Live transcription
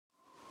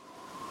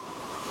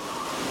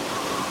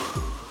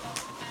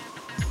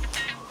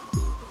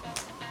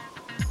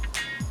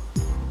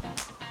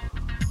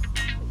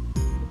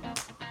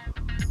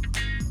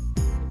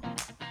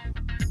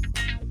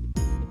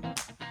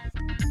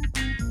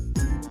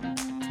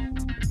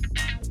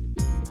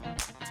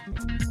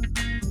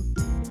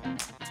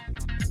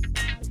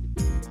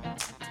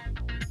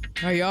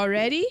Are y'all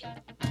ready?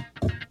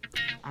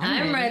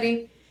 I'm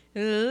ready.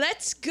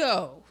 Let's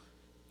go.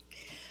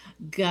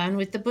 Gone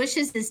with the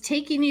Bushes is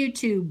taking you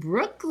to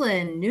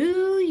Brooklyn,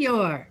 New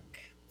York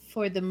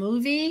for the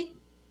movie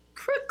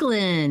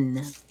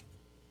Crooklyn.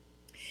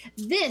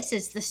 This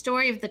is the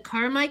story of the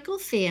Carmichael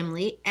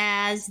family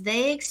as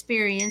they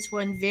experience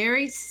one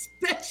very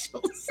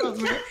special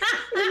summer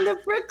in the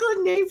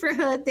Brooklyn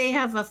neighborhood they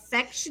have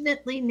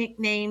affectionately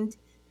nicknamed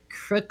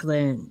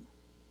Crooklyn.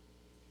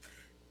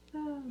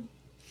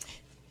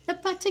 The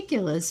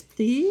particulars,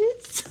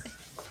 please.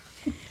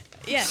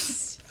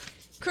 Yes.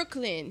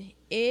 Crooklyn.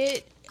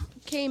 It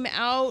came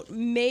out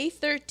May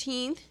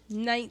 13th,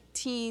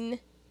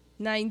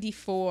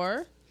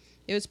 1994.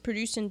 It was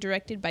produced and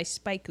directed by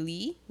Spike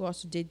Lee, who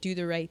also did Do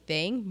the Right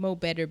Thing, Mo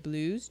Better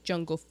Blues,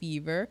 Jungle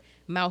Fever,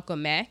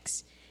 Malcolm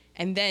X,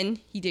 and then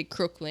he did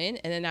Crooklyn,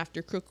 and then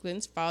after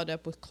Crooklyn's followed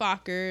up with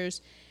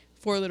Clockers,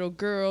 Four Little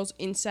Girls,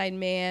 Inside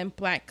Man,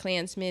 Black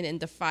Klansman, and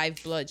The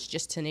Five Bloods,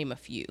 just to name a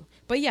few.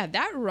 But yeah,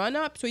 that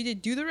run-up, so he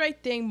did Do the Right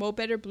Thing, Mo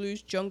Better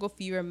Blues, Jungle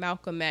Fever,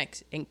 Malcolm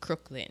X, and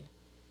Crooklyn.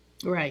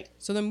 Right.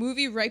 So the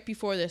movie right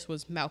before this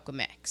was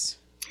Malcolm X.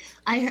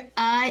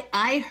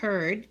 I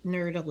heard,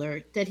 nerd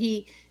alert, that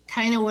he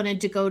kind of wanted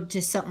to go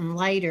to something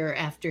lighter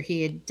after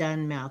he had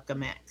done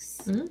Malcolm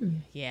X.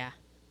 Yeah.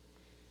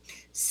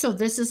 So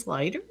this is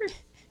lighter?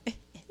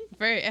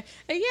 Very,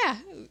 yeah,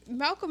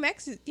 Malcolm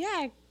X is,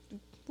 yeah,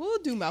 we'll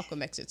do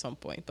Malcolm X at some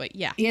point, but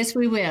yeah. Yes,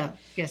 we will.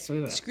 Yes,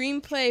 we will.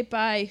 Screenplay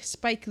by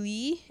Spike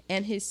Lee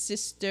and his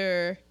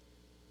sister.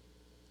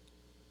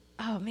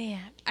 Oh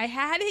man, I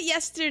had it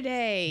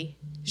yesterday.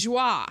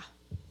 Joie,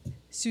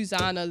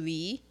 Susanna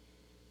Lee,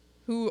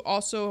 who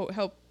also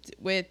helped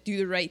with Do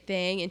the Right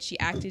Thing, and she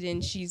acted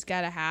in She's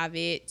Gotta Have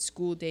It,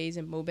 School Days,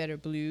 and Mo Better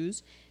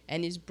Blues.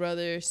 And his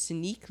brother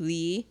Sneak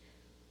Lee,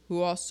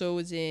 who also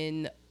was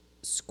in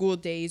School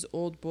Days,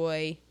 Old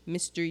Boy,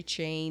 Mystery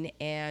Chain,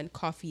 and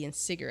Coffee and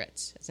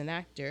Cigarettes as an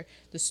actor.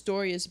 The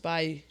story is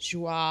by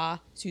Joie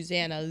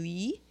Susanna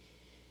Lee.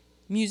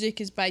 Music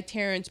is by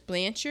Terrence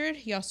Blanchard.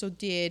 He also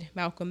did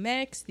Malcolm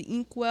X, The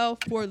Inkwell,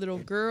 Four Little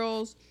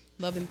Girls,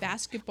 Love and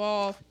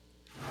Basketball,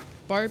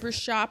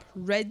 Barbershop,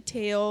 Red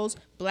Tails,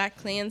 Black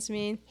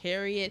Klansman,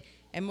 Harriet,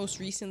 and most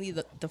recently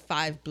the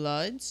Five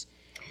Bloods.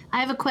 I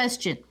have a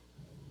question.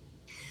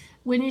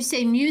 When you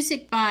say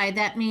music by,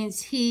 that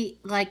means he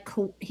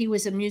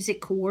was a music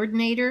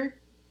coordinator.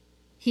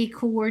 He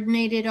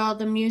coordinated all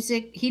the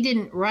music. He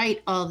didn't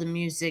write all the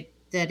music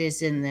that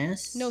is in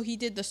this. No, he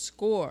did the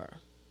score,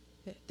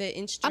 the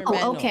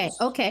instrumentals.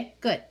 Oh, okay,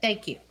 good,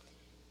 thank you.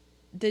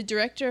 The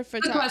director of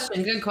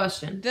photography. Good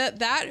question.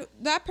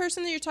 That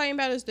person that you're talking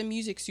about is the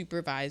music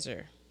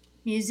supervisor.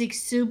 Music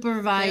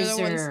supervisor. They're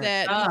the ones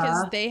that,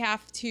 because they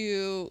have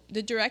to,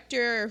 the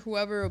director or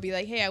whoever will be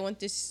like, hey, I want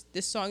this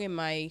song in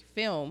my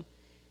film.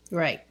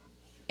 Right.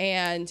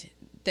 And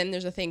then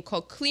there's a thing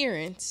called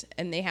clearance,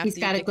 and they have He's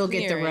got to go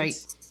get the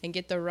rights. And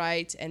get the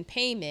rights and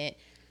payment.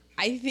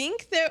 I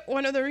think that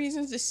one of the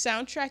reasons the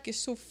soundtrack is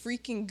so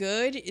freaking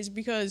good is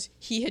because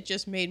he had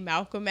just made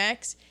Malcolm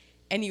X,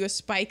 and he was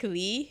Spike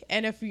Lee,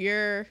 and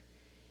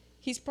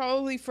he's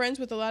probably friends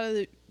with a lot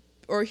of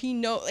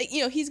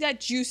he's got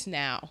juice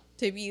now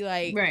to be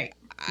like, right.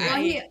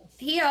 Well,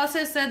 he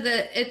also said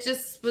that it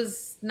just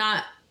was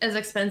not as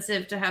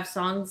expensive to have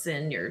songs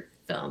in your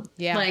film.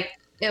 Yeah. Like,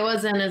 it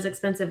wasn't as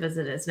expensive as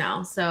it is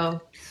now.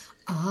 So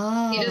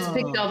he just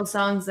picked all the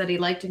songs that he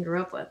liked and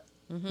grew up with.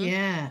 Mm-hmm.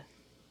 Yeah.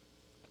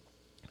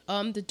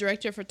 The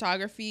director of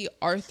photography,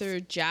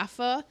 Arthur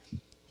Jaffa.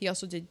 He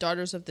also did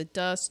Daughters of the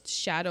Dust,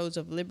 Shadows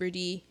of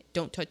Liberty,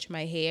 Don't Touch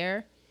My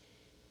Hair.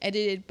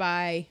 Edited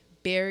by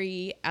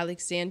Barry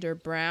Alexander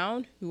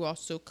Brown, who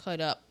also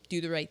cut up Do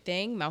the Right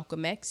Thing,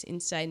 Malcolm X,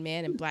 Inside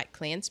Man, and Black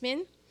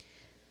Klansman.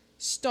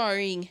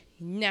 Starring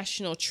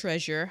national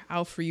treasure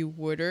Alfre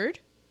Woodard.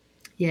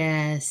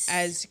 Yes.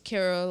 As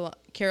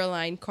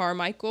Caroline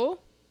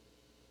Carmichael.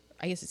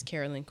 I guess it's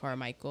Carolyn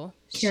Carmichael.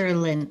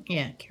 Carolyn.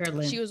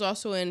 She was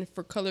also in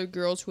For Colored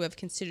Girls Who Have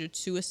Considered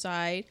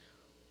Suicide,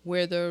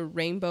 Where the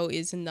Rainbow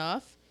Is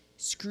Enough,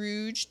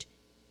 Scrooged,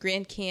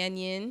 Grand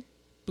Canyon,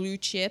 Blue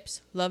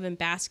Chips, Love and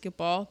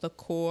Basketball, The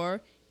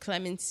Core,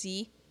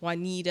 Clemency,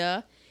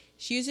 Juanita.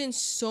 She was in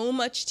so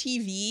much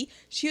TV.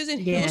 She was in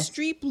Hill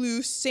Street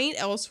Blues, St.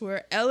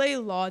 Elsewhere, LA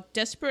Law,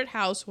 Desperate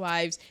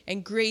Housewives,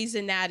 and Grey's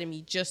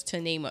Anatomy, just to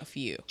name a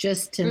few.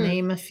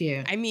 Name a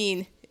few. I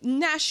mean,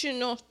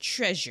 national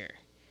treasure.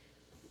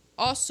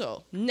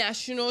 Also,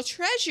 national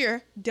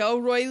treasure,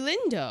 Delroy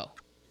Lindo,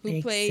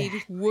 who played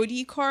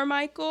Woody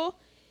Carmichael.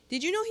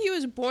 Did you know he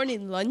was born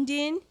in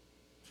London?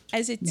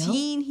 As a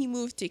teen, he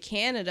moved to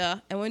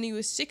Canada, and when he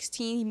was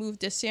 16, he moved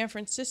to San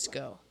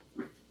Francisco.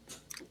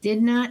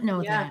 Did not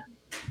know that.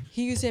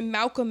 He was in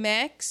Malcolm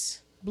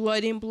X,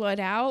 Blood In, Blood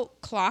Out,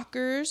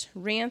 Clockers,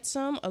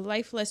 Ransom, A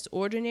Life Less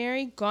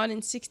Ordinary, Gone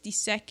in 60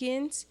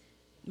 Seconds.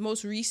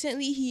 Most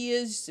recently, he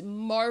is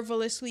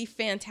marvelously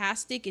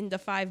fantastic in The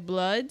Five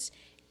Bloods,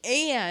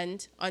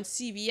 and on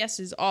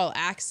CBS's All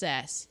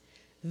Access,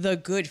 The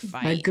Good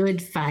Fight. The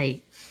Good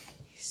Fight.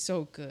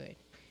 So good.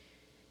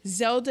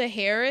 Zelda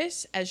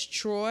Harris as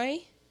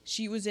Troy.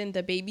 She was in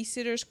the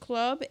Babysitters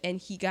Club and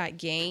He Got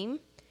Game.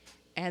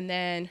 And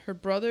then her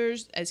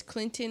brothers as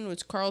Clinton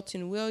was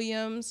Carlton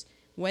Williams.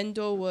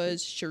 Wendell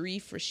was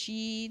Sharif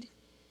Rashid.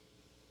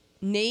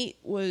 Nate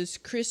was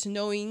Chris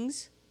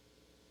Knowings.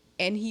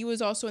 And he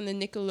was also in the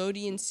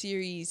Nickelodeon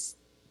series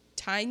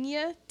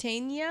Tanya.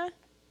 Taina.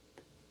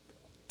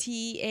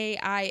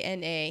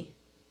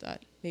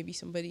 Thought maybe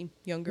somebody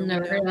younger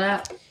Never would heard know.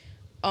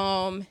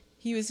 of that.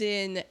 He was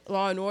in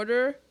Law and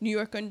Order, New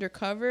York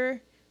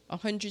Undercover,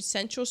 100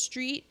 Central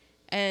Street,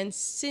 and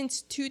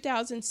since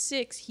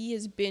 2006, he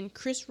has been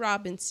Chris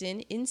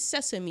Robinson in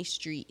Sesame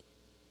Street.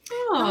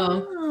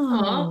 Oh,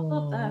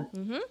 love that.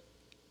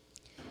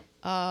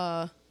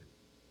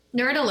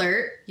 Nerd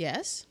alert.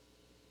 Yes.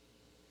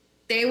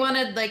 They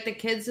wanted like the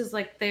kids is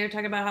like they were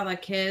talking about how the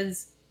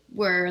kids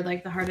were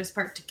like the hardest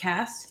part to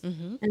cast,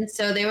 and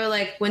so they were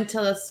like went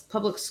to the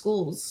public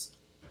schools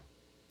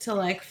to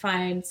like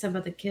find some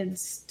of the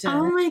kids to.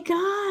 Oh my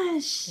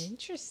gosh.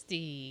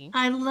 Interesting.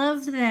 I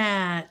love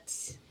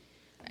that.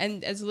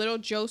 And as little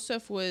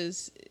Joseph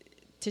was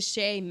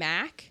Teshay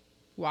Mack,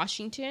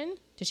 Washington.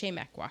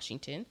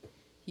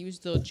 He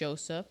was little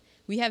Joseph.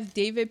 We have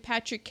David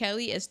Patrick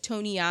Kelly as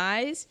Tony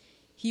Eyes.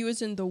 He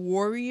was in The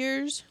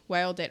Warriors,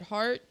 Wild at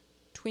Heart,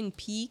 Twin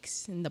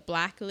Peaks, and The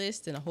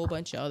Blacklist, and a whole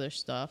bunch of other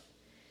stuff.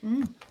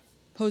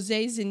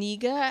 Jose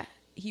Zuniga,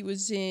 he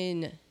was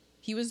I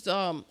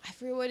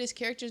forget what his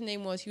character's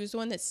name was. He was the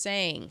one that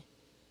sang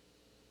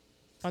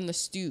on the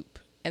stoop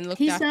and looked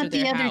He's after not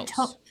the their other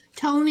house.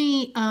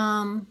 Tony.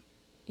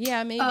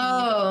 Yeah, maybe.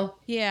 Oh,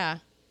 Yeah.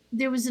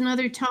 There was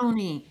another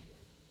Tony.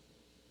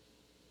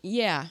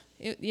 Yeah.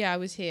 It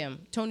was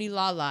him. Tony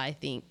Lala, I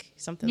think.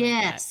 Something like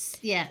that.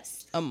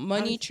 Yes.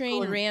 Money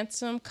Train, cool.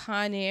 Ransom,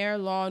 Con Air,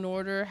 Law and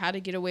Order, How to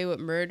Get Away with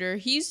Murder.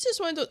 He's just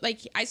one of those,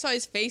 like, I saw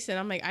his face and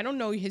I'm like, I don't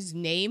know his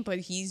name, but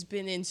he's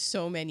been in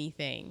so many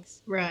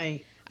things.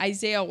 Right.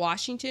 Isaiah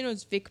Washington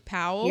was Vic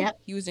Powell. Yep.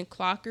 He was in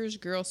Clockers,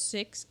 Girl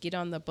 6, Get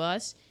on the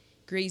Bus,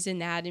 Grey's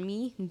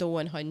Anatomy, The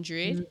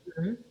 100.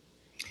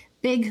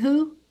 Big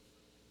who?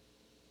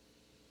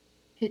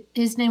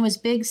 His name was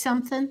Big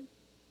something?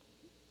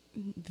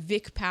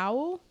 Vic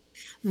Powell?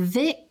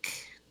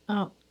 Vic.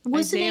 Oh,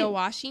 wasn't Isaiah it?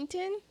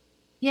 Washington?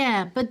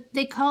 Yeah, but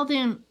they called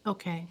him,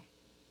 okay.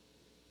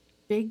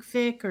 Big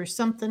Vic or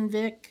something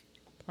Vic.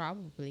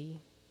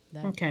 Probably.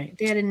 Okay,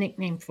 they had a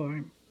nickname for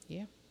him.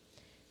 Yeah.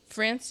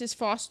 Frances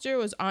Foster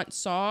was Aunt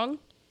Song.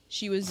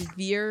 She was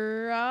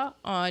Vera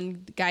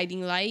on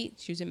Guiding Light.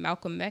 She was in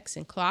Malcolm X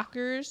and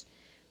Clockers.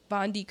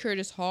 Bondi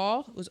Curtis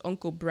Hall was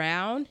Uncle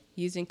Brown.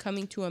 He was in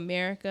Coming to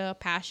America,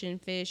 Passion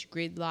Fish,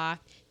 Gridlock,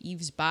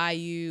 Eve's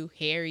Bayou,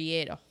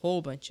 Harriet, a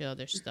whole bunch of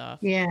other stuff.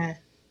 Yeah.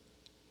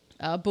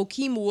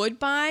 Bokeem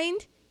Woodbine.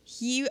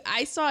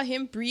 I saw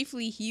him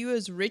briefly. He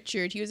was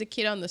Richard. He was a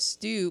kid on the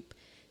stoop.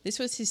 This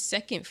was his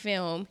second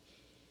film.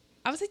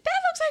 I was like, that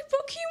looks like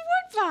Bokeem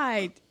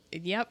Woodbine.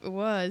 And yep, it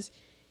was.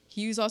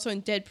 He was also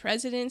in Dead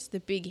Presidents, The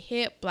Big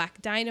Hit, Black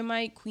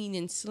Dynamite, Queen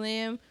and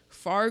Slim,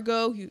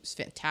 Fargo. He was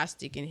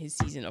fantastic in his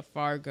season of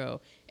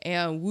Fargo.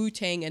 And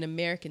Wu-Tang, An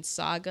American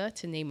Saga,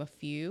 to name a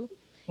few.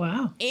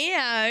 Wow.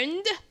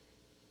 And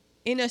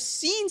in a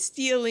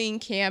scene-stealing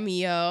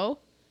cameo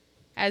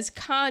as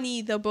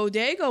Connie, the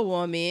bodega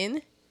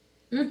woman,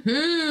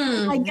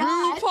 oh my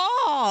God.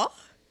 RuPaul.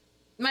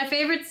 my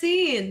favorite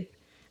scene.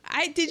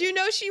 Did you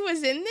know she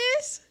was in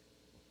this?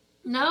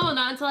 No,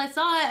 not until I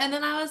saw it, and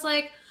then I was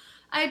like,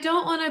 I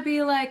don't want to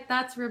be like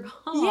that's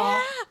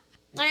RuPaul.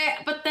 Yeah.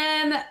 But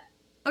then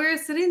we were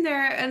sitting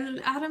there,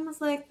 and Adam was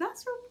like,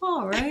 "That's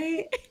RuPaul,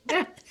 right?"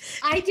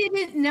 I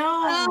didn't know.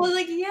 I was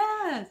like,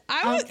 "Yes."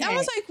 I was Okay.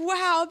 like,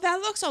 wow, that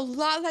looks a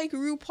lot like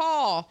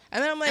RuPaul.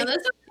 And then I'm like, And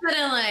this was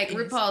in like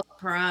RuPaul's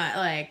prime,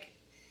 like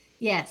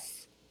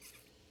Yes.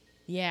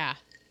 yeah.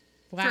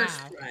 Wow.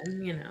 first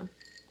run, you know.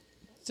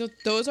 So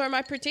those are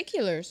my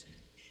particulars.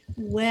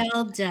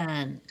 Well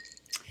done.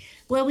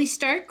 Well, we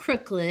start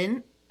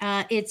Crooklyn.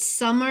 It's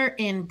summer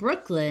in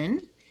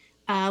Brooklyn.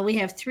 We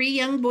have 3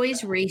 young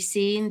boys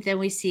racing. Then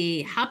we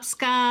see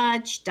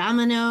hopscotch,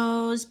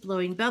 dominoes,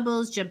 blowing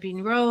bubbles,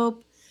 jumping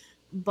rope,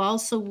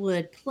 balsa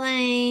wood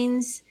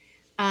planes,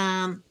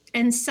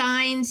 and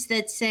signs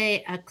that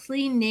say a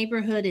clean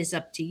neighborhood is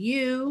up to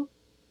you.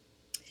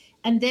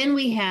 And then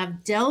we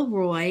have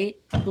Delroy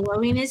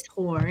blowing his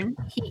horn.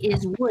 He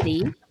is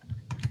Woody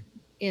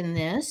in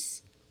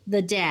this,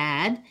 the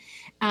dad.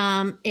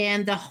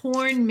 And the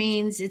horn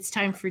means it's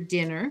time for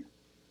dinner.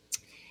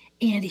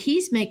 And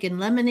he's making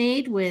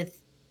lemonade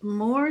with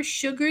more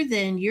sugar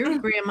than your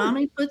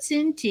grandmommy puts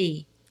in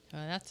tea.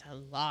 Oh, that's a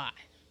lot.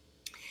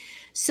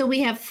 So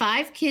we have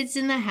 5 kids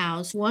in the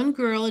house, 1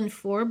 girl and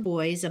 4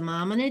 boys, a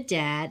mom and a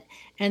dad,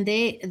 and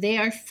they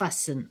are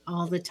fussing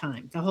all the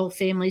time. The whole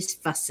family's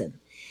fussing.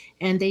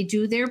 And they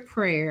do their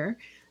prayer.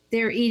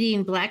 They're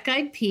eating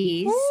black-eyed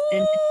peas. Ooh,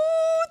 And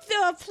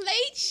the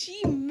plate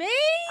she made.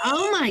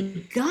 oh my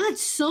God,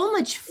 so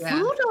much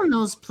food on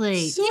those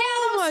plates. So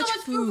That was much so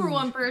much food for food.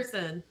 one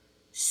person.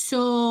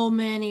 So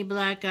many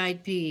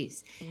black-eyed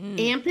peas. Mm.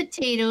 And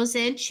potatoes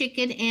and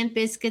chicken and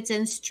biscuits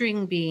and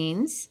string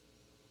beans.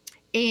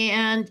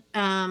 And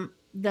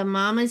the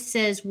mama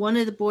says one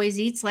of the boys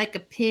eats like a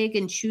pig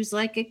and chews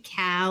like a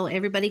cow.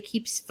 Everybody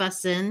keeps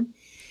fussing.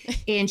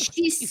 And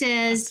she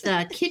says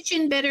the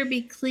kitchen better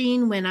be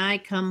clean when I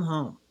come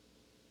home.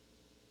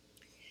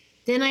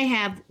 Then I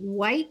have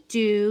white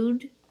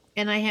dude,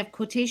 and I have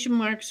quotation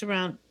marks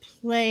around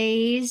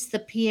plays the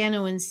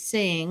piano and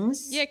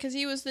sings. Yeah, because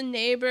he was the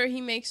neighbor. He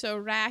makes a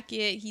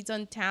racket. He's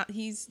on town.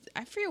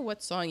 I forget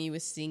what song he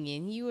was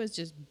singing. He was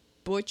just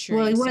butchering.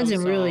 Well, he some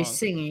wasn't really song.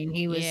 singing.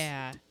 He was,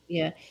 Yeah.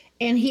 yeah.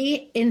 And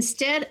he,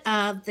 instead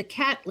of the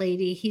cat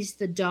lady, he's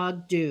the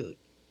dog dude.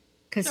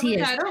 Because he Okay,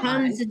 has I don't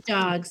tons mind. of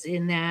dogs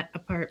in that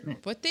apartment.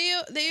 But they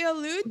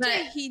allude to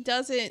But- he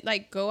doesn't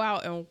like go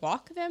out and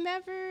walk them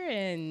ever,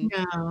 and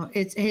No,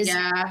 it's his.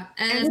 Yeah,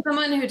 and as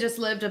someone who just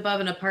lived above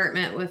an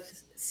apartment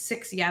with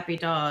 6 yappy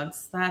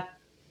dogs,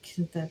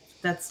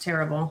 that's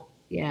terrible.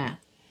 Yeah.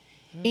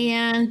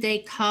 And they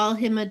call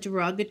him a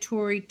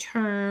derogatory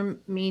term,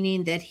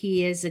 meaning that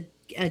he is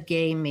a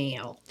gay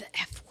male. the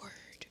F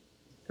word.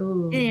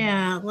 Ooh.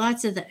 Yeah,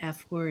 lots of the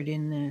F word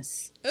in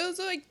this. It was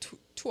like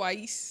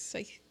twice,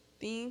 I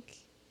think.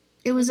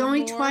 It was it only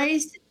more?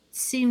 twice. It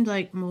seemed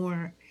like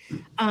more.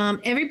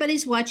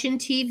 Everybody's watching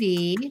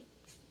TV.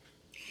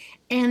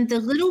 And the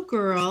little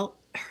girl,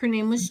 her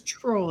name was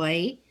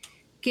Troy,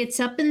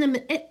 gets up in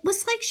the. It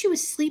was like she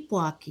was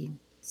sleepwalking,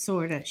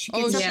 sort of. She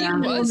gets up yeah. in the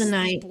middle of the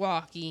night,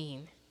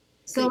 walking.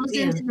 goes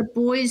Yeah. into the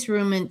boys'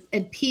 room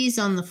and pees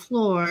on the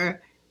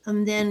floor.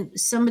 And then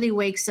somebody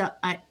wakes up.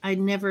 I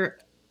never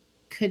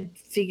could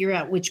figure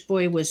out which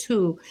boy was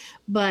who,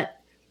 but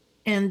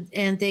and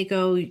they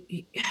go,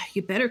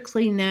 you better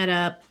clean that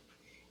up.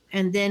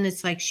 And then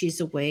it's like she's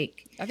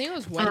awake. I think it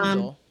was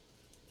Wendell.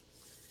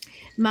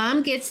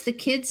 Mom gets the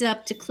kids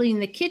up to clean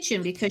the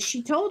kitchen because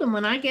she told them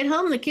when I get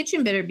home the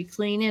kitchen better be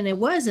clean, and it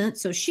wasn't.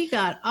 So she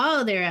got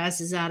all their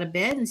asses out of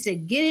bed and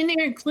said, get in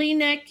there and clean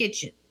that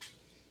kitchen.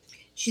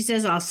 She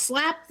says, I'll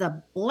slap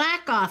the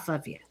black off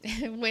of you.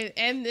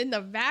 And in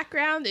the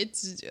background,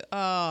 it's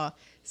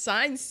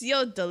signed,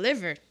 sealed,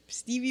 delivered.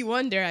 Stevie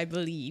Wonder, I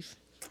believe.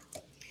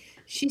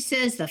 She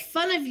says, the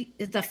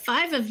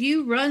 5 of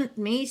you run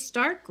me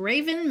stark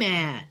raving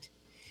mad.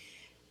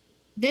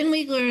 Then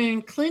we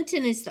learn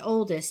Clinton is the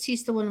oldest.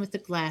 He's the one with the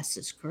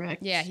glasses,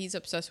 correct? Yeah, he's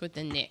obsessed with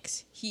the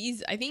Knicks.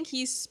 I think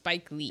he's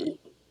Spike Lee.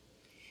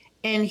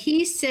 And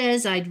he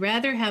says, I'd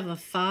rather have a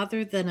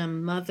father than a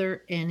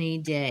mother any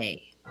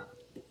day.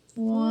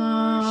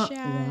 Wah, wah.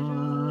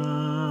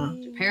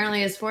 Foreshadowing.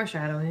 Apparently, it's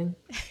foreshadowing.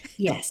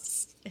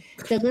 Yes.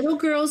 The little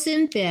girl's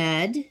in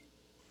bed,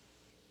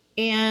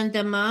 and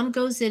the mom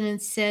goes in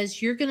and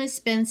says, you're going to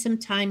spend some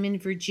time in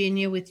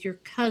Virginia with your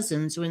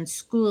cousins when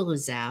school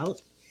is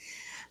out.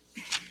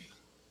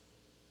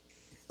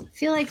 I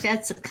feel like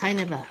that's a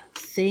kind of a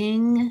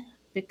thing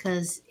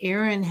because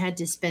Aaron had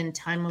to spend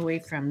time away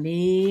from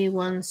me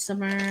one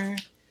summer.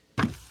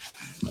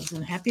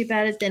 Wasn't happy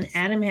about it. Then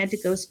Adam had to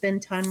go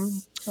spend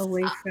time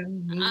away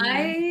from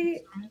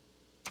me.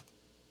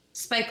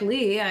 Spike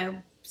Lee,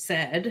 I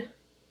said,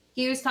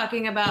 he was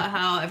talking about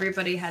how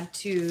everybody had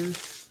to.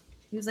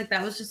 He was like,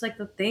 that was just like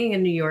the thing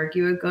in New York.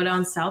 You would go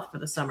down south for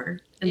the summer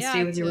and Yeah,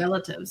 stay with your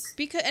relatives.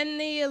 And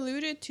they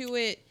alluded to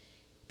it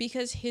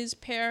because his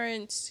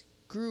parents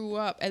grew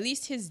up, at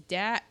least his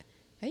dad,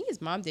 I think his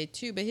mom did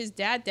too, but his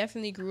dad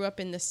definitely grew up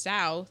in the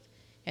South.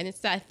 And it's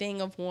that thing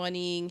of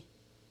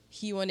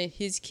he wanted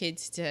his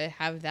kids to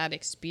have that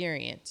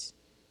experience.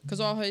 Because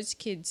all his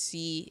kids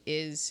see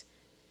is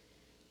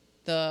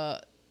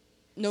no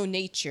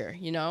nature,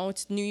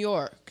 it's New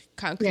York,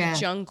 concrete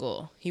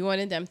jungle. He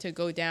wanted them to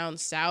go down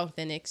south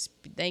and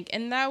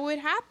and that would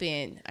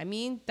happen. I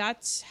mean,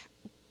 that's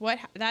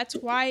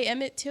why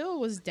Emmett Till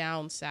was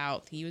down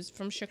south. He was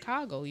from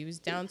Chicago. He was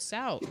down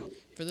south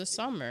for the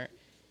summer.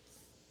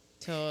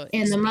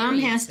 And the mom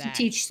has experience that. to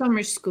teach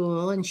summer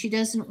school, and she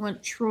doesn't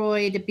want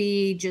Troy to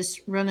be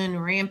just running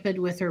rampant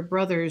with her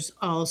brothers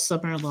all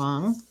summer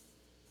long.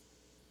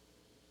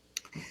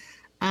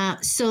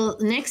 So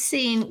next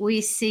scene, we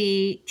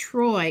see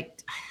Troy.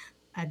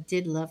 I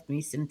did love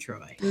me some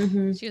Troy.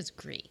 Mm-hmm. She was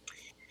great.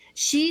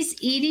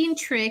 She's eating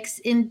tricks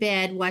in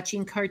bed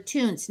watching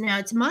cartoons. Now,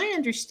 it's my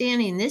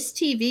understanding this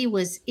TV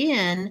was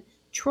in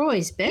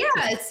Troy's bedroom.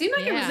 Yeah, it seemed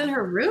like it was in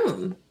her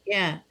room.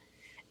 Yeah.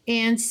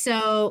 And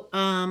so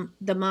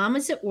the mom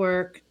is at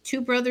work.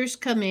 2 brothers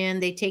come in.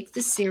 They take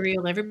the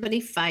cereal. Everybody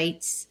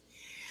fights.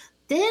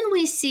 Then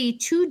we see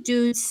 2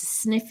 dudes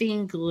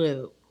sniffing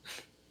glue.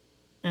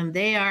 And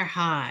they are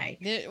high.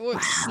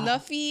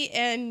 Snuffy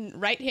and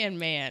Right-Hand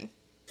Man.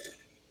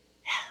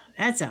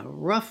 That's a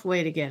rough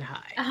way to get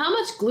high. How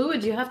much glue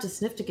would you have to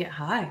sniff to get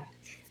high?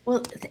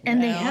 Well,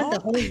 and they had the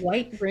whole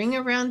white ring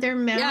around their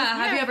mouth. Yeah.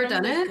 Have you ever from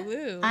done the it?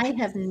 glue. I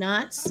have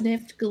not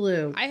sniffed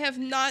glue. I have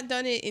not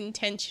done it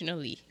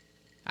intentionally.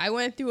 I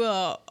went through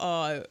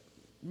a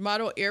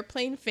model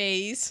airplane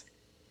phase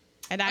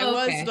And I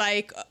was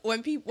like,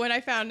 when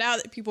I found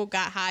out that people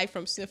got high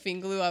from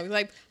sniffing glue, I was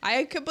like,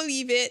 I could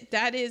believe it.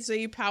 That is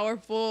a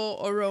powerful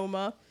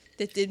aroma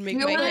that did make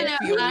my head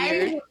feel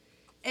weird.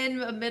 In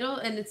the middle,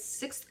 and it's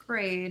 6th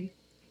grade,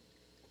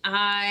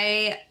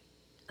 I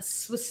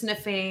was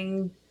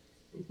sniffing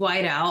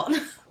whiteout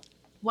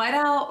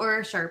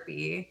or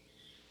Sharpie,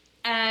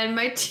 and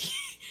not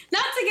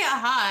to get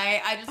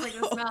high, I just like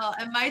the smell.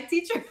 And my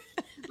teacher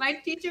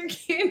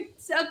came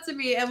up to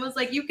me and was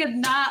like, "You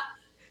cannot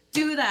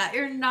do that.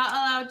 You're not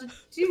allowed to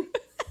do."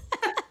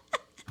 That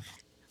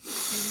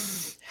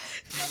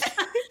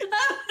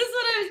was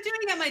what I was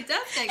doing at my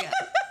desk, I guess.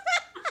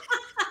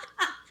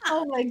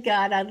 Oh my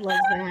God, I love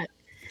that.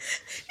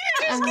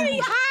 You're just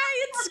getting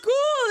high in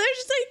school. They're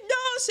just like, no,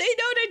 say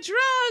no to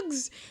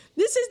drugs.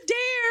 This is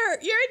DARE.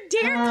 You're in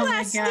DARE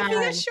class sniffing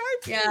a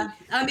Sharpie. Yeah,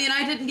 I mean,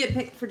 I didn't get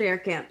picked for DARE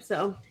camp,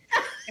 so.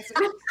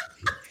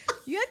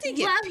 You have to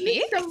get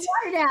picked. Some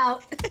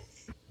whiteout.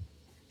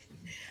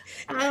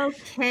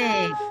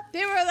 Okay.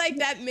 They were like,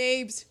 that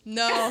Mabes.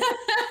 No,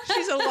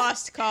 she's a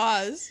lost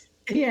cause.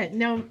 Yeah,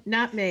 no,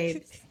 not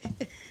Mabes.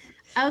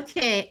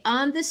 Okay,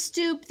 on the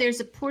stoop,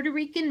 there's a Puerto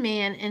Rican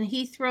man, and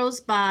he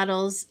throws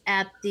bottles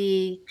at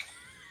the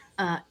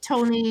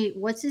Tony.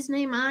 What's his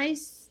name?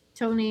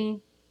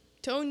 Tony,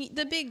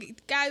 the big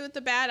guy with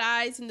the bad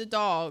eyes and the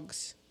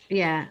dogs.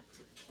 Yeah.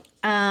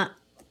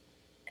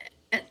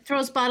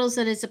 Throws bottles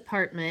at his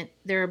apartment.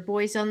 There are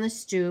boys on the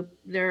stoop.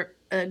 There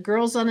are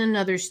girls on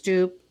another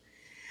stoop.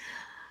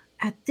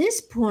 At this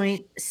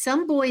point,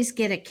 some boys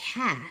get a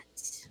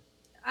cat.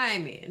 I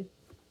mean.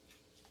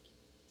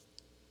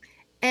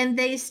 And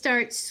they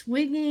start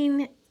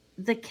swinging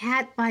the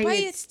cat by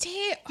its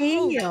tail.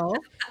 Oh.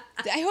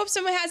 I hope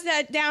someone has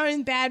that down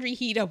in bad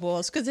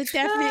reheatables, because it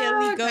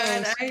definitely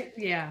goes.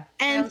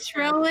 And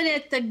throw it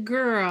at the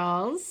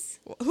girls.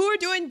 Who are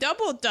doing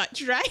double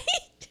dutch, right?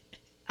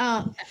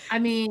 I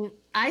mean,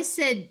 I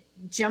said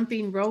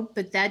jumping rope,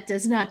 but that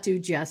does not do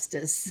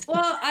justice.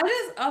 Well, I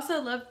just also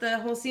loved the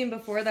whole scene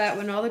before that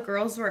when all the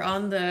girls were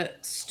on the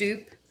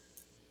stoop.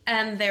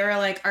 And they were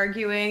like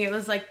arguing. It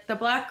was like the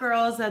black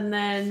girls, and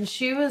then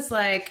she was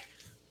like,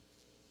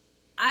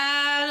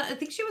 I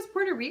think she was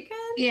Puerto Rican.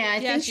 Yeah, I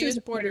think she was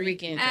Puerto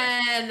Rican.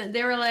 And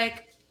they were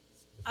like,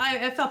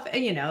 I felt,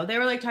 they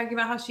were like talking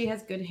about how she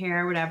has good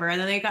hair or whatever.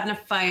 And then they got in a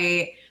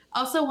fight.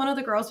 Also, one of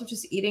the girls was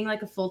just eating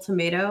like a full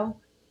tomato.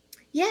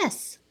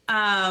 Yes.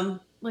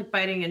 Like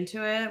biting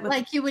into it.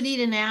 Like you would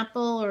eat an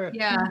apple or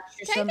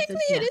technically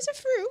it is a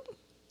fruit.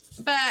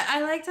 But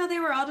I liked how they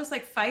were all just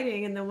like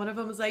fighting, and then one of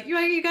them was like,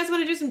 "You guys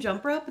want to do some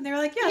jump rope?" And they were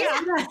like,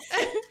 "Yeah."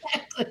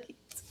 Exactly.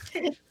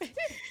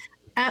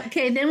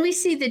 Okay, then we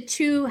see the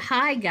two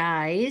high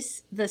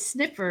guys, the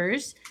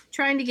sniffers,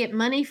 trying to get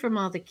money from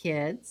all the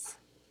kids.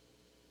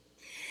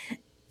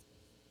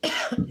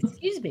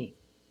 Excuse me.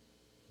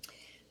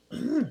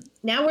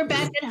 Now we're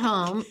back at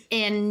home,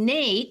 and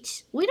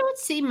Nate, we don't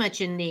see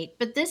much in Nate,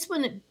 but this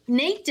one,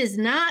 Nate does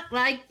not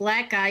like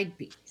black-eyed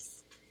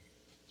peas.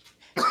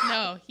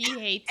 No, he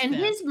hates and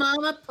them. His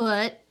mama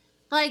put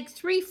like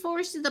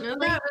 3/4 of the plate.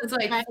 That was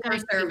like 4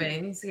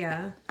 servings,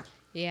 yeah.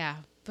 Yeah,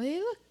 but it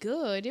looked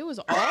good. It was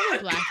all the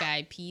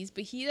black-eyed peas,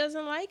 but he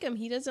doesn't like them.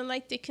 He doesn't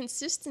like the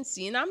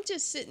consistency. And I'm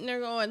just sitting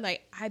there going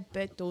like, I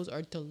bet those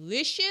are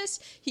delicious.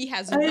 He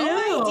has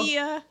no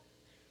idea.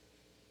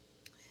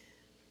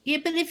 Yeah,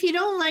 but if you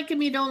don't like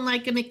them, you don't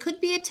like them. It could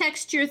be a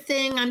texture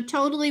thing. I'm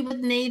totally with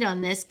Nate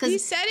on this. He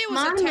said it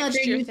was a texture thing. My mother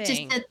used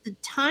to set the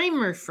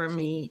timer for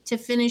me to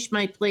finish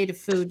my plate of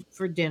food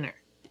for dinner.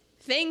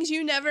 Things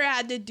you never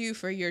had to do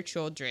for your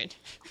children.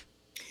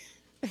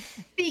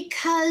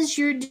 Because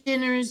your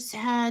dinners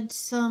had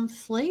some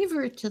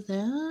flavor to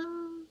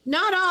them.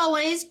 Not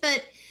always,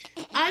 but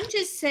I'm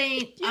just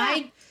saying, yeah.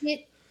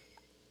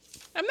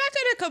 I'm not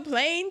gonna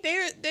complain.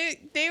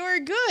 They were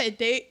good.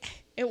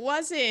 It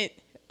wasn't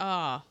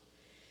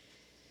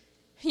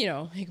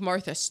like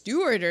Martha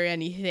Stewart or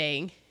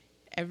anything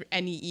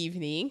any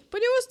evening,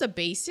 but it was the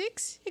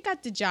basics. It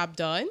got the job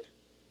done.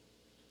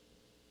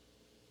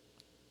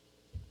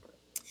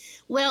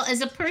 Well,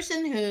 as a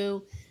person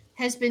who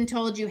has been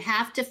told you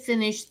have to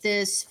finish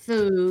this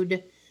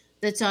food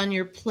that's on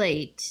your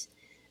plate,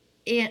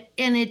 and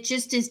it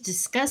just is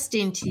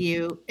disgusting to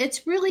you,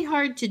 it's really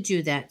hard to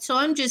do that. So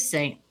I'm just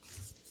saying.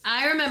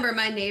 I remember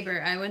my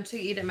neighbor. I went to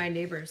eat at my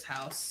neighbor's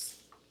house,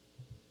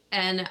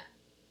 and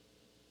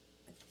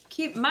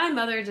my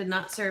mother did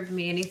not serve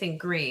me anything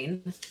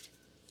green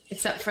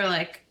except for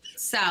like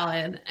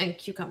salad and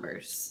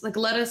cucumbers. Like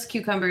lettuce,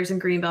 cucumbers,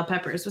 and green bell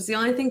peppers was the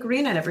only thing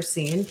green I'd ever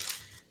seen.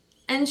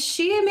 And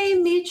she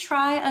made me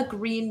try a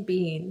green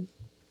bean.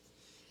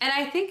 And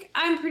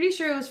I'm pretty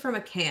sure it was from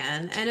a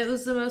can. And it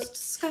was the most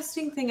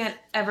disgusting thing I'd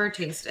ever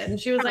tasted. And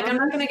she was like, I'm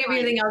not going to give you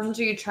anything else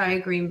until you try a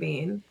green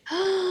bean.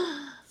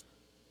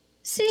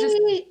 See? Just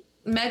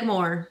Meg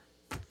Moore.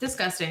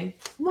 Disgusting.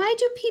 Why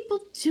do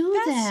people do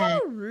that? That's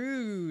so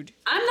rude.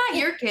 I'm not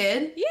your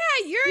kid. Yeah,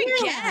 you're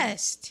a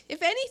guest.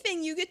 If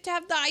anything, you get to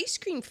have the ice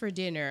cream for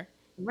dinner.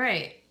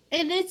 Right.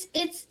 And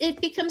it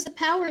becomes a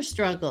power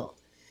struggle.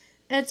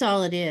 That's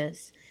all it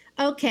is.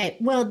 Okay,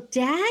 well,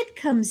 Dad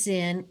comes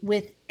in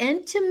with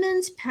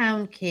Entenmann's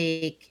pound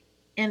cake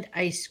and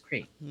ice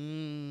cream.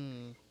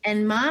 Mm.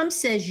 And Mom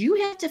says you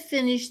have to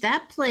finish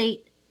that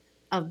plate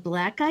of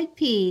black-eyed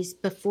peas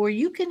before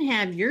you can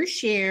have your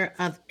share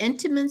of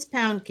Entenmann's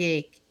pound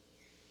cake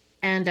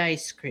and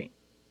ice cream.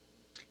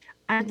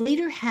 I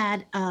later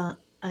had a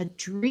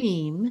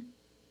dream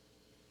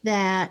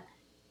that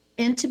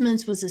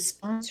Entenmann's was a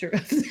sponsor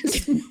of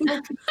this movie.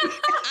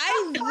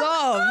 I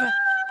love.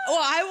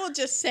 Well, I will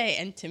just say,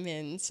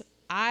 Entenmann's,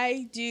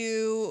 I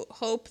do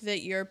hope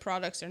that your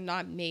products are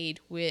not made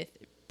with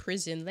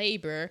prison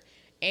labor,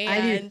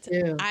 and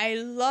too. I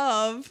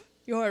love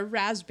your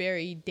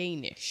raspberry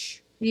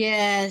Danish.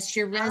 Yes,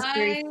 your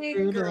raspberry I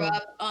strudel. grew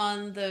up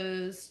on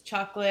those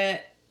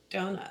chocolate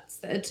donuts,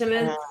 the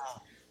Intimates.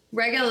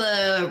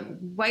 Regular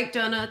white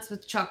donuts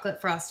with chocolate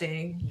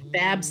frosting.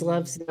 Babs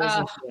loves those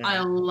Oh, as well. I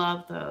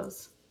love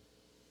those.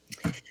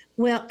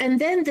 Well, and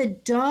then the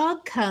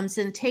dog comes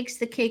and takes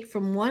the cake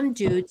from one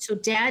dude. So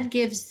Dad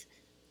gives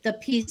the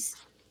piece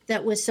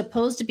that was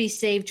supposed to be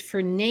saved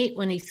for Nate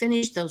when he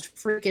finished those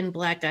freaking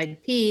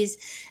black-eyed peas.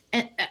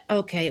 And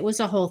okay, it was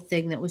a whole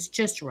thing that was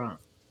just wrong.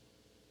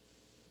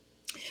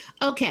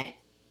 Okay,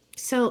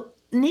 so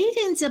Nate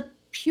ends up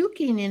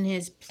puking in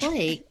his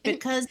plate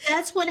because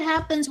that's what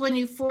happens when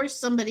you force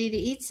somebody to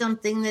eat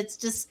something that's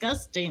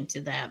disgusting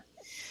to them.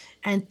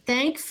 And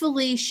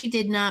thankfully, she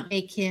did not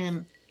make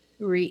him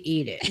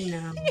re-eat it.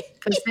 No.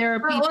 Because there are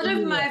But people one of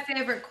who my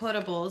favorite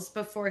quotables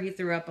before he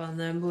threw up on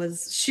them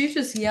was she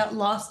just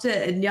lost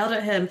it and yelled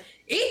at him,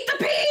 "Eat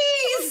the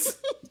peas!"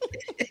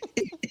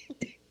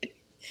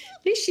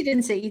 At least she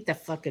didn't say eat the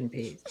fucking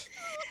peas.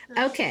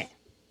 Okay.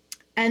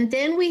 And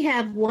then we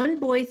have one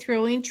boy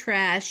throwing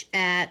trash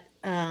at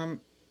I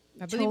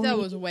believe that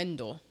was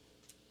Wendell.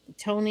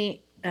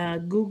 Tony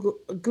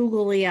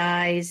Googly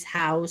Eyes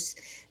house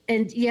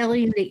and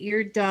yelling that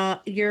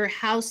your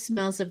house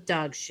smells of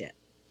dog shit.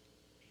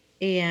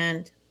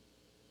 And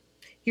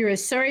you're a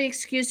sorry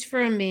excuse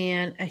for a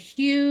man. A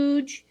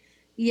huge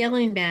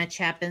yelling match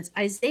happens.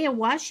 Isaiah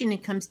Washington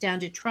comes down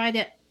to try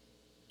to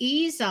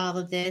ease all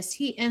of this.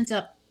 He ends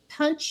up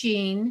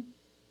punching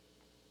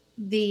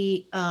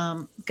the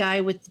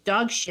guy with the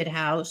dog shit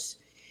house.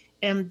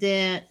 And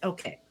then,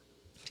 okay.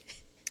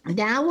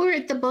 Now we're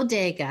at the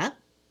bodega.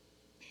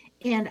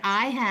 And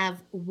I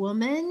have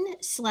woman/man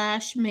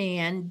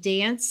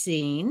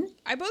dancing.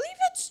 I believe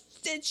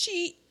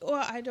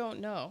well, I don't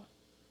know.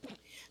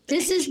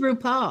 This is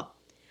RuPaul.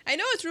 I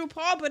know it's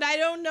RuPaul, but I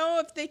don't know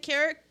if they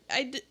care.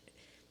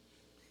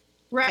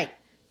 Right.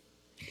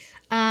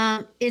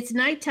 It's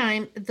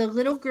nighttime. The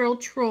little girl,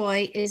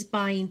 Troy, is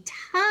buying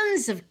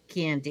tons of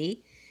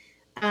candy.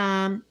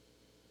 And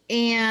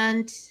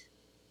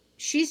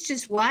she's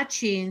just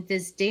watching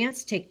this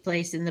dance take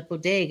place in the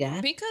bodega.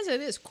 Because it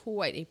is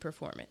quite a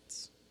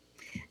performance.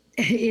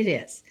 It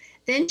is.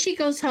 Then she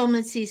goes home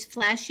and sees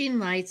flashing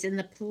lights, and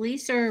the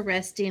police are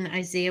arresting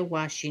Isaiah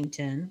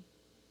Washington.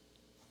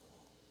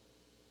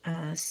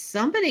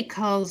 Somebody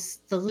calls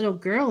the little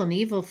girl an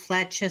evil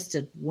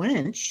flat-chested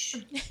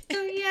wench.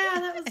 Oh, yeah,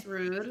 that was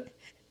rude.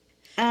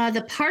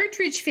 The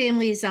Partridge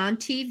Family is on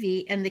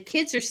TV, and the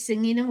kids are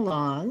singing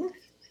along.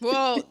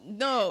 Well,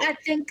 no. I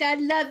think I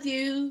love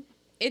you.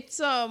 It's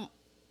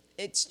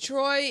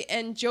Troy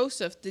and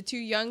Joseph,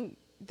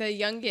 the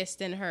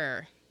youngest in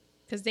her,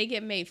 because they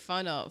get made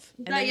fun of.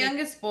 And That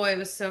youngest boy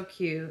was so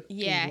cute.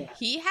 Yeah,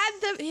 he had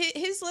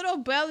his little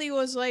belly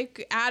was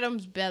like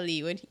Adam's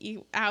belly when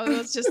I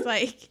was just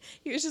like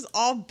he was just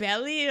all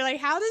belly. Like,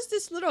 how does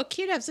this little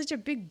kid have such a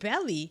big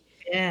belly?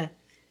 Yeah,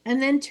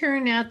 and then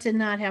turn out to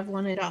not have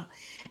one at all.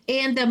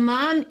 And the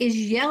mom is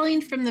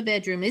yelling from the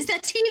bedroom, "Is the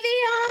TV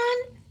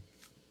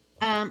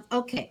on?"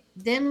 Okay,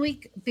 then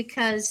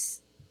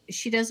because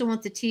she doesn't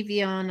want the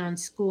TV on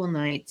school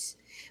nights,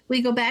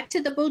 we go back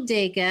to the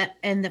bodega,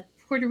 and the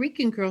Puerto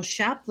Rican girl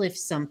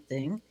shoplifts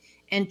something,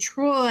 and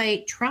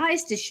Troy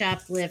tries to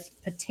shoplift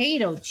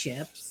potato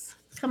chips.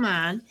 Come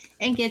on,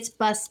 and gets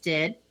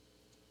busted.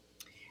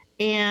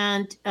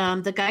 And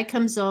the guy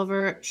comes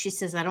over. She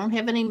says, "I don't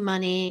have any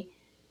money."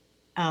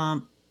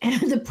 And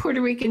the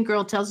Puerto Rican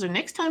girl tells her,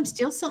 "Next time,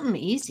 steal something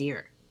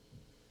easier."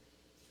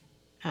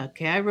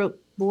 Okay, I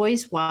wrote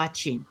boys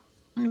watching.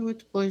 I wonder what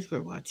the boys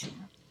were watching.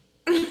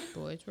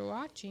 Boys were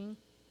watching.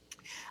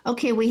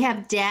 Okay, we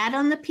have Dad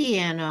on the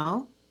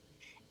piano,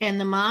 and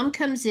the mom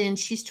comes in.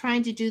 She's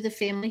trying to do the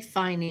family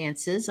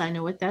finances. I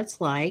know what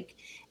that's like.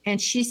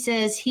 And she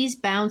says he's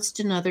bounced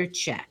another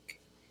check.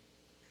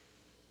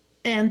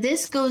 And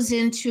this goes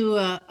into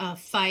a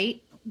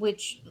fight,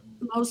 which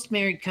most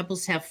married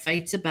couples have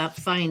fights about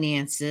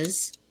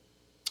finances.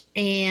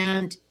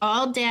 And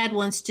all Dad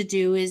wants to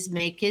do is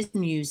make his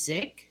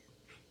music.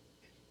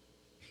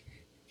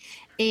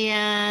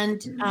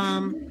 And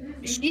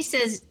she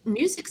says,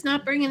 music's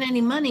not bringing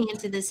any money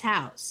into this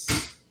house.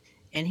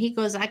 And he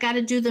goes, "I got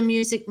to do the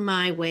music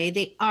my way."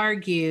 They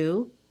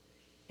argue.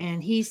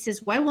 And he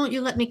says, "Why won't you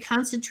let me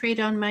concentrate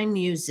on my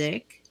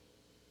music?"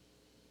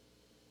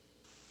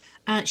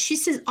 She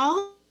says,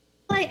 "All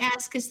I I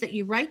ask is that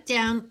you write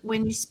down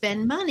when you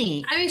spend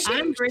money. I mean,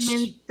 I'm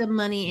bringing the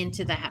money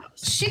into the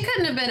house. She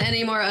couldn't have been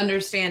any more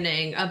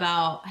understanding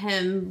about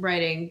him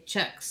writing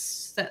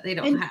checks that they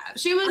don't have.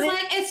 She was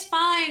like, it's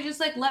fine. Just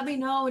like, let me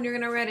know when you're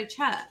going to write a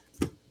check.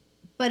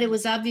 But it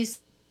was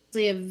obviously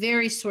a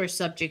very sore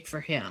subject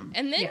for him.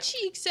 And then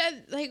she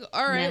said, like,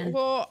 all right, Yeah.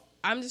 well,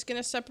 I'm just going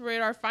to separate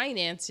our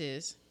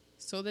finances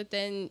so that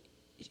then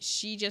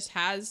she just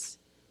has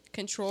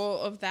control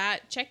of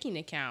that checking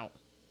account.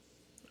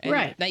 And,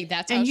 Right. like,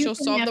 that's And how you she'll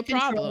can solve have the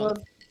control problem.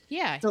 of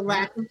Yeah. the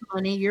lack of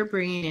money you're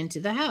bringing into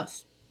the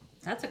house.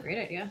 That's a great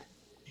idea.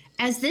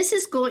 As this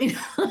is going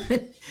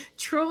on,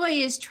 Troy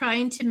is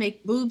trying to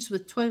make boobs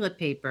with toilet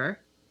paper.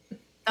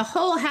 The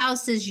whole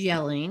house is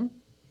yelling.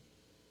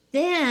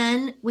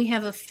 Then we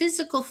have a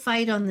physical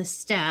fight on the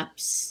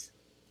steps.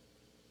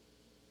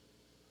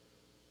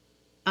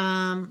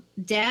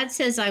 Dad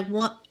says,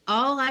 what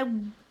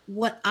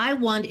I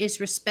want is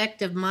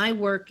respect of my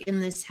work in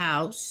this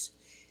house.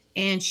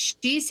 And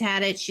she's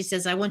had it. She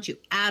says, I want you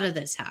out of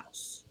this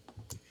house.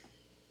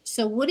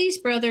 So Woody's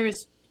brother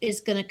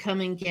is going to come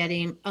and get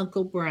him,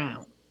 Uncle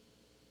Brown.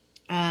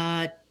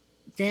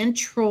 Then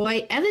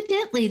Troy,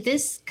 evidently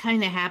this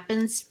kind of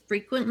happens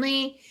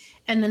frequently.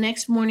 And the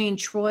next morning,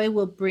 Troy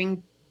will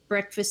bring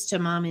breakfast to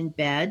Mom in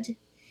bed.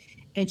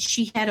 And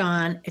she had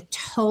on a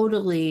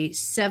totally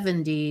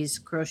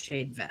 70s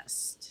crocheted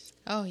vest.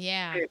 Oh,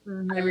 yeah.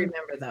 I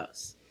remember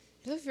those.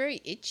 They're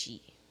very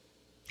itchy.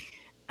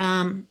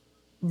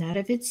 Not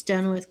if it's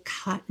done with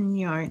cotton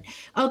yarn.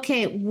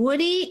 Okay,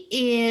 Woody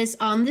is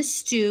on the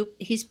stoop.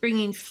 He's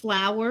bringing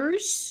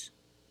flowers.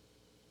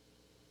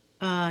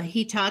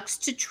 He talks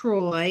to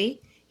Troy.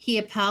 He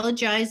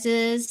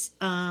apologizes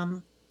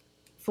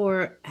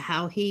for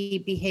how he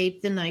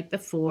behaved the night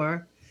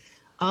before.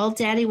 All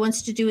Daddy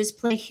wants to do is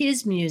play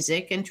his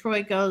music. And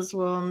Troy goes,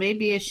 well,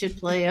 maybe I should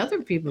play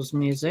other people's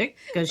music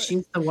because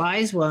she's the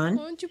wise one.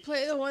 Why don't you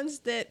play the ones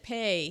that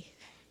pay?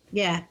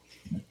 Yeah.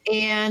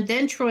 And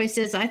then Troy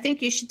says, I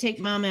think you should take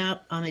Mom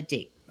out on a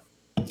date.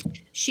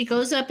 She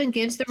goes up and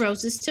gives the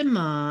roses to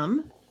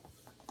Mom.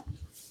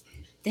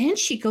 Then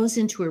she goes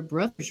into her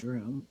brother's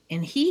room,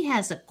 and he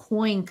has a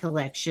coin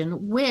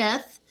collection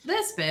with...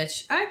 This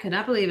bitch. I could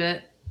not believe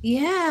it.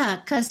 Yeah,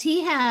 because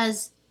he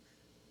has...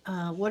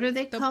 what are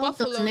they The called?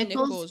 buffalo Those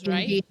nickels,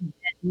 right? Indian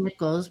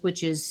nickels,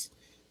 which is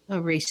a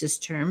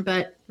racist term,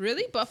 but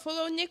Really?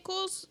 Buffalo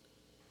nickels?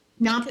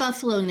 not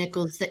buffalo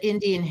nickels, the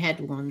Indian head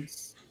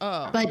ones.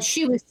 Oh. But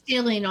she was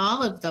stealing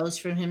all of those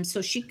from him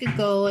so she could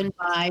go and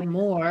buy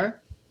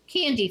more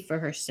candy for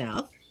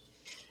herself.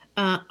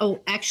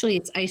 Actually,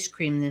 it's ice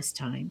cream this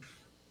time.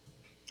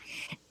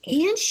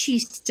 And she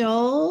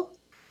stole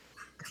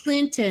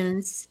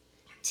Clinton's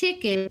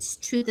tickets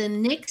to the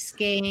Knicks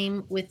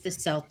game with the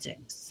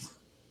Celtics.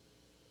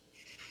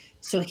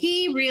 So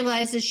he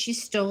realizes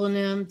she's stolen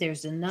them.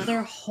 There's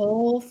another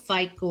whole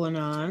fight going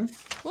on.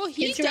 Well,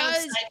 he Kids are does.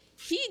 outside.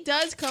 He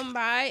does come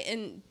by,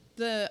 and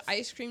the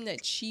ice cream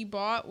that she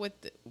bought with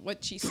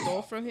what she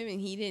stole from him,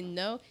 and he didn't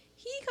know.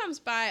 He comes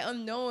by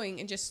unknowing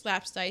and just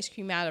slaps the ice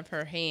cream out of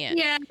her hand.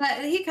 Yeah,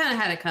 but he kind of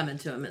had it coming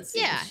to him. It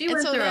seems. Yeah, She and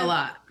went so through a then-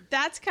 lot.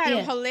 That's kind Yeah.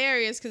 of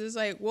hilarious because it's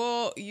like,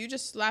 well, you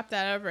just slapped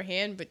that out of her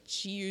hand, but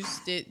she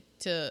used it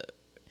to.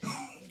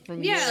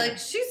 From Yeah, your- like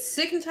she's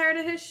sick and tired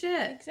of his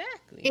shit.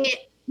 exactly.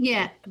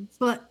 Yeah,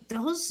 but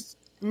those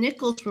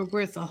nickels were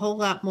worth a whole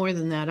lot more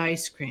than that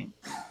ice cream.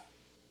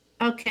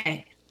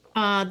 Okay.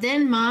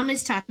 Then Mom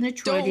is talking to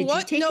Troy. Don't Did you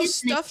what? take No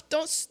his nick-" stuff.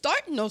 Don't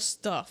start no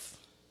stuff.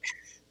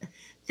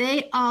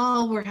 They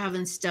all were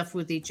having stuff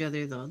with each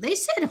other, though. They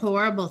said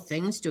horrible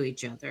things to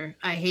each other.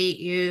 I hate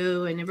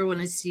you. I never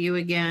want to see you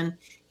again.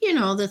 You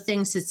know, the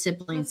things that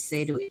siblings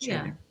say to each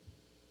Yeah. other.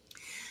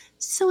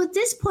 So at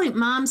this point,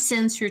 Mom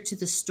sends her to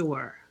the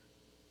store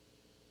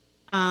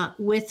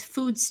with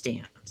food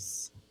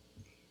stamps.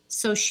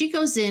 So she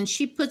goes in,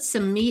 she puts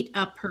some meat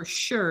up her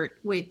shirt,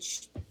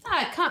 which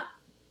Come,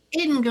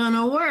 isn't going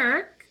to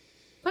work.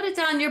 put it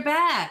down your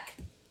back.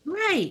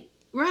 Right.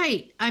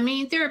 I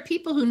mean, there are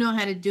people who know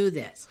how to do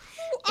this.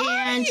 Who are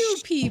And you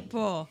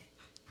people?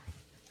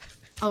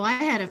 Oh, I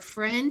had a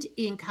friend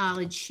in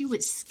college. She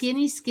was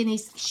skinny.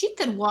 She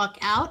could walk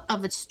out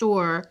of a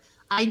store,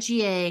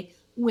 IGA,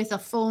 with a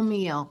full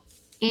meal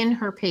in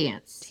her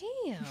pants.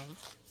 Damn.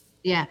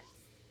 Yeah.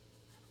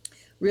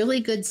 Really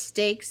good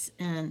steaks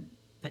and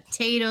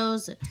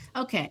potatoes.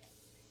 Okay.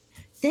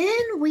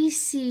 Then we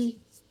see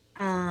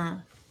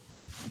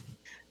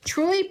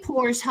Troy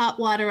pours hot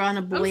water on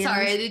a boy. I'm on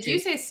sorry. the Did you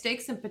street. say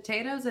steaks and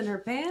potatoes in her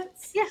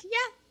pants? Yeah. Yeah,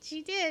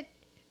 she did.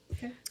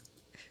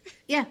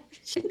 Yeah,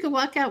 she could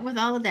walk out with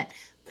all of that.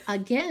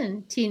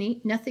 Again, Teeny,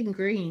 nothing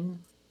green.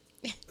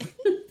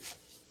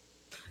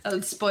 Oh,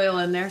 spoil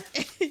in there.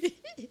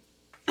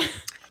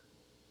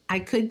 I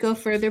could go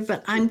further,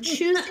 but I'm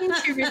choosing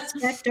to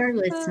respect our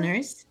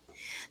listeners.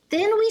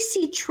 Then we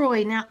see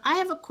Troy. Now, I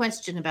have a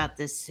question about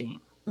this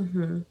scene.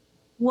 Mm-hmm.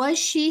 Was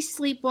she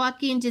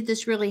sleepwalking? Did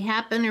this really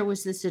happen, or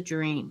was this a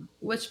dream?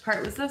 Which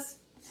part was this?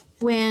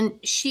 When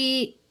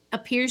she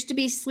appears to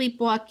be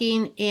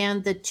sleepwalking,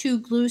 and the two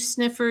glue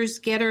sniffers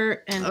get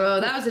her and Oh,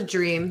 that was a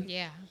dream.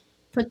 Yeah.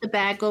 put the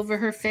bag over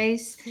her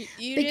face.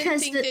 You didn't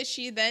Because think the- that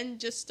she then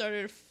just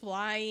started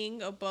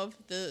flying above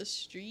the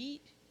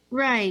street?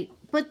 Right.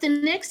 But the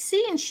next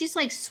scene, she's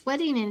like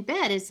sweating in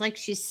bed. It's like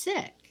she's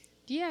sick.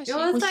 Yeah, she, You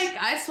know, it's like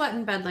I sweat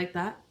in bed like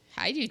that.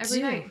 I do every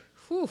too. night.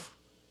 Whew.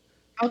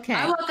 Okay.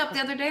 I woke up the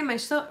other day, my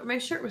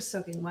shirt was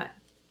soaking wet.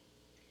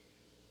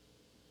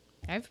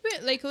 I've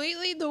been like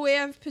lately the way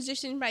I've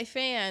positioned my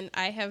fan,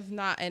 I have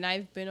not, and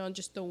I've been on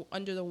just the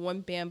under the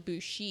one bamboo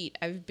sheet.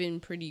 I've been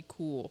pretty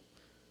cool,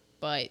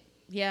 but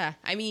yeah,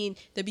 I mean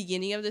the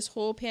beginning of this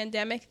whole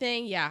pandemic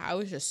thing, yeah, I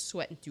was just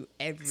sweating through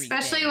everything.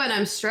 Especially when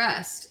I'm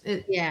stressed.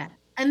 Yeah.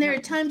 And there are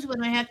times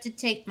when I have to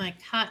take my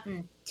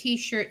cotton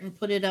t-shirt and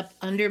put it up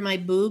under my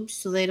boobs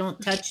so they don't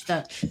touch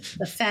the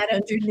fat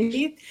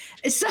underneath.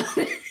 So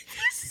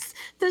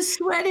the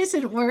sweat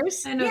isn't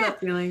worse. I know Yeah. that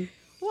feeling.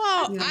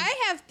 Well,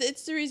 Yeah.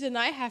 it's the reason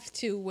I have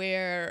to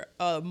wear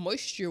a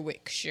Moisture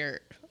Wick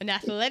shirt, an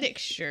athletic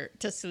shirt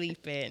to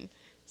sleep in.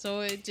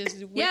 So it just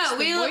wicks Yeah, the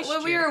when we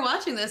moisture. were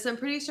watching this, I'm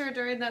pretty sure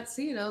during that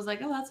scene, I was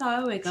like, oh, that's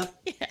how I wake up.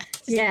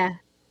 Yeah.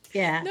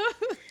 Yeah. No.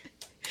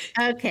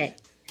 Okay.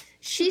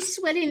 She's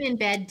sweating in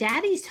bed.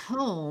 Daddy's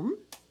home.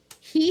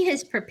 He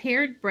has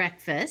prepared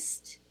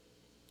breakfast.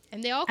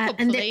 And they all And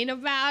complain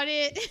about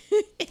it.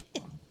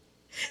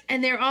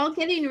 And they're all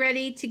getting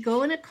ready to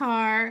go in a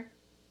car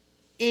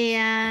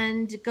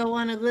and go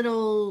on a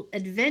little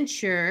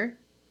adventure,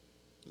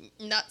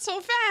 Not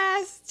so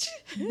fast.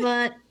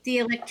 but the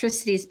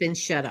electricity's been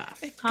shut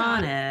off.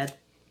 Con Ed.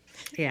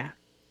 Yeah.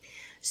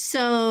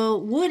 So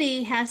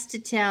Woody has to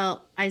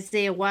tell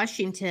Isaiah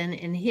Washington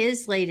in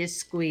his latest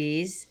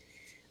squeeze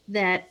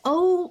that,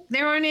 oh,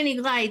 there aren't any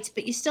lights,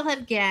 but you still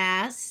have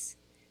gas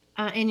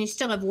and you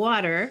still have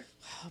water.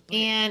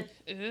 And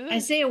Ugh.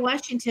 Isaiah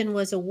Washington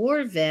was a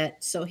war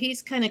vet, so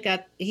he's kind of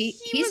got he's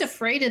was-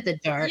 afraid of the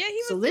dark. Yeah,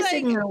 he so was this like,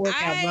 isn't gonna work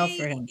out well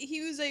for him.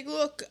 He was like,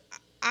 look,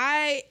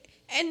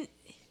 and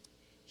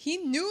he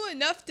knew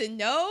enough to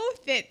know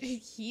that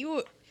he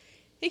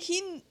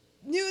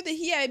knew that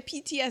he had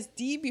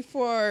PTSD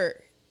before.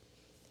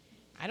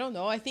 I don't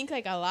know. I think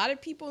like a lot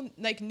of people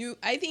like knew.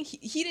 I think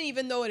he didn't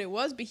even know what it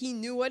was, but he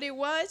knew what it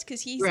was because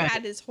he's Right.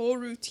 had his whole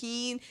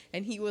routine,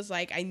 and he was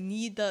like, I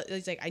need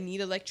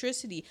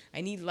electricity.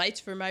 I need lights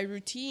for my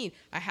routine.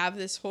 I have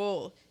this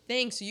whole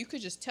thing, so you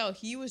could just tell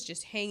he was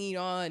just hanging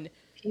on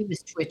He was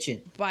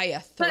twitching. by a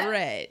But-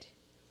 thread.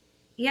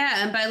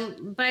 Yeah,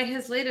 and by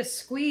his latest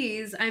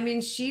squeeze, I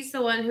mean, she's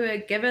the one who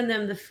had given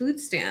them the food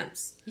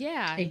stamps.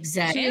 Yeah,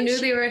 Exactly. She And knew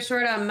she- they were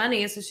short on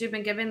money, so she'd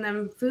been giving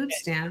them food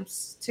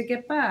stamps to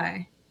get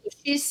by.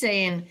 She's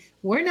saying,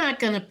 we're not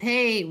going to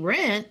pay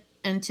rent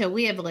until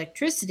we have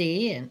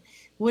electricity. And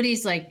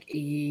Woody's like,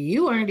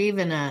 you aren't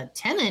even a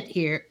tenant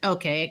here.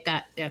 Okay.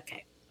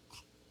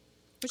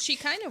 But she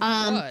kind of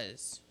Um,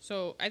 was.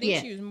 So I think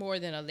yeah. she was more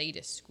than a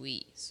latest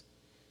squeeze.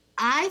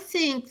 I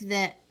think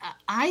that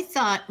I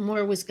thought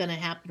more was going to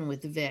happen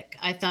with Vic.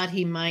 I thought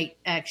he might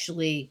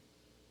actually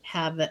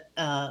have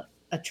a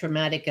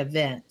traumatic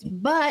event,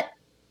 but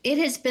it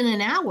has been an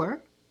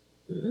hour.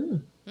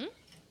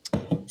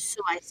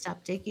 So I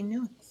stopped taking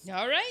notes.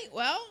 All right.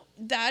 Well,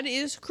 that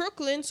is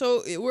Crooklyn.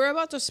 So we're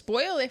about to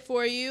spoil it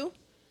for you.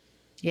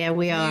 Yeah,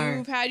 we are.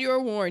 You've had your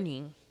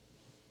warning.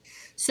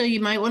 So you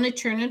might want to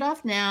turn it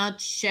off now,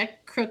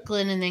 check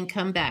Crooklyn, and then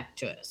come back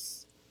to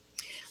us.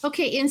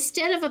 Okay,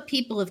 instead of a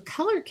people of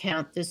color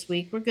count this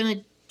week, we're going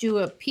to do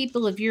a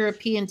people of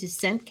European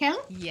descent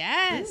count.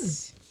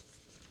 Yes.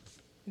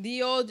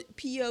 The old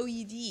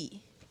POED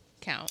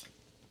count.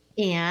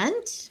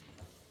 And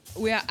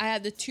I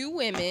had the two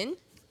women.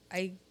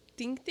 I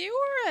think they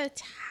were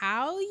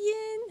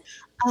Italian.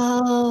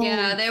 oh,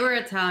 Yeah, they were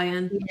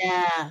Italian.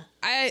 yeah,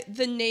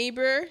 The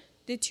neighbor,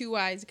 the two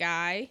eyes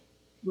guy.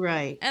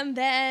 right. And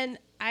then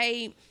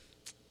I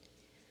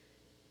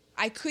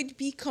could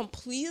be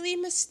completely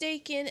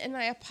mistaken, and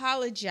I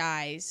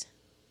apologize,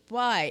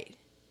 but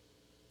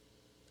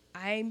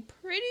I'm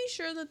pretty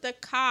sure that the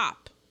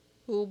cop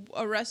who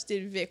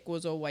arrested Vic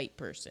was a white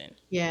person.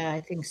 Yeah,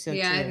 I think so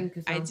Yeah, too. I think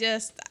so. I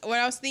just, when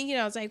I was thinking,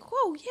 I was like,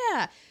 whoa,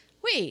 yeah,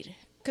 wait,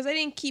 because I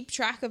didn't keep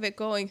track of it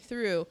going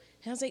through.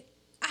 And I was like,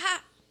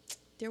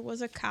 there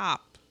was a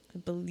cop, I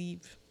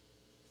believe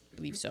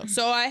so.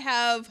 So I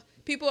have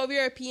people of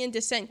European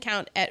descent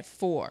count at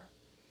 4.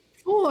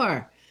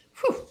 4.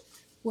 Whew.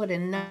 What a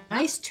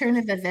nice turn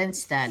of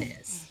events that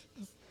is.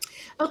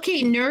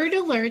 Okay, nerd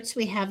alerts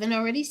we haven't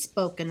already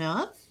spoken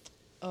of.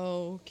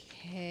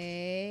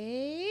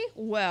 Okay.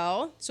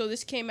 Well, so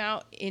this came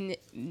out in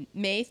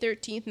May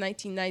 13th,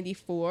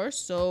 1994.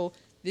 So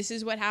this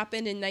is what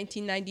happened in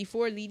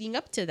 1994 leading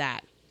up to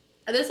that.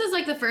 This is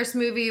like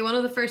one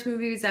of the first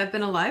movies I've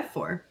been alive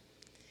for.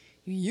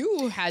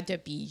 You had to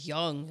be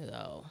young,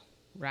 though,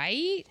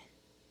 right?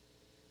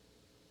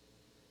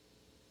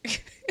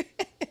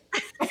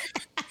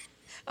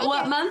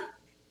 What month?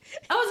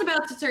 I was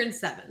about to turn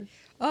 7.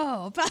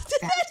 Oh, about to,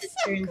 About to that's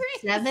so turn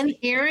great. 7.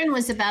 Aaron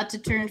was about to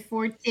turn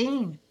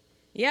 14.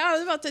 Yeah, I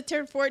was about to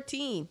turn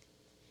 14.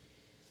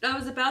 I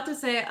was about to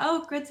say,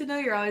 oh, good to know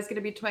you're always going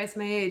to be twice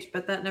my age,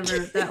 but that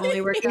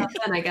only worked out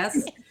then, I guess.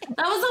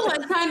 That was the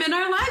one time in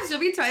our lives you'll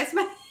be twice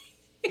my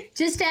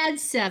Just add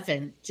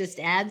 7. Just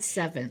add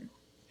 7.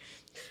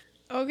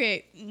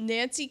 Okay,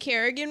 Nancy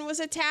Kerrigan was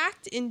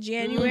attacked in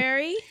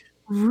January.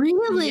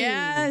 Really?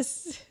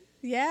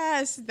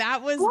 Yes,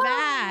 that was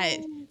that.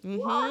 Mhm.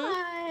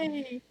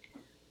 Why?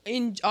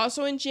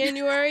 Also in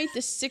January,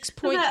 the 6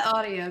 point. that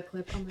audio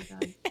clip. Oh my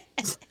god.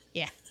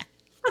 Yeah.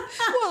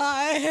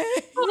 Why?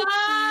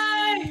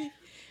 Why?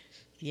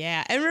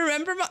 Yeah, and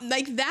remember,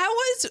 like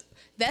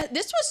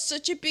this was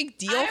such a big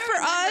deal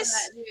for us.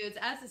 That news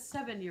as a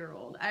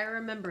 7-year-old. I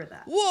remember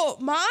that. Well,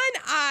 Mom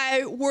and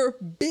I were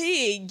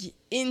big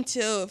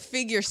into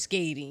figure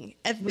skating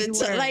at the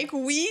time. Like,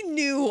 we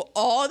knew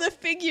all the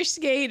figure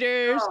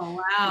skaters.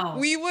 Oh wow.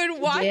 We would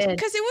watch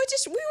because we would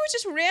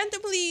just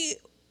randomly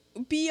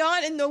be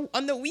on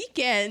the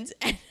weekends,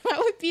 and I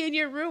would be in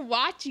your room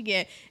watching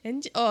it,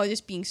 and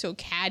just being so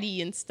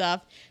catty and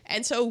stuff.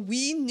 And so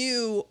we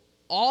knew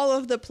all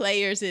of the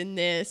players in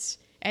this.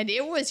 And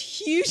it was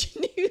huge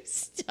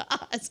news to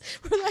us.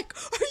 We're like,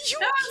 are you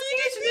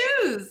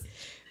kidding me? News.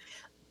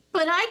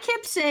 But I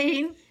kept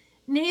saying,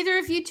 neither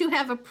of you two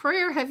have a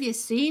prayer. Have you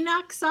seen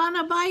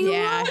Oksana Bayula?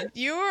 Yeah,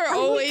 you were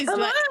always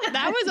like,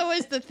 that was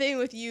always the thing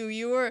with you.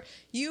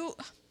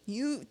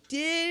 You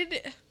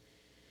did,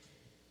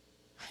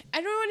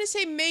 I don't want to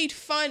say made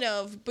fun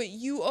of, but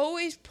you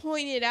always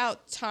pointed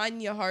out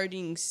Tanya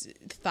Harding's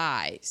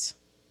thighs.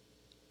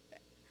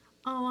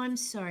 Oh, I'm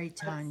sorry,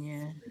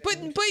 Tanya. But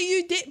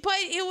you did, but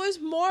it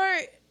was more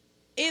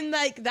in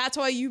like, that's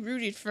why you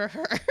rooted for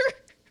her.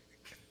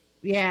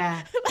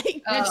 Yeah,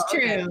 like that's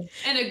true.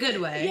 Okay. In a good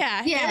way.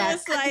 Yeah, Yeah, it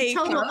was like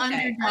total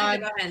Okay. I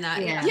underdog. go behind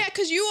that. Yeah. yeah,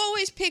 because you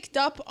always picked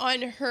up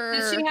on her.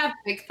 Does she have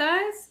big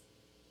thighs?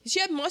 She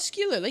had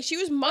muscular, like she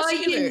was Oh,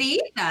 muscular. you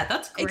need that.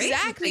 That's great.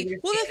 Exactly.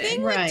 Well, the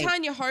thing Right. with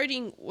Tanya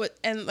Harding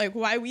and like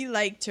why we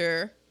liked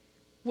her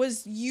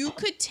was you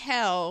could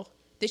tell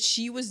that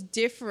she was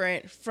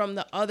different from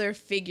the other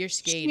figure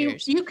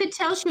skaters. You could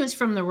tell she was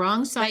from the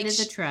wrong side Like, of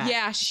the track.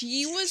 yeah,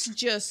 she was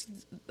just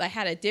like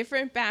had a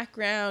different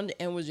background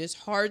and was just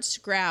hard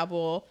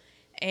Scrabble,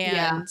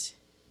 and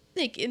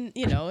like in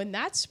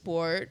that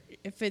sport,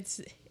 if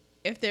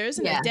there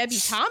isn't a Debbie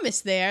Thomas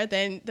there,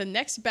 then the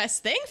next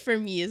best thing for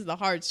me is the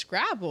hard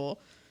Scrabble.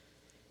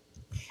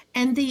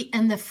 And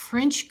the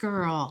French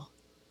girl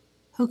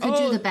who could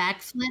do the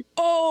backflip.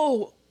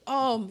 Oh,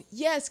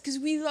 yes, because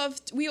we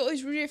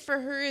always rooted for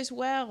her as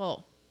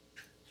well.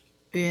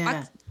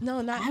 Yeah.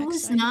 I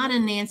was not a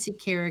Nancy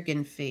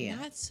Kerrigan fan.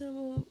 Not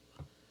so.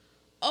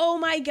 Oh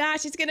my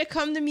gosh, it's gonna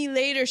come to me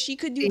later. She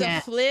could do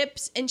the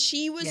flips, and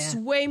she was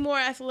way more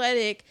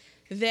athletic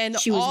than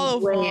all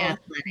of them.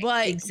 Athletic.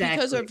 But Exactly.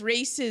 because of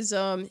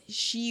racism,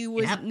 she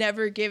was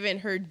never given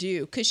her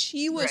due. Because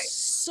she was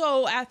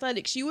so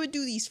athletic, she would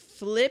do these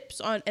flips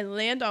on and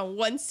land on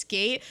one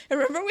skate. And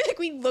remember,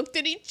 we looked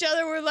at each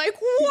other. We're like,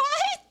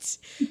 "What?"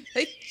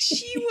 Like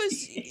she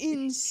was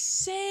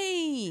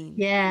insane.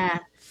 Yeah.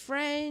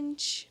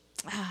 French.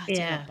 It's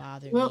gonna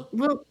bother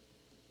me.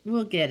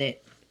 We'll get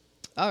it.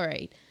 All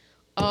right.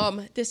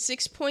 The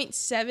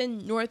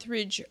 6.7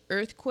 Northridge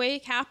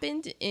earthquake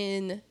happened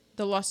in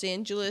the Los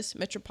Angeles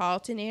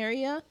metropolitan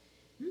area.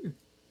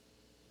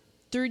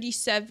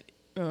 37,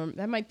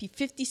 that might be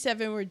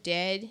 57 were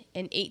dead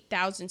and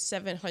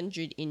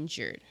 8,700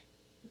 injured.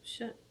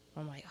 Shit.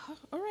 I'm like, oh,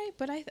 all right,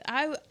 but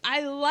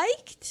I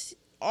liked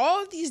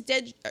all of these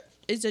dead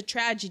is a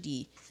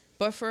tragedy,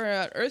 but for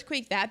an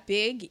earthquake that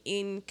big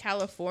in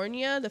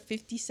California, the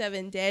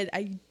 57 dead,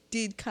 I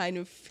did kind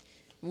of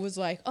was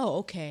like, oh,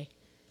 okay,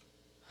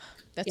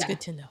 that's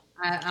good to know.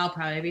 I'll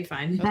probably be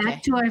fine.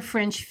 Back to our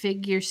French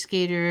figure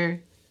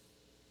skater,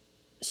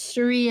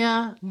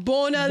 Surya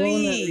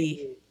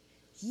Bonaly.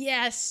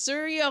 Yes,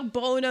 Surya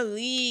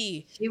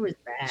Bonaly. She was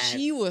bad.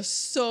 She was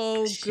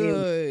so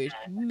good.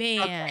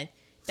 Man,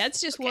 that's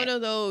just one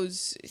of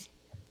those.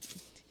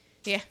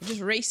 Yeah,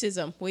 just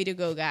racism. Way to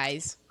go,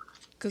 guys.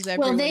 Because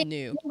everyone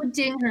knew. They would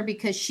ding her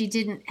because she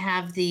didn't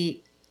have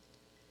the.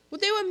 Well,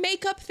 they would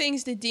make up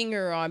things to ding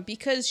her on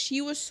because she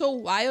was so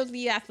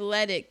wildly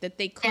athletic that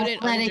they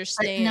couldn't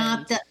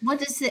understand. But not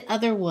what is the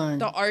other one?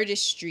 The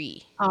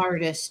artistry.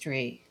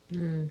 Artistry.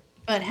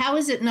 But how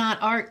is it not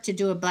art to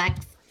do a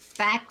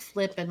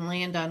backflip and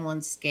land on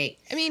one skate?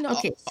 I mean,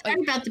 okay,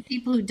 sorry about the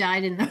people who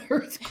died in the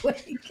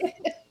earthquake.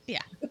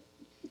 Yeah.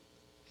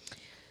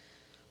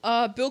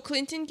 Bill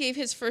Clinton gave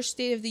his first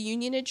State of the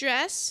Union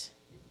address.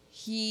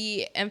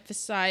 He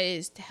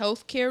emphasized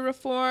healthcare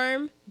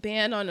reform,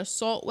 ban on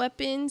assault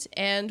weapons,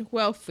 and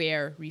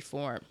welfare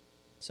reform.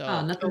 So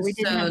nothing's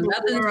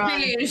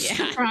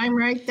changed. Crime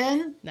right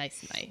then.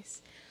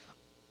 Nice.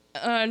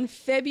 On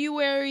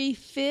February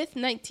 5th,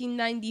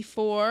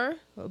 1994,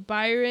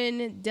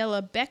 Byron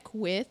Della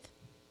Beckwith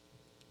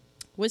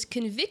was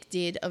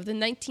convicted of the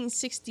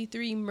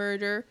 1963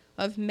 murder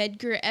of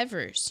Medgar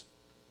Evers.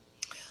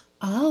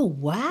 Oh,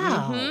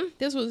 wow.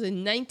 This was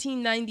in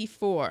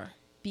 1994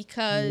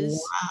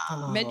 because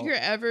Medgar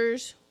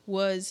Evers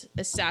was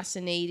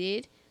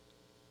assassinated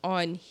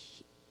on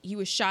he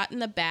was shot in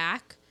the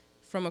back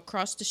from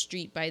across the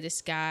street by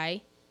this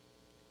guy.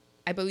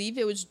 I believe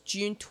it was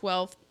June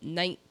 12th,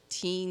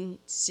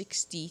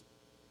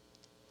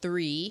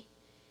 1963.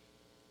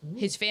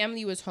 His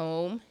family was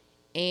home,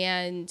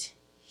 and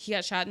he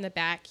got shot in the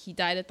back. He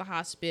died at the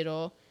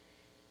hospital.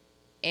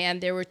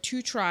 And there were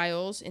 2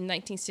 trials in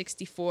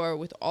 1964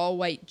 with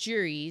all-white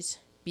juries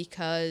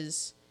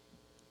because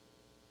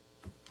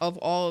of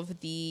all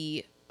of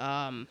the,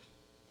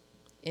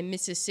 in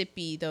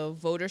Mississippi, the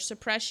voter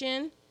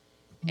suppression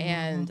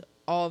and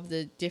all of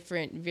the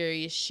different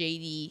various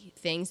shady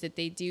things that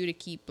they do to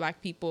keep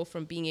black people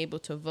from being able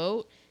to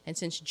vote. And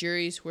since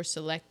juries were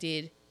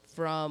selected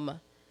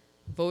from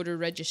voter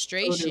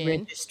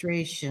registration,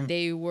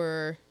 they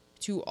were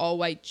 2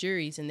 all-white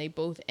juries, and they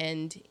both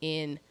ended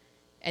in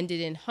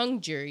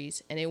hung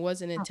juries. And it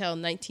wasn't until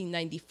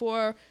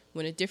 1994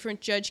 when a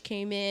different judge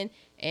came in,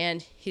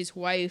 and his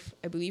wife,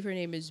 I believe her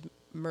name is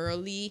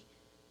Myrlie,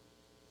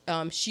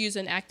 she was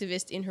an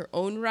activist in her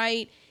own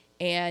right,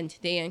 and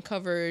they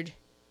uncovered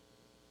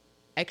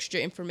extra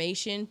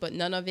information, but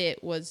none of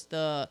it was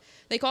all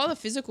the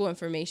physical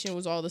information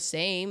was all the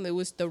same. It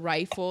was the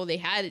rifle. They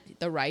had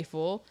the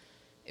rifle.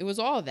 It was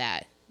all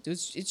that.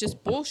 It's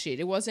just bullshit.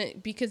 It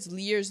wasn't because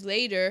years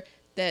later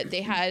that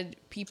they had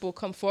people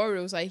come forward.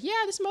 It was like,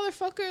 yeah, this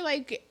motherfucker,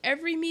 like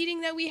every meeting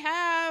that we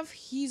have,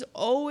 he's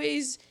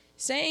always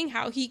saying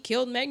how he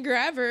killed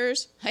Medgar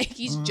Evers. Like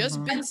he's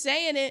just been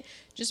saying it,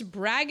 just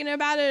bragging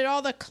about it at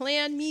all the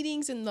Klan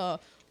meetings and the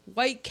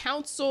White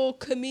Council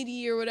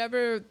Committee or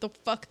whatever the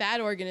fuck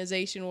that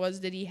organization was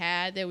that he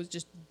had that was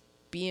just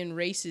being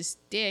racist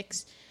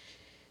dicks.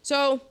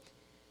 So,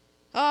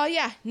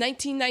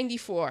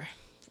 1994,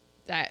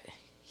 that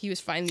he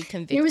was finally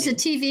convicted. There was a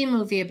TV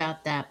movie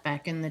about that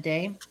back in the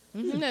day.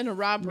 And a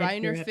Rob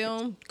Reiner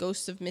film,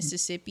 Ghosts of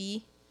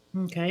Mississippi.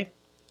 Okay.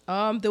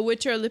 The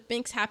Winter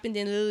Olympics happened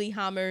in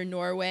Lillehammer,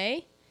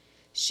 Norway.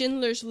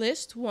 Schindler's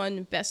List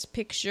won Best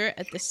Picture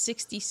at the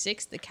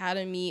 66th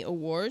Academy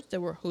Awards that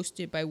were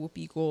hosted by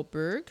Whoopi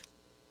Goldberg.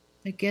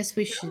 I guess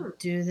we should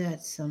do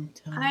that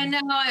sometime. I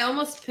know. I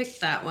almost picked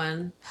that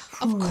one.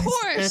 Of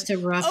course. That's a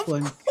rough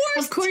one.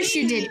 Of course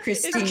you did,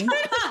 Christine.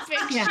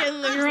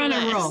 You're on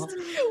a roll.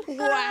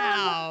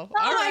 Wow. Oh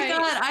my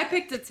God. I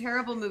picked a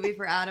terrible movie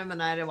for Adam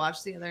and I to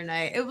watch the other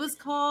night. It was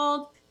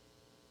called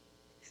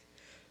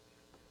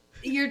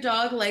Your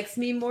Dog Likes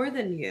Me More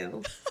Than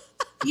You.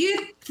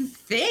 You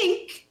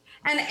think?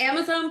 And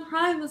Amazon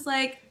Prime was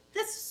like,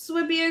 this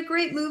would be a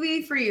great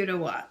movie for you to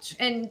watch.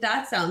 And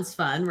that sounds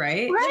fun,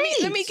 right?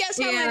 Let me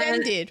guess how it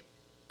ended.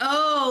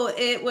 Oh,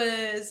 it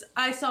was,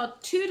 I saw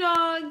 2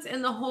 dogs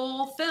in the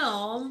whole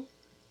film.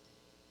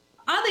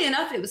 Oddly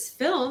enough, it was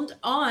filmed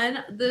on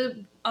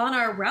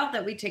our route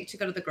that we take to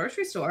go to the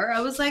grocery store.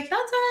 I was like,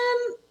 that's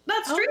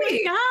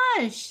great. Oh my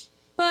gosh.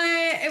 But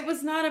it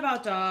was not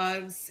about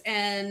dogs.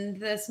 And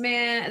this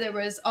man, there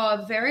was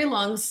a very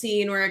long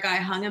scene where a guy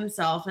hung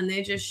himself, and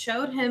they just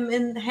showed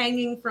him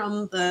hanging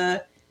from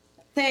the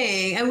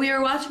thing. And we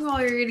were watching while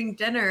we were eating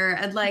dinner,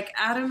 and like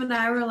Adam and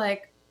I were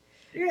like,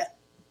 do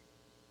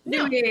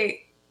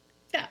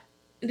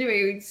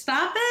we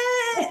stop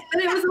it?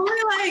 And it was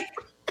only like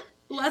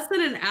less than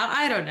an hour.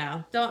 I don't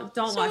know. Don't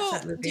watch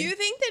that movie. Do you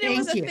think that it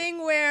was a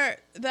thing where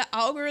the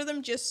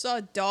algorithm just saw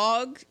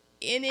dog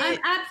in it?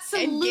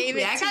 Absolutely. And gave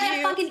it I to got you?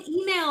 a fucking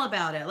email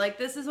about it. Like,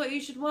 this is what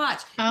you should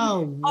watch.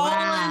 Oh, wow. All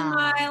in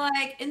my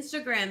like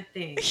Instagram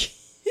thing.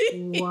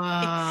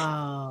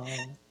 Wow.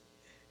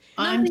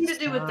 Nothing to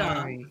do with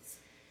dogs.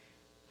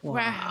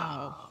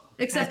 Wow.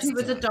 Except he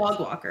was a dog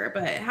walker.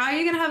 But how are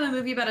you going to have a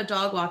movie about a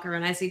dog walker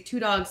and I see 2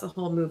 dogs the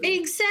whole movie?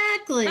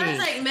 Exactly. That's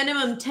like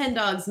minimum 10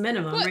 dogs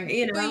minimum, right?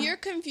 You know? But you're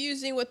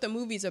confusing what the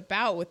movie's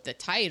about with the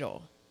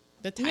title.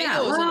 The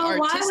title is well, an why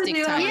would artistic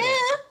you have- title.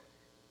 Yeah.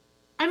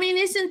 I mean,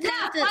 isn't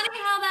that Yeah, the funny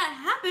how that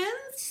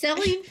happens.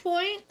 selling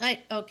point?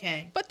 Like,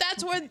 okay. But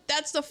that's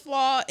the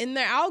flaw in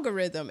their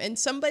algorithm. And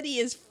somebody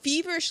is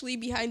feverishly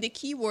behind the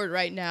keyboard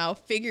right now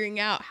figuring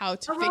out how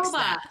to fix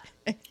robot.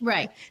 that.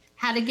 Right.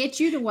 How to get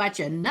you to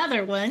watch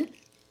another one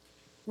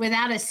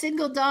without a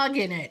single dog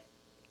in it.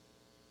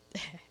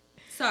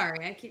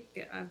 Sorry,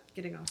 I'm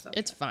getting off subject.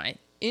 It's fine.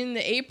 In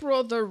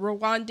April, the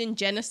Rwandan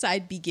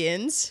genocide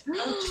begins.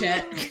 Oh,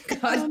 shit.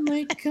 Oh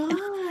my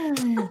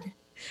God.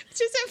 It's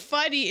just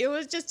funny. It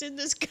was just in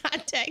this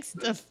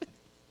context of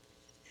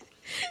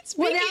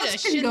speaking else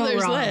of can go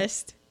Schindler's wrong?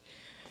 List.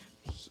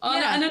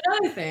 And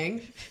another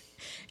thing.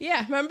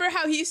 Yeah, remember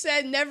how he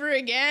said never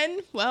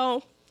again?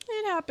 Well,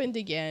 it happened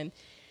again.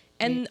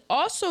 And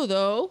also,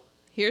 though,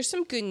 here's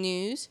some good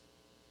news.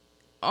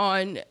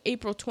 On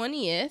April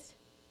 20th,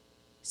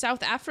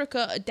 South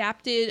Africa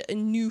adopted a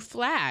new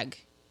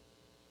flag.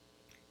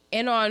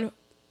 And on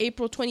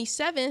April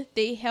 27th,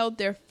 they held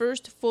their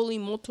first fully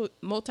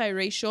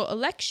multiracial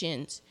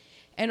elections.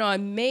 And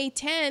on May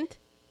 10th,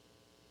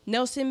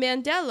 Nelson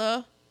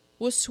Mandela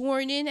was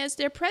sworn in as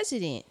their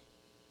president.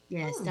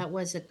 Yes, that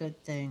was a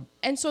good thing.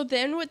 And so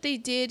then what they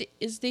did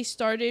is they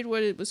started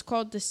what it was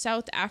called the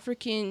South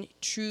African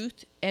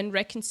Truth and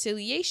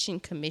Reconciliation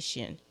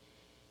Commission.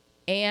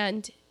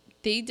 And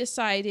they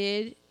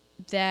decided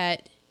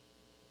that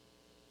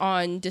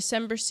on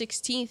December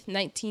 16th,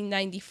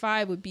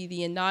 1995 would be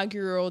the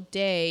inaugural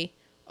day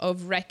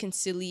of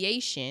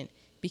reconciliation,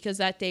 because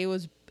that day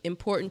was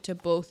important to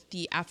both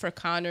the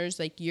Afrikaners,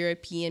 like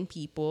European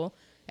people,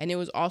 and it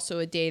was also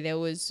a day that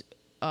was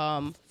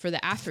for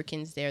the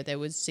Africans there that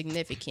was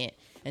significant.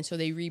 And so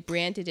they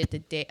rebranded it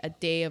a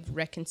day of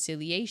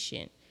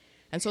reconciliation.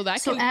 And so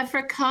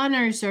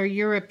Afrikaners are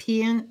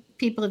European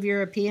people of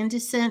European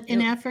descent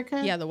in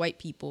Africa? Yeah, the white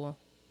people.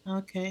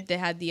 Okay. They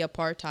had the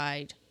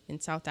apartheid in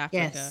South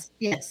Africa.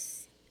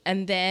 Yes.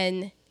 And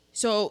then,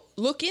 so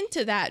look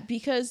into that,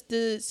 because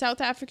the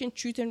South African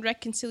Truth and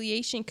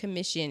Reconciliation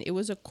Commission, it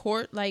was a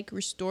court-like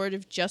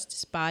restorative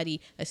justice body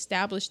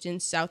established in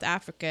South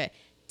Africa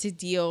to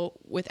deal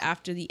with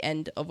after the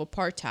end of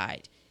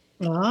apartheid.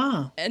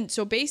 Ah. And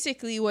so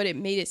basically what it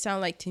made it sound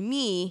like to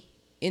me,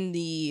 in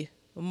the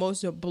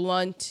most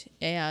blunt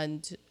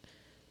and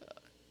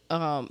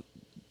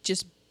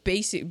just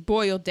basic,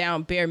 boiled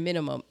down, bare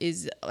minimum,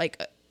 is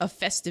like a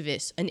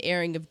Festivus, an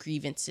airing of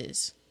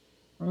grievances.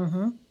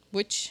 Mm-hmm.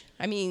 Which,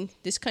 I mean,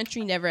 this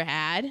country never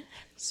had.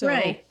 So,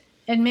 right.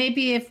 And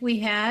maybe if we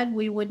had,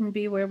 we wouldn't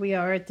be where we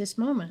are at this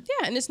moment.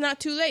 Yeah, and it's not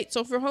too late.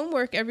 So for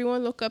homework,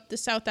 everyone look up the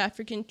South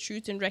African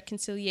Truth and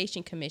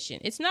Reconciliation Commission.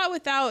 It's not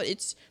without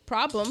its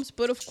problems,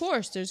 but of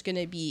course there's going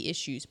to be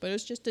issues. But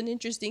it's just an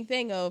interesting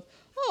thing of,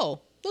 oh,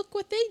 look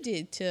what they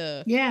did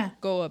to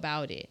go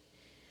about it.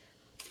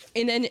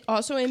 And then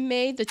also in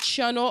May, the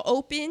Channel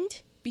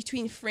opened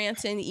between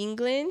France and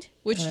England,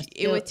 which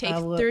it would take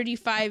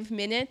 35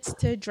 minutes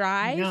to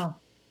drive.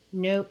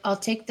 No, I'll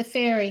take the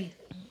ferry.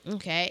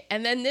 Okay,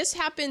 and then this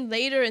happened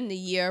later in the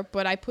year,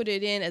 but I put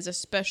it in as a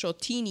special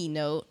teeny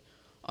note.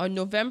 On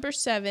November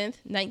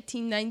 7th,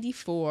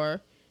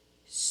 1994,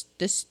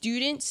 the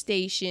student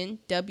station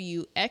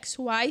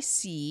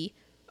WXYC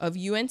of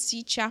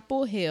UNC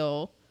Chapel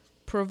Hill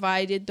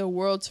provided the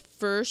world's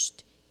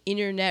first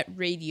internet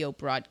radio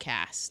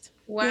broadcast.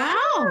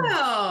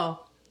 Wow.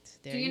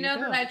 There Do you know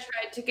that I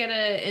tried to get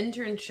an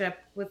internship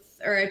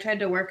I tried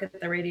to work at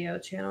the radio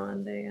channel,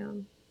 and they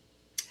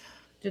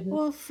didn't.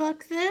 Well,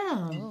 fuck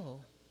them. Oh.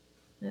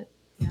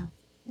 Yeah.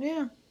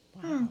 Yeah.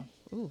 Wow.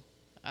 Ooh.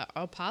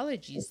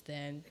 Apologies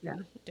then. Yeah.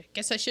 I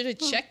guess I should have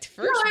checked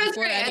first. No,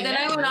 before great. And then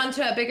I that. went on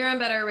to a bigger and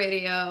better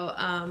radio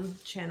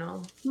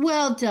channel.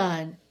 Well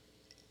done.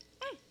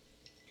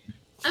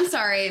 I'm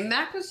sorry.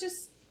 Mac was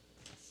just,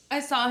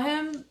 I saw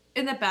him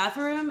in the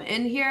bathroom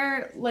in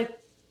here, like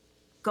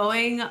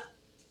going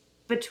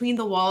between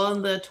the wall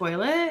and the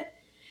toilet.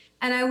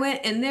 And I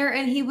went in there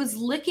and he was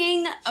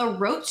licking a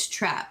roach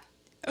trap.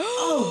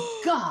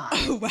 Oh, God.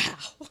 Oh,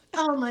 wow.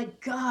 Oh, my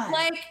God.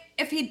 Like,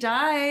 if he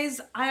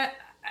dies,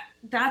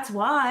 that's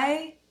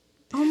why.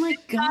 Oh, my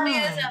God. He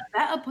has a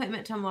vet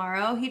appointment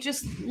tomorrow. He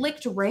just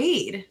licked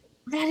Raid.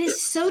 That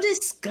is so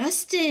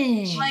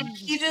disgusting. Like,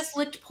 he just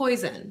licked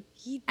poison.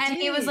 He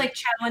was like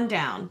chowing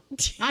down.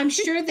 I'm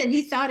sure that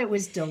he thought it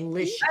was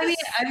delicious.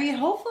 I mean,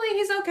 hopefully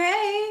he's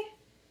okay.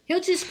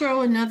 He'll just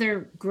grow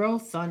another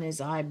growth on his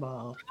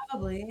eyeball.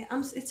 Probably.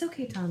 It's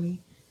okay,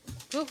 Tommy.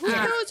 Well, who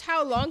knows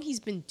how long he's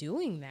been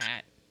doing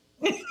that?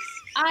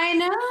 I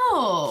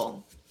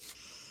know.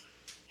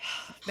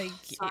 Like,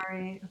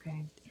 sorry.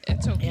 Okay.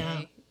 It's okay.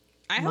 Yeah.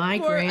 I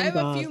have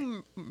a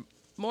few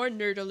more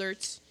nerd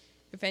alerts.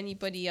 If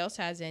anybody else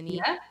has any.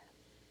 Yeah.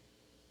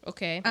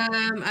 Okay.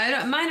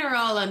 Mine are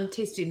all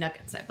tasty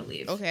nuggets, I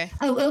believe. Okay.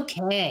 Oh,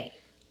 okay.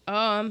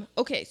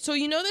 Okay. So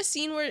you know the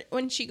scene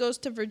when she goes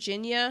to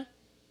Virginia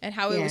and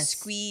how it was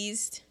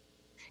squeezed?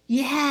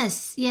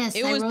 Yes.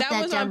 That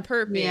was on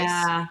purpose.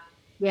 Yeah.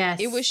 Yes.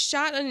 It was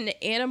shot on an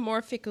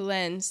anamorphic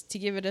lens to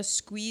give it a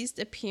squeezed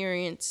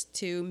appearance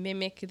to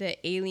mimic the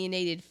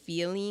alienated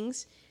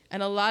feelings.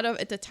 And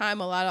at the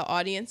time, a lot of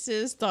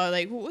audiences thought,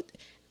 like, what?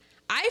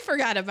 I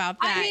forgot about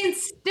that. I mean,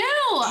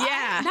 still.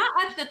 Yeah. Not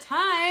at the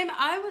time.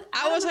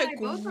 I was like,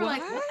 what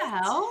the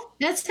hell?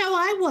 That's how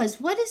I was.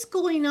 What is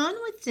going on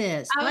with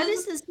this? Why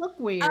does this look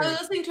weird? I was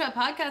listening to a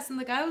podcast and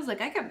the guy was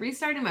like, I kept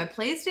restarting my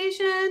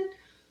PlayStation.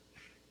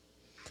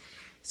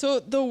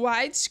 So the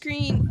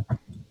widescreen,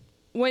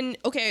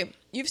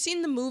 you've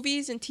seen the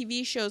movies and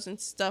TV shows and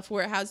stuff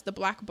where it has the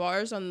black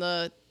bars on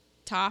the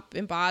top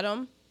and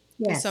bottom.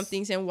 Yes. And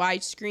something's in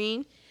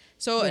widescreen.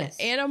 So an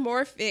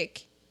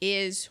anamorphic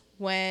is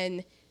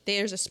when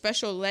there's a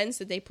special lens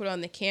that they put on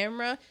the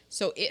camera,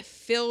 so it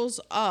fills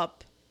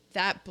up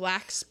that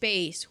black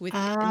space with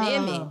an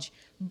image.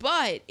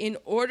 But in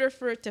order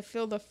for it to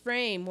fill the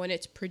frame when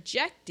it's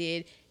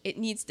projected, it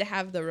needs to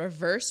have the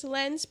reverse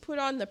lens put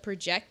on the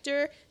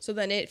projector, so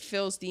then it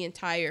fills the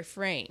entire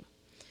frame.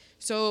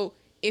 So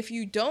if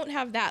you don't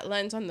have that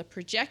lens on the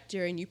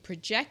projector and you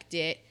project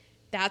it,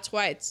 that's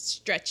why it's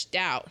stretched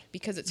out,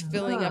 because it's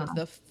filling up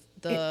the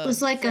it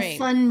was like frame. A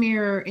fun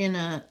mirror in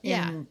a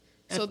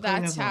so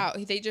that's how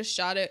they just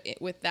shot it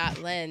with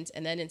that lens,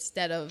 and then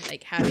instead of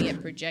like having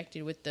it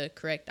projected with the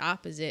correct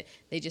opposite,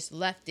 they just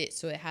left it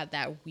so it had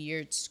that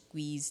weird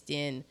squeezed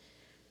in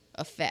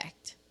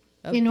effect.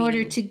 In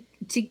order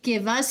to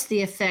give us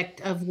the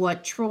effect of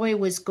what Troy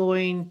was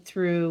going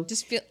through.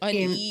 Just feel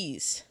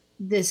unease.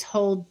 this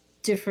whole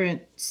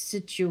different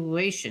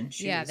situation.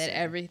 She Yeah, was that in.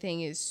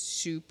 everything is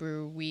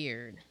super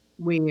weird.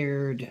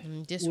 Weird.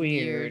 Just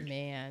weird,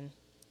 man.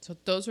 So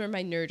those were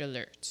my nerd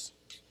alerts.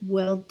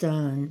 Well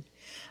done.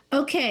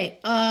 Okay,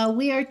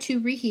 we are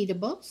to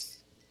reheatables,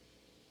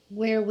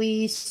 where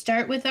we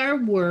start with our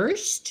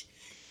worst.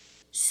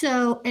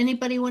 So,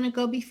 anybody want to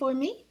go before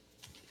me?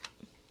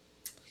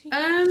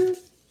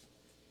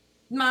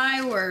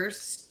 My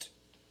worst.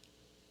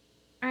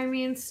 I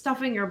mean,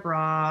 stuffing your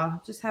bra,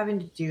 just having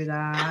to do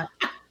that.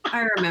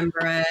 I remember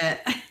it.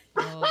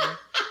 Oh,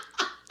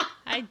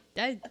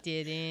 I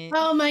didn't.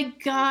 Oh my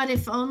God!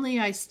 If only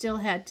I still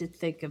had to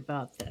think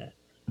about that.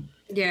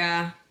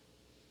 Yeah.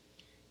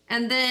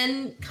 And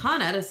then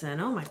Con Edison.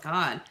 Oh my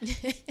God.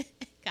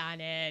 Got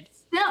it.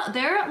 No,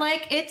 they're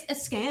like, it's a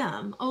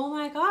scam. Oh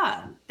my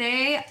God.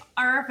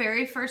 Our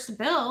very first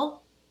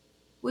bill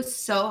was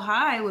so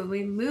high when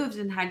we moved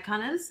and had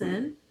Con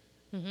Edison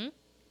Mm-hmm.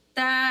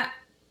 that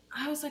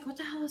I was like, what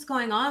the hell is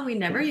going on? We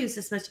never used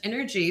this much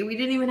energy. We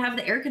didn't even have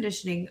the air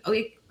conditioning.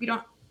 We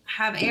don't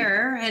have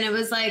air. And it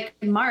was like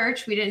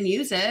March, we didn't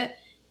use it.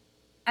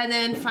 And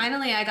then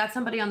finally I got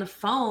somebody on the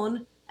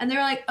phone and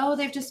they're like, oh,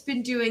 they've just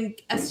been doing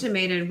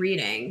estimated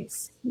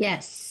readings.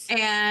 Yes.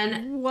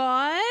 And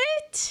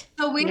What?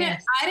 so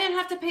Yes. I didn't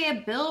have to pay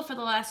a bill for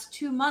the last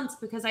 2 months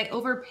because I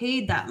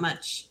overpaid that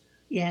much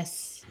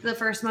Yes. the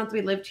first month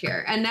we lived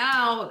here. And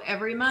now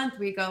every month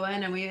we go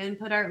in and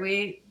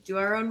we do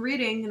our own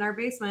reading in our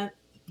basement.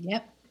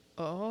 Yep.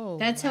 Oh,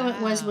 That's how it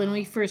was when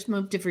we wow. first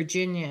moved to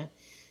Virginia.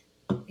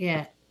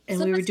 Yeah. And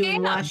So we were it's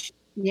doing scam. wash.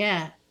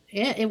 Yeah.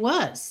 Yeah, it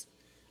was.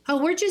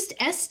 Oh, we're just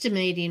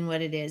estimating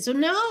what it is. Oh,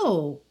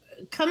 no.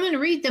 Come and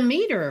read the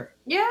meter.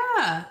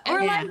 Yeah.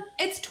 Or Yeah. like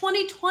it's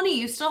 2020.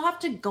 You still have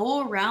to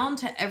go around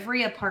to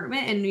every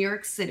apartment in New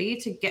York City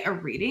to get a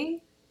reading.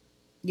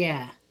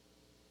 Yeah.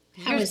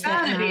 How There's is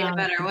that gotta not be a on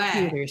better way.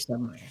 computer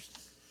somewhere?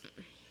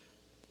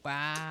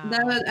 Wow.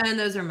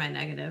 Those are my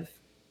negative.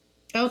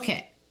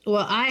 Okay.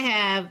 Well, I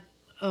have,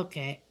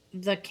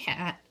 the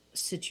cat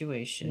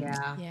situation.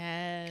 Yeah.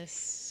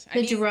 Yes.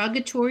 The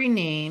derogatory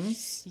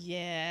names,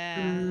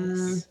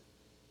 Yes.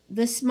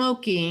 the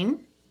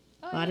smoking,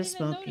 Oh, lot I of didn't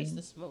even notice smoking.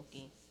 the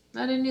smoking.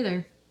 I didn't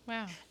either.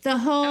 Wow. the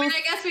whole, I mean,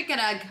 I guess we could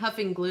add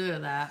huffing glue to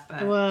that,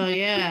 but well,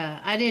 yeah,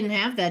 I didn't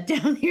have that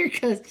down here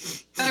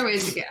because, better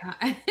ways to get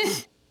high.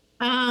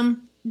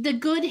 the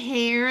good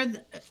hair,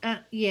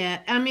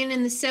 yeah, I mean,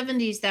 in the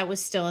 70s, that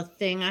was still a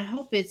thing. I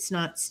hope it's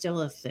not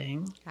still a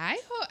thing. I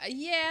hope.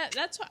 Yeah,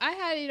 that's what I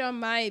had it on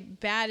my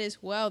bad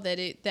as well.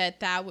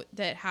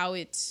 That how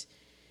it's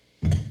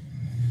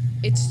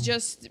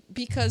just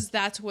because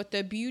that's what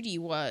the beauty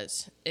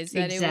was. Is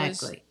that it was.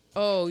 Exactly.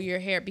 Oh, your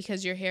hair,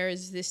 because your hair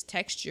is this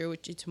texture,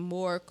 which it's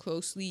more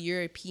closely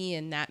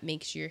European, that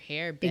makes your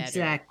hair better.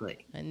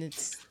 Exactly. And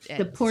it's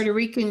The Puerto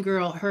Rican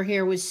girl, her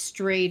hair was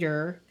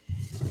straighter.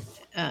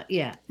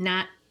 Yeah,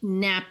 not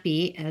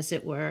nappy, as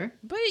it were.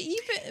 But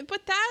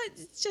that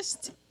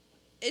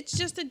it's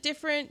just a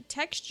different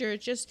texture.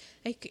 Just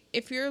like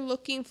if you're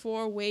looking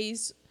for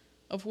ways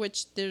of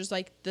which there's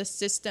like the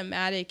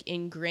systematic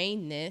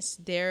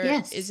ingrainedness, there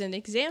Yes. is an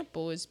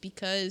example, is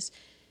because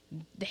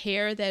the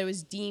hair that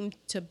was deemed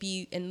to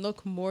be and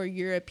look more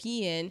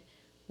European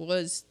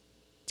was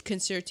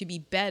considered to be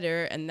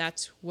better, and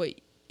that's what,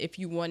 if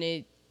you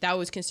wanted, that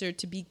was considered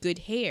to be good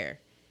hair.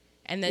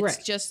 And that's Right.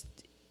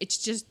 it's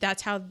just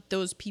that's how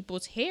those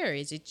people's hair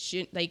is. It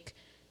should, like,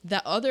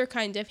 the other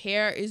kind of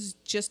hair is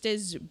just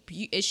as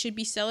it should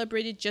be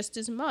celebrated just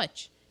as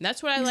much. And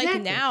that's what I like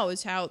Exactly. now,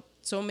 is how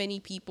so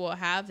many people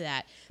have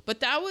that.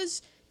 But that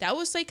was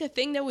like a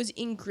thing that was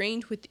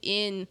ingrained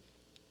within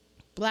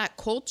Black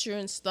culture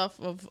and stuff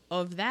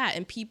of that,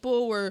 and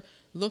people were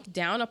looked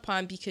down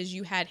upon because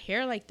you had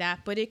hair like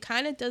that. But it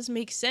kind of does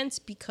make sense,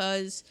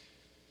 because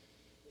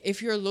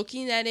if you're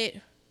looking at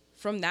it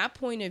from that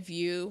point of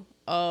view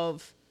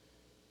of,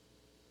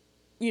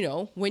 you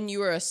know, when you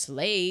were a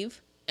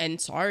slave, and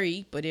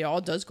sorry, but it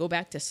all does go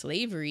back to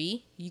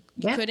slavery. You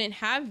Yeah. couldn't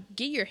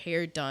get your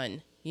hair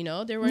done. You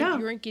know, you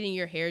weren't getting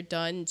your hair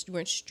done, you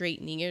weren't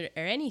straightening it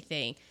or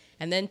anything.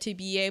 And then to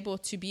be able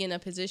to be in a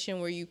position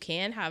where you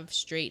can have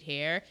straight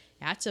hair,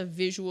 that's a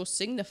visual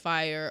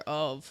signifier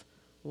of,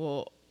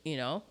 well, you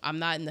know, I'm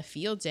not in the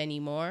fields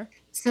anymore.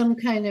 Some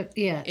kind of,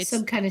 It's-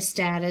 some kind of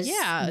status.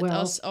 Yeah, Well,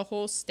 that's a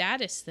whole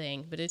status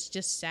thing. But it's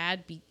just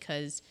sad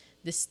because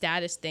the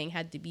status thing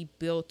had to be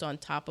built on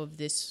top of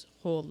this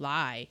whole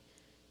lie,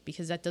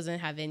 because that doesn't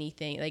have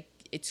anything, like,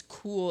 it's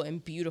cool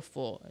and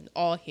beautiful, and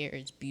all hair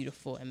is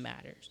beautiful and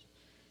matters.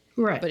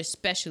 right. But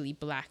especially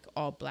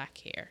all black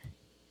hair.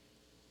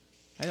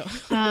 I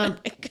don't. Um,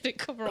 I couldn't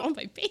cover all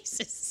my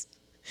bases.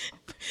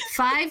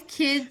 5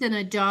 kids and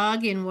a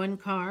dog in one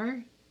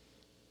car.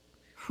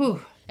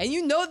 Whew. And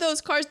you know those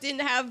cars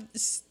didn't have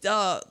seat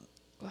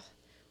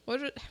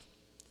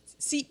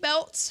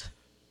belts.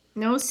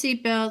 No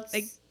seatbelts.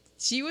 Like,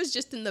 she was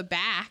just in the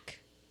back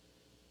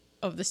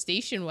of the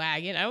station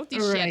wagon. I don't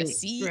think she had a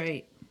seat.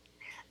 Right.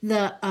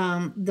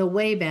 The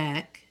way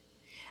back.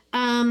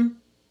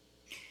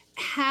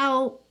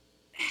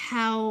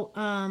 How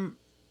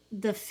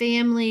the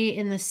family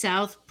in the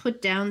South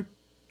put down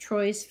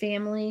Troy's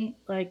family,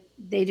 like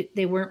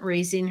they weren't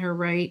raising her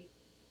right.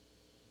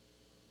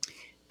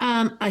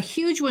 A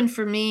huge one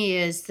for me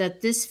is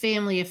that this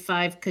family of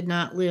 5 could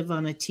not live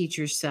on a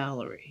teacher's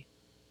salary.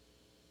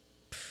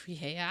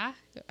 Yeah.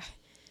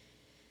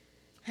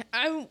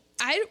 I don't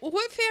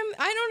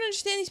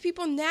understand these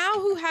people now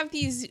who have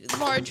these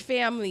large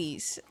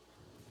families.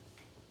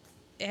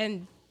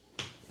 And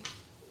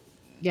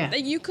Yeah.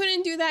 you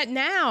couldn't do that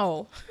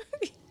now.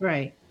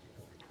 Right.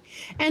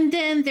 And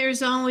then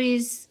there's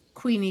always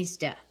Queenie's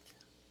death.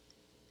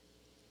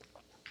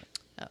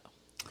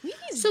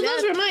 So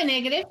those were my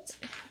negatives.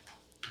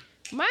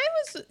 Mine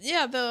was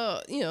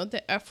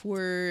the F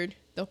word,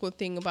 the whole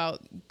thing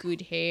about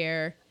good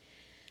hair.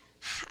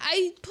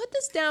 I put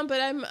this down,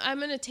 but I'm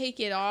gonna take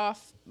it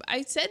off.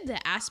 I said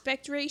the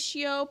aspect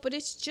ratio, but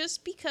it's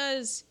just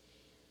because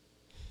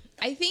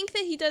I think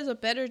that he does a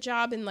better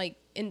job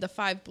in the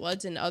Five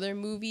Bloods and other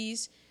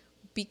movies,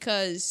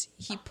 because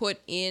he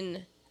put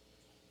in,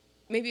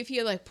 maybe if he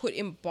had put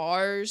in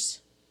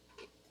bars,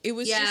 it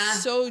was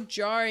just so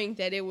jarring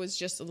that it was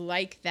just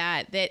like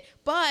that,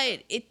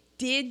 but it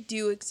did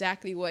do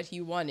exactly what he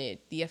wanted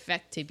the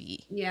effect to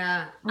be.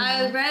 Yeah.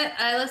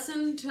 I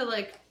listened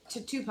to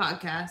 2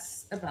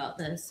 podcasts about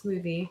this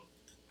movie.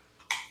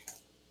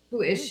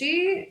 Who is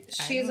she?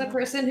 She's a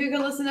person who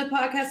can listen to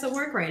podcasts at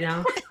work right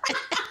now.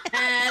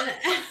 And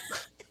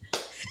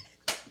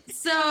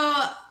so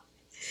I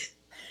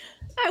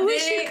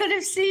wish you could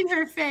have seen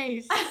her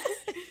face.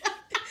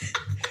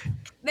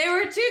 They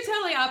were 2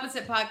 totally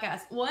opposite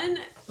podcasts. One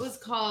was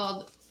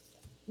called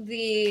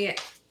The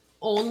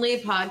Only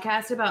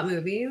Podcast About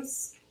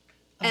Movies.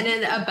 And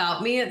then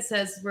About Me, it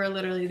says we're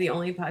literally the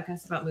only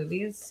podcast about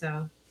movies.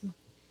 So,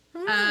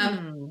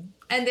 and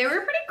they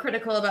were pretty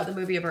critical about the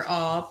movie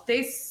overall.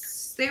 They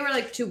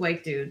were 2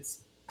 white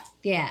dudes.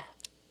 Yeah.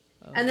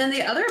 And then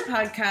the other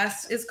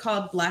podcast is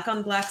called Black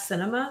on Black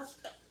Cinema.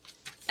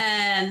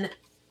 And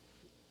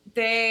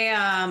they,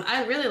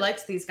 I really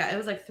liked these guys.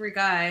 It was 3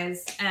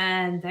 guys,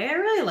 and I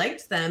really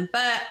liked them.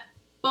 But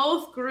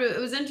both groups, it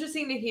was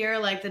interesting to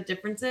hear the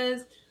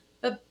differences.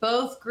 But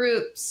both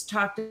groups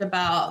talked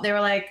about, they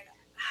were like,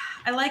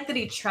 I like that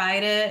he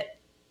tried it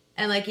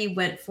and he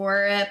went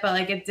for it, but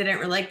it didn't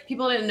really,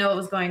 people didn't know what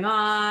was going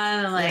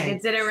on, and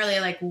it didn't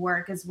really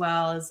work as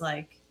well as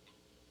it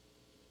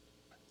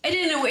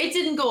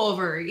didn't go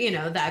over,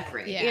 that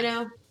great.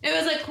 It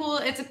was cool.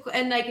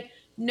 And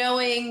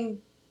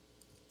knowing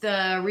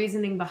the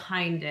reasoning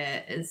behind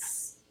it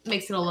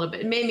makes it a little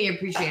bit, it made me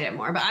appreciate it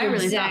more. But I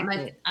really thought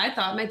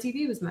my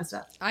TV was messed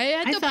up. I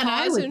had to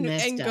pause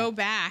and go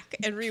back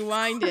and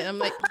rewind it. I'm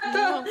like,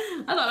 no.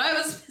 I thought I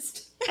was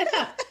messed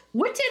up.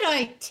 What did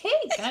I take?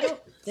 I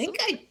don't think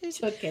I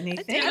took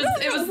anything.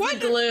 It was the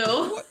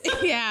glue.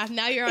 Yeah,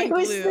 now you're on it glue.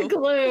 Was the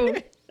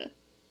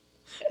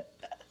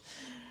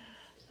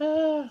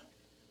glue.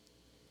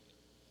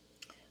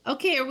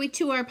 Okay, are we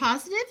to our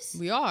positives?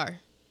 We are.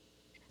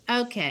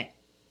 Okay.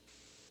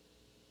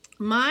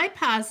 My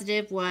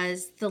positive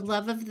was the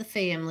love of the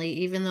family,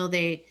 even though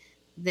they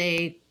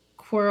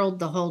quarreled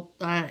the whole.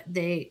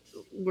 They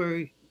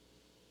were.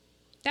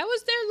 That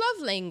was their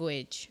love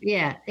language.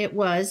 Yeah, it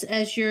was.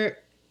 As your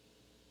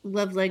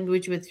love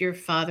language with your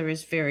father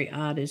is very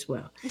odd as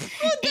well. Well,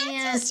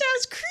 that just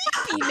sounds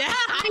creepy now.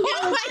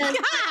 Oh my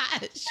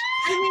gosh.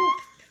 I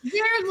mean,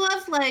 their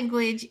love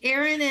language,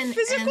 Erin and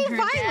physical and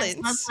her violence.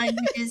 Love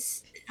language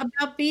is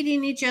about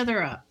beating each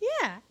other up.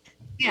 Yeah.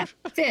 Yeah,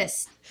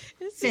 fist.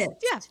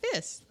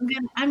 Fist.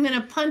 I'm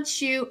gonna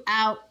punch you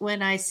out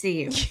when I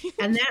see you,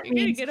 and that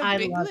means get a I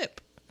big love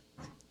lip.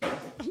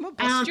 I'm gonna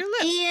bust your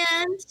lip.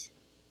 And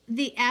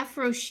the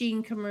Afro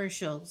Sheen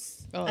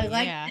commercials. Oh, I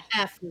like yeah. the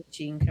Afro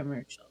Sheen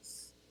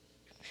commercials.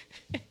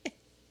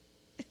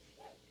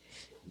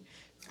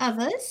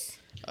 Others?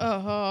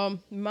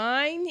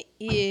 Mine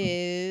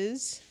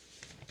is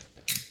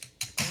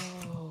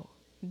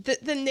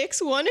the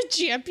Knicks won a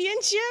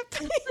championship.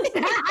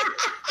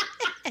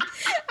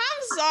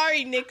 I'm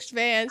sorry, Knicks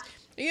fans.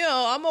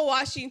 I'm a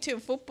Washington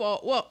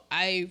football. Well,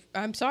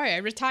 I'm sorry, I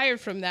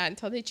retired from that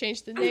until they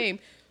changed the name.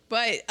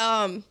 But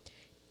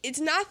it's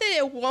not that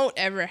it won't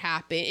ever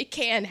happen. It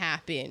can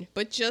happen.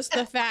 But just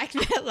the fact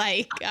that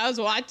I was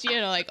watching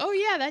and oh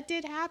yeah, that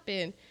did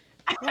happen.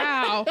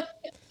 Wow.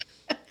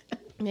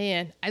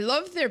 Man, I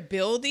love their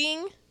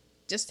building.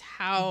 Just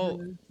how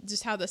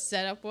the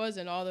setup was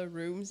and all the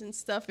rooms and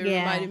stuff. It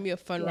reminded me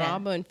of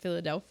Funrama in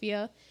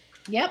Philadelphia.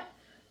 Yep.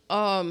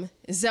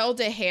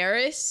 Zelda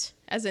Harris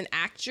as an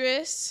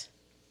actress.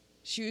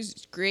 She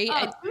was great.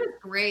 Oh, she was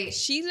great.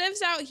 She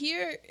lives out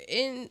here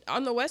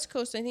on the West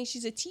Coast. I think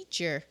she's a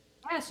teacher.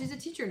 Yeah, she's a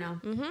teacher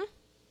now. Mm-hmm.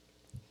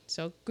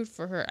 So good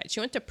for her. She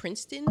went to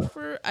Princeton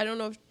for, I don't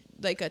know,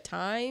 a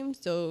time.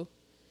 So.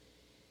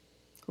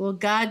 Well,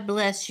 God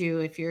bless you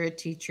if you're a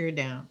teacher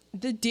now.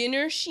 The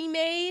dinner she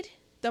made,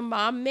 the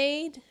mom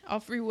made,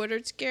 Alfre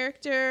Woodard's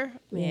character,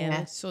 man,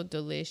 it's so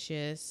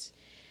delicious.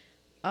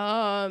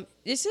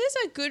 This is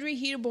a good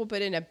reheatable,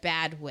 but in a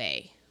bad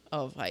way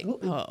of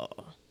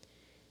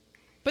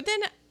But then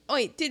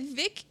wait, did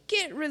Vic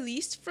get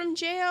released from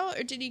jail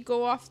or did he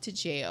go off to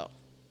jail?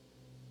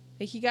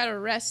 Like he got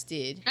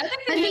arrested. I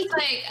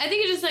think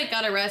he just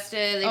got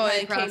arrested. They probably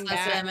and came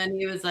processed him, and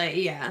he was like,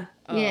 yeah.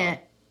 Oh.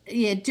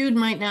 Yeah, dude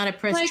might not have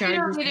pressed charges.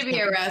 You don't need to be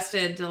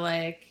arrested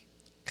to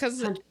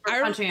because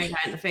punching a guy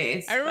in the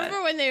face. I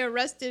remember when they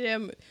arrested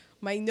him.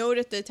 My note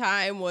at the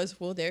time was,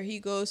 "Well, there he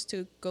goes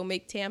to go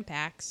make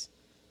Tampax."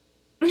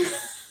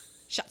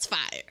 Shots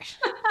fired.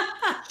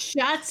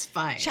 Shots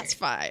fired. Shots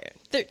fired.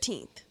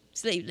 13th,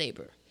 slave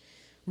labor.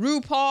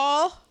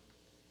 RuPaul.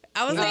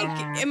 I was like,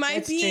 am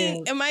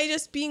I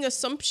just being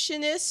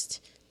assumptionist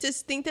to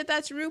think that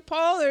that's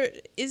RuPaul, or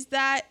is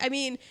that? I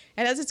mean,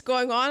 and as it's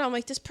going on, I'm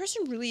like, this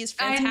person really is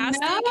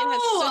fantastic and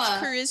has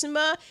such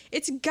charisma.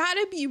 It's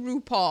gotta be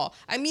RuPaul.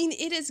 I mean,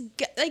 it is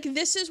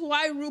this is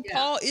why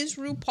RuPaul is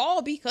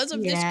RuPaul, because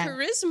of this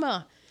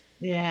charisma.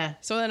 Yeah.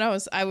 So then I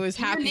was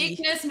happy.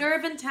 Uniqueness,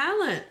 nerve, and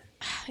talent.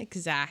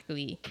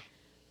 Exactly.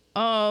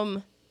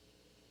 Then,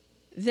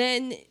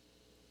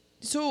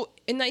 so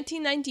in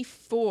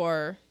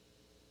 1994,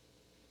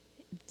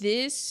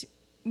 this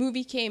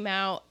movie came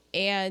out,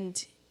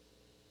 and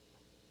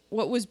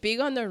what was big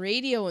on the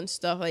radio and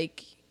stuff,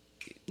 like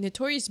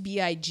Notorious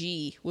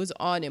B.I.G. was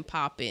on and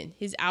poppin'.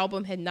 His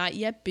album had not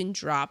yet been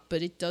dropped,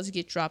 but it does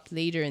get dropped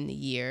later in the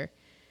year.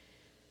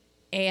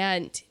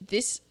 And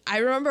I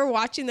remember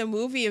watching the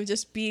movie of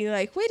just being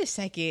like, wait a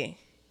second.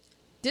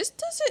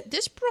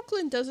 This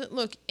Brooklyn doesn't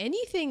look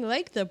anything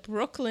like the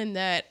Brooklyn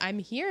that I'm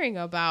hearing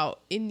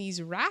about in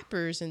these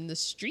rappers in the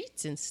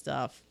streets and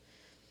stuff.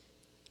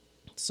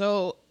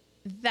 So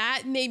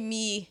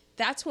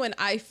that's when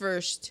I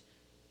first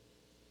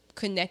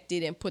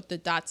connected and put the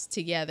dots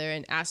together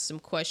and asked some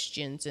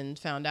questions and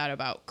found out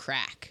about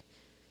crack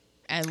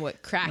and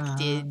what crack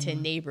did to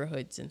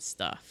neighborhoods and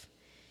stuff.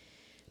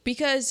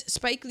 Because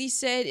Spike Lee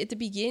said at the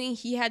beginning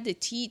he had to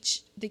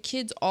teach the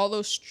kids all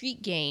those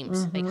street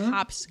games, like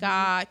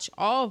hopscotch,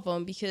 all of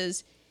them,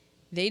 because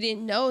they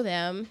didn't know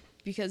them,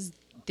 because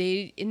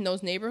they, in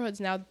those neighborhoods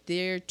now,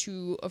 they're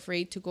too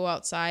afraid to go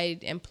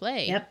outside and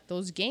play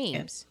those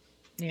games.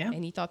 Yeah.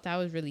 And he thought that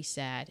was really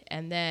sad.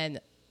 And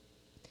then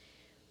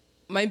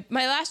my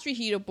last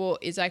reheatable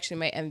is actually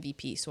my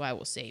MVP, so I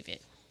will save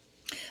it.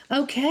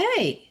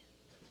 Okay.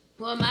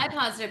 Well, my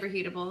positive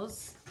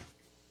reheatables.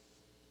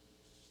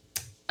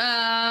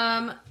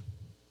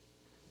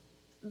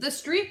 The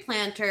street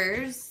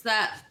planters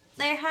that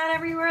they had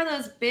everywhere,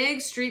 those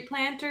big street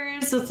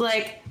planters, it's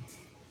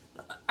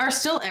are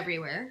still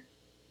everywhere.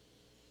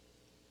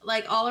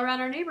 All around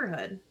our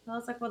neighborhood. I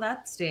was like, well,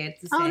 that stayed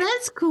the same. Oh,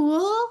 that's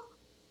cool.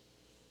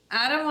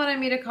 Adam wanted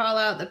me to call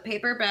out the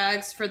paper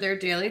bags for their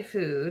daily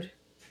food.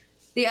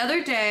 The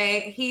other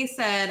day, he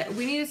said,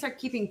 we need to start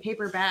keeping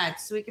paper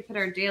bags so we could put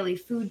our daily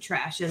food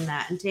trash in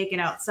that and take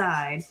it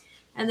outside.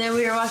 And then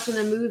we were watching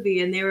the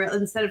movie, and they were,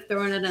 instead of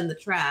throwing it in the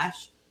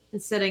trash,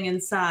 and sitting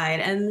inside.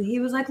 And he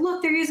was like,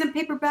 look, they're using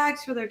paper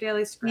bags for their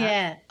daily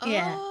scrap.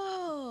 Yeah.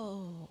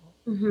 Oh.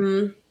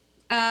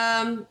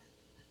 Mm-hmm.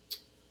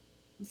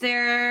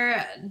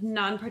 Their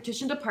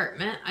non-partitioned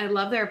apartment. I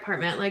love their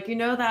apartment.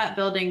 That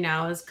building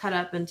now is cut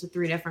up into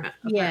 3 different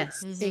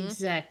apartments. Yes,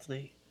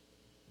 exactly.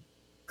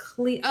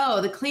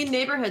 The clean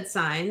neighborhood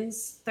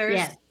signs.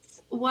 There's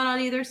one on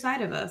either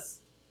side of us.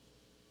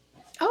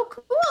 Oh,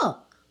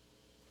 cool.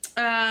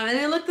 And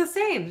they look the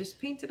same,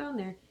 just painted on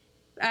there.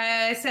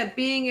 I said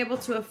being able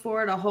to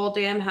afford a whole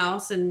damn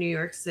house in New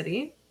York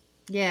City.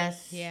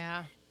 Yes.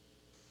 Yeah.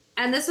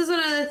 And this is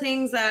one of the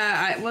things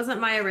that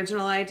wasn't my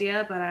original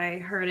idea, but I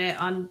heard it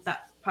on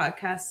that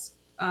podcast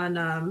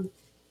on,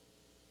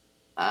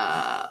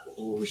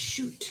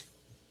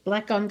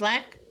 Black on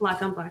Black?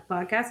 Black on Black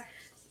podcast.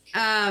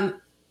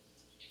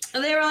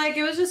 They were like,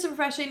 it was just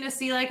refreshing to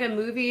see a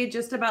movie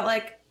just about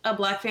a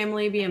black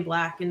family being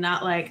black and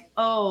not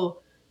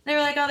they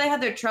were like, oh, they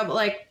had their trouble.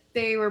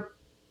 They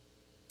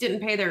didn't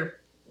pay their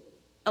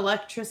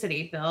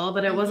electricity bill,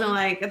 but it wasn't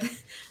I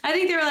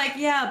think they were like,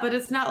 yeah, but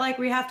it's not like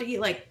we have to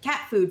eat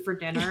cat food for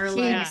dinner.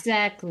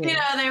 Exactly.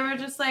 They were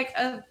just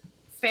a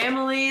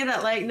family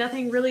that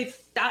nothing really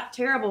that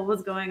terrible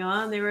was going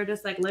on. They were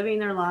just living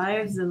their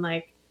lives and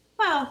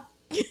well.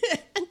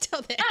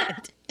 Until the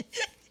end.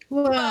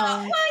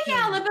 Well,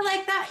 yeah, a little bit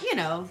like that,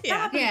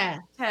 that Yeah.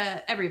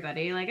 to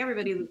everybody.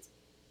 Everybody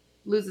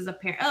loses a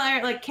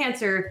parent.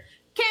 Cancer.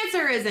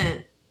 Cancer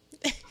isn't.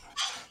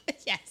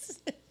 Yes.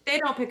 They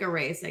don't pick a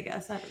race, I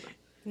guess. I don't know.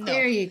 No.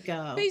 There you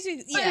go.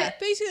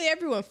 Basically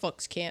everyone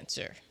fucks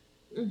cancer.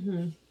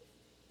 Mm-hmm.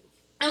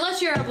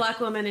 Unless you're a black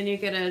woman and you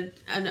get a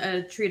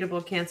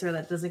treatable cancer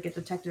that doesn't get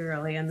detected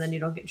early, and then you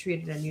don't get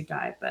treated and you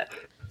die. But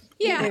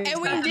yeah,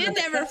 and we did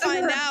never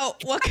find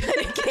out what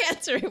kind of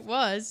cancer it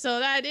was. So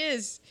that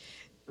is,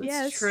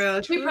 it's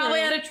true. She probably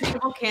had a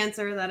treatable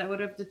cancer that it would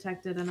have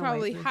detected in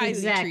probably a way. highly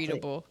Exactly.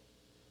 treatable.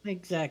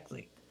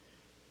 Exactly.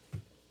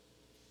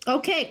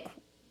 Okay,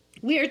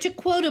 we are to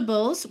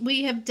quotables.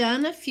 We have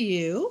done a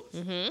few.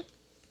 Mm-hmm.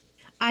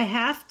 I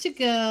have to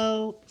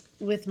go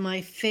with my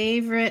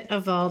favorite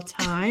of all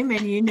time,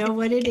 and you know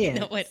what it is. You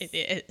know what it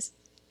is.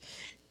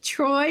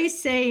 Troy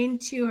saying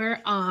to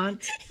her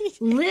aunt,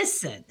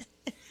 listen,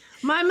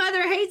 my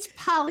mother hates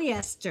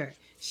polyester.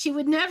 She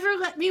would never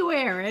let me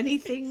wear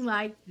anything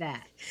like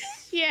that.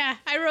 Yeah,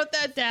 I wrote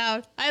that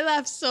down. I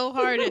laughed so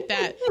hard at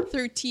that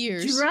through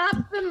tears. Drop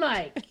the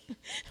mic.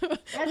 My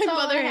all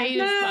mother I have.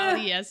 hated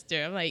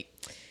polyester. I'm like,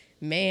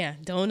 man,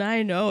 don't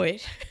I know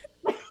it?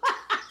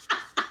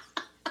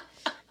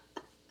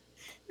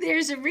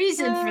 There's a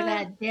reason for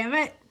that, damn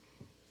it.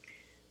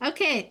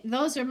 Okay,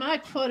 those are my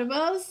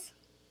quotables.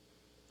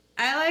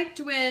 I liked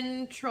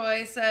when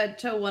Troy said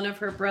to one of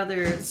her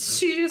brothers,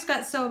 she just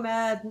got so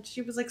mad. And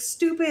she was like,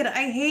 stupid,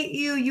 I hate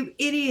you, you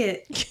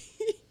idiot.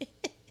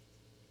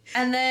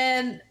 And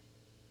then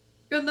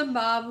when the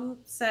mom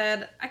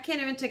said, I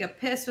can't even take a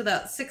piss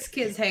without 6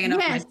 kids hanging off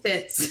my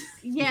tits.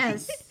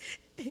 Yes.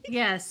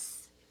 Yes.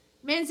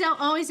 Manziel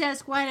always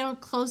asks why I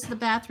don't close the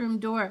bathroom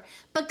door.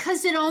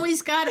 Because it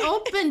always got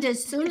opened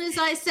as soon as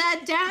I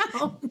sat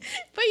down.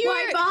 But you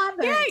Why were,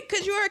 bother? yeah,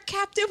 because you were a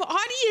captive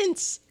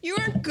audience. You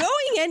weren't going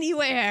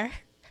anywhere.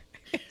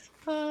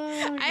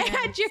 Oh, I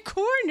had you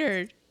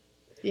cornered.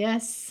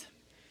 Yes.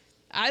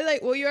 I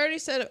like, well, you already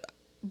said,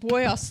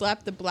 boy, I'll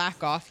slap the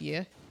black off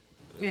you.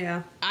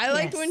 Yeah. I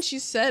liked Yes. when she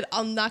said,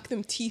 I'll knock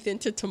them teeth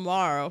into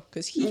tomorrow,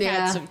 because he had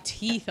Yeah. some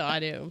teeth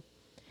on him.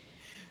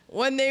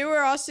 When they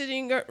were all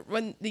sitting,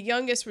 when the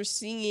youngest were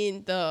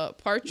singing the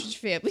Partridge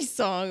Family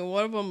song, and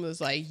one of them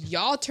was like,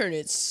 y'all turn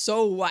it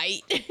so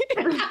white.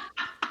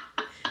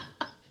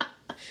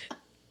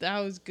 That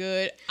was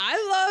good.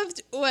 I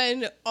loved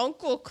when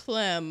Uncle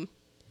Clem,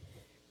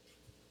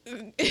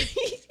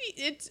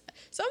 it's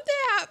something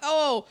happened.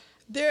 Oh,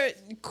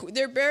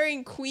 they're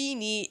burying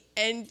Queenie,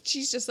 and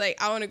she's just like,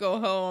 I want to go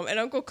home. And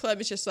Uncle Clem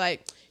is just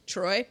like,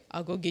 Troy,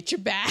 I'll go get your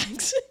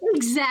bags.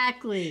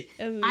 Exactly.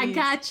 I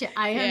got you.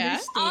 I Yeah.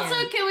 understand.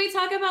 Also, can we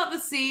talk about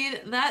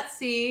that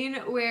scene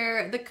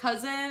where the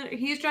cousin,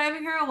 he's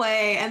driving her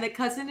away and the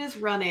cousin is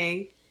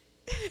running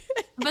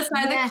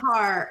beside Yes. the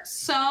car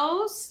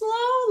so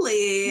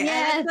slowly.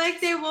 Yes. And it's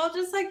like they will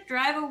just like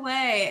drive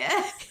away.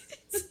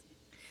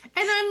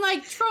 And I'm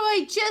like,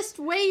 Troy, just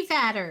wave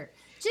at her.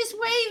 Just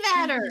wave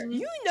at her.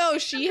 You know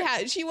she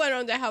went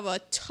on to have a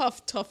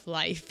tough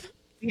life.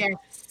 Yes.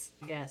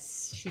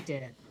 Yes, she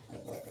did.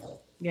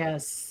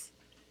 Yes.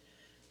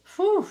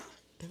 Whew.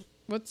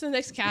 What's the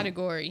next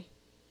category?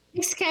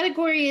 Next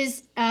category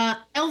is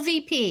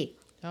LVP.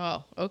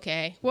 Oh,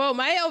 okay. Well,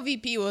 my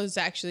LVP was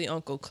actually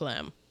Uncle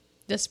Clem.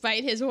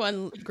 Despite his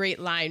one great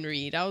line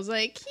read, I was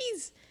like,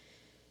 he's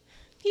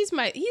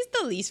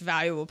the least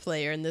valuable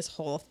player in this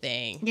whole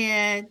thing.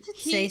 Yeah,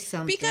 just say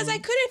something. Because I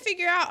couldn't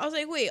figure out. I was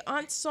like, wait,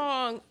 Aunt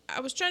Song. I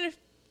was trying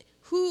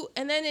to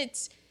and then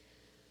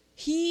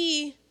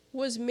he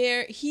was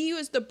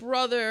the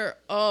brother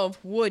of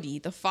Woody,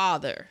 the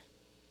father.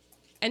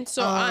 And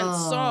so Aunt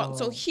Song,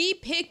 so he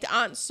picked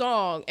Aunt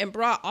Song and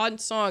brought Aunt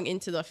Song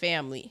into the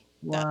family.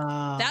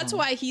 Wow. That's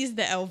why he's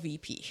the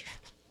LVP.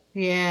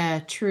 Yeah,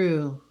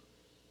 true.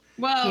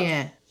 Well,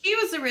 Yeah. she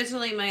was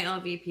originally my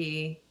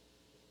LVP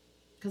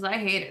because I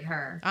hated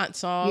her. Aunt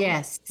Song.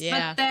 Yes.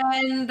 Yeah. But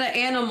then the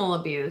animal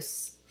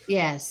abuse.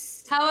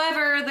 Yes.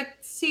 However, the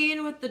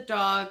scene with the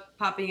dog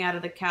popping out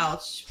of the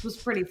couch was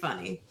pretty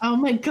funny. Oh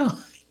my God.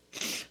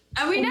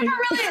 And they Oh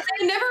my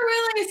never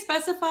really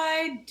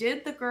specified,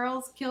 did the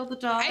girls kill the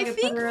dog? I and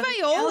think put her in the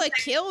Viola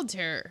couch? killed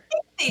her.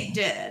 They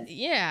did.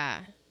 Yeah.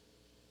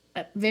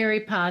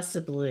 Very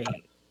possibly.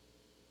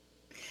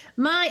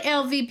 My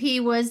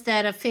LVP was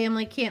that a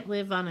family can't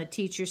live on a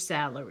teacher's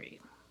salary.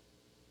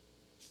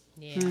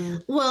 Yeah.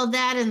 Well,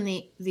 that and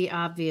the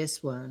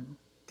obvious one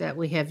that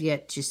we have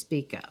yet to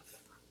speak of.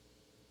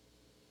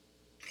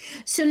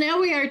 So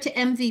now we are to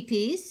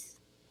MVPs.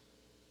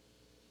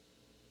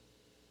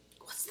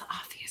 What's the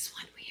obvious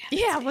one we have?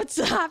 Yeah, what's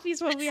the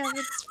obvious one we have?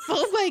 It's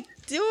full, like,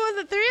 2 of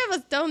the 3 of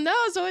us don't know,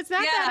 so it's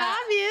not that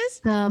obvious.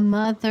 The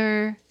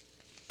mother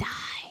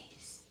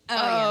dies.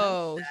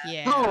 Oh,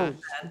 yeah. Oh,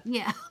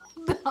 yeah.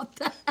 About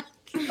that.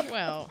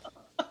 Well,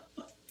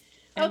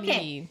 I Okay.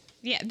 mean,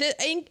 yeah,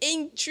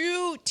 in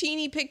true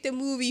Teeny Picked a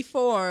Movie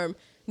form,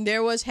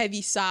 there was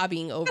heavy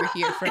sobbing over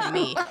here from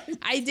me.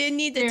 I did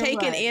need to There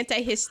take an was.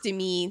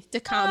 antihistamine to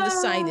calm the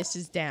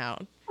sinuses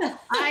down.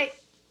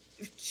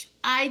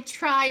 I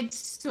tried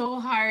so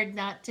hard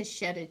not to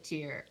shed a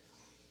tear.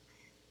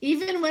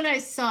 Even when I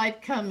saw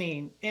it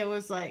coming, it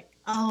was like,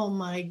 oh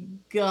my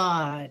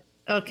God.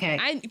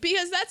 Okay.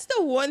 Because that's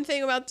the one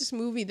thing about this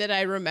movie that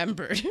I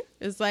remembered.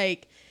 It's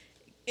like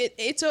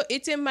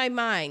it's in my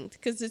mind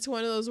because it's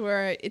one of those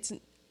where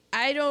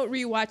I don't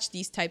rewatch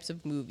these types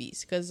of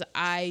movies because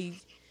I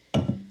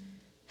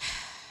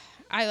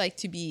like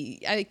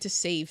to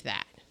save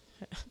that.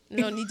 I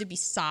don't need to be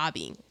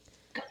sobbing.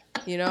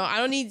 You know, I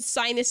don't need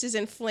sinuses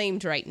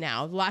inflamed right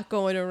now. A lot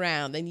going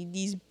around. I need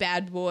these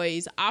bad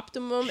boys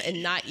optimum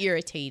and not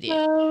irritated.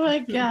 Oh my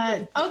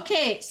God.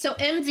 Okay, so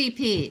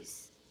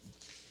MVPs.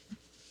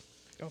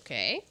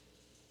 Okay.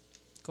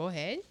 Go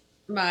ahead.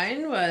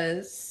 Mine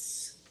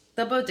was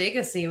the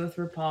bodega scene with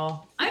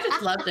RuPaul. I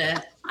just loved it.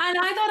 And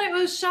I thought it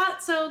was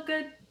shot so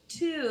good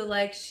too.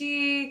 Like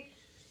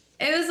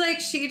it was like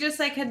she just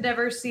like had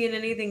never seen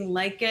anything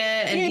like it,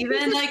 and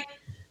even like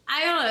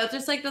I don't know,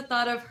 just like the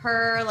thought of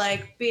her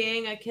like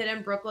being a kid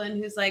in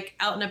Brooklyn who's like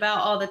out and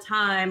about all the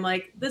time,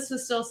 like this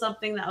was still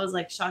something that was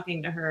like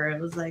shocking to her. It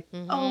was like,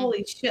 oh,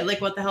 holy shit,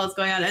 like what the hell is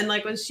going on? And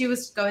like when she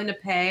was going to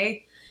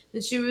pay,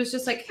 and she was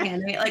just like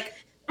handing like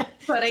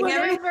putting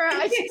Whatever,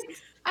 everything.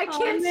 I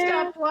can't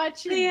stop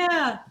watching.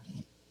 Yeah.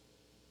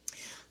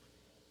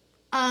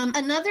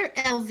 Another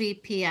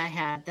LVP I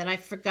had that I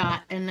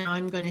forgot, and now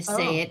I'm going to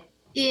say it,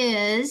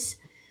 is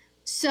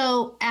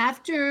so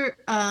after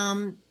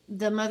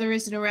the mother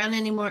isn't around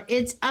anymore,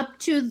 it's up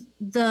to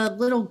the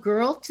little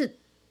girl to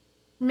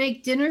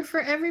make dinner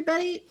for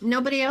everybody.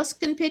 Nobody else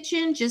can pitch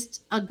in,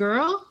 just a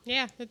girl?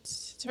 Yeah,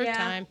 it's her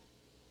time.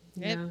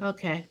 Yep.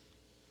 Yeah.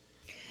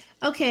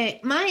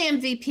 Okay, my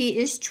MVP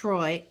is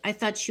Troy. I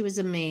thought she was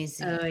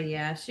amazing. Oh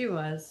yeah, she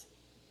was.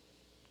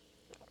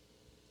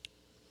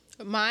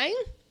 Mine?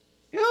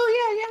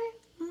 Oh,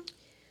 yeah.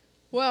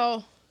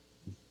 Well,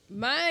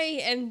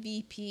 my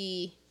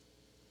MVP,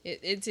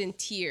 it's in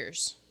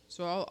tiers.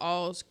 So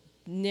I'll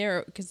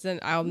narrow, because then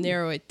I'll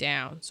narrow it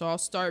down. So I'll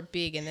start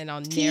big and then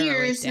I'll narrow it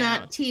Tiers, down.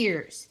 not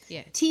tears.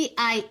 Yeah.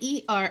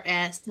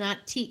 TIERS,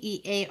 not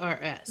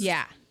TEARS.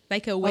 Yeah,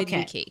 like a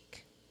wedding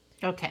cake.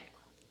 Okay.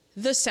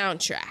 The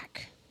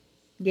soundtrack.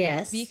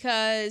 Yes.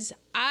 Because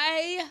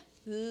I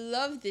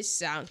love this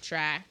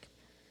soundtrack.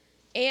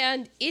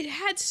 And it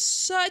had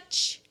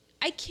such...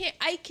 I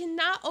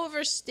cannot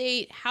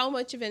overstate how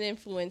much of an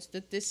influence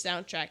that this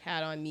soundtrack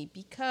had on me,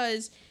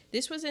 because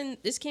this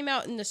came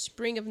out in the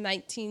spring of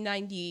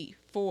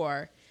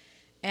 1994,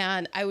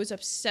 and I was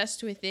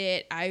obsessed with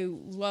it. I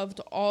loved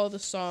all the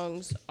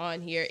songs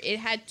on here. It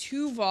had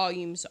 2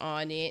 volumes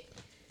on it.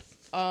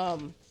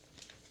 Like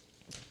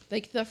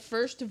the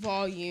first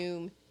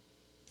volume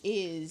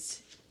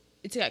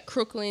it's got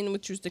Crooklyn,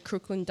 which was the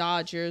Crooklyn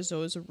Dodgers. So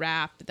it was a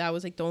rap. That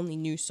was like the only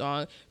new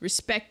song.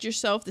 Respect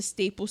Yourself, the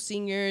Staple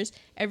Singers,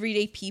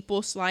 Everyday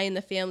People, Sly and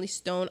the Family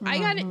Stone.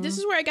 This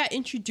is where I got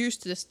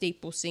introduced to the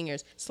Staple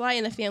Singers. Sly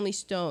and the Family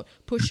Stone,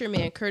 Pusher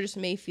Man, Curtis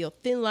Mayfield,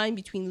 Thin Line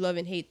Between Love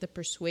and Hate, The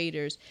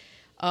Persuaders.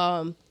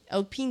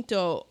 El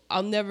Pinto,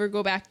 I'll Never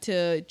Go Back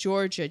to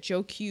Georgia,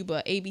 Joe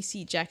Cuba,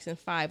 ABC, Jackson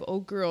 5,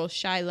 Oh Girl,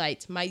 Shy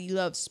Lights, Mighty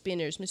Love,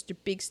 Spinners, Mr.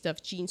 Big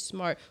Stuff, Gene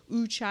Smart,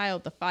 Ooh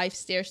Child, The 5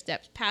 Stair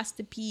Steps, Pass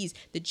the Peas,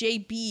 the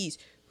JBs,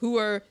 who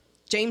are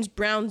James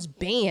Brown's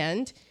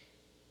band.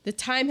 The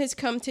Time Has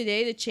Come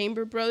Today, the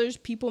Chamber Brothers,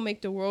 People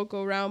Make the World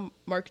Go Round,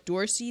 Mark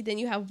Dorsey. Then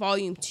you have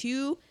Volume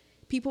 2,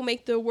 People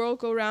Make the World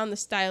Go Round, The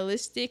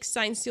Stylistics,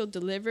 Signed, Sealed,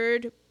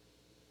 Delivered,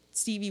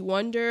 Stevie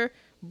Wonder,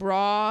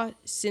 Bra,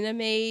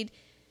 Cinemade,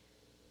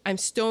 I'm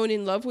Stone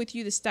in Love with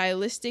You, The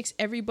Stylistics,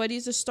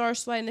 Everybody's a Star,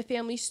 Sly and the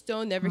Family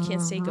Stone, Never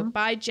Can Say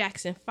Goodbye,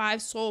 Jackson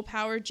 5, Soul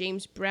Power,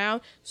 James Brown,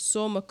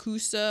 Soul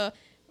Makusa,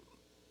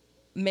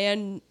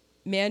 Manu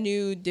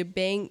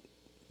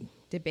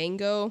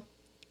Dibango,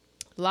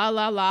 La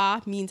La La,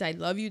 Means I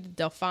Love You, The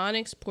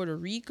Delphonics, Puerto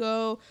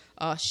Rico,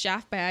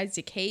 Shaft by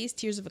Isaac Hayes,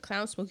 Tears of a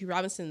Clown, Smokey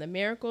Robinson and the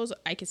Miracles,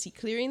 I Can See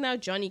Clearly Now,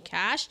 Johnny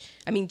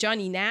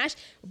Nash,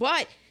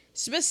 but...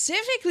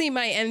 specifically,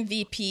 my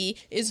MVP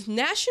is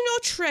National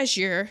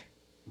Treasure,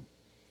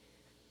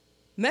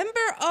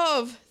 member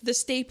of the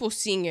Staple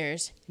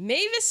Singers,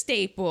 Mavis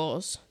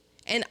Staples,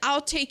 and I'll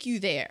Take You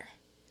There.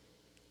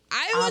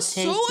 I was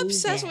so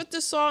obsessed with the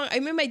song. I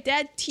remember my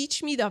dad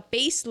teach me the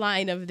bass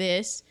line of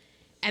this,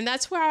 and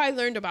that's where I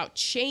learned about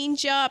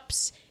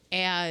change-ups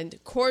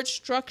and chord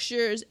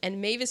structures, and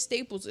Mavis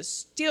Staples is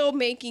still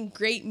making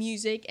great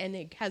music, and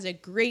it has a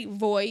great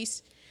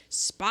voice.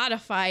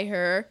 Spotify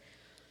her.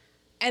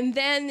 And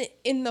then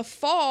in the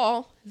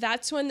fall,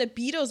 that's when the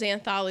Beatles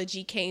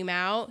anthology came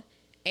out,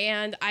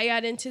 and I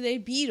got into the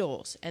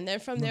Beatles. And then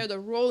from there, the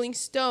Rolling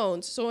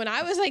Stones. So when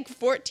I was like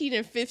 14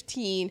 and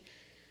 15,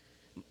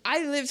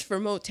 I lived for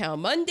Motown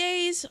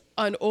Mondays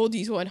on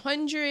Oldies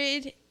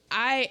 100.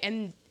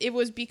 And it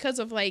was because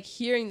of like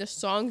hearing the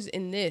songs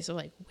in this. I'm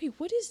like, wait,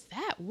 what is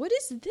that? What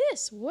is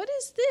this? What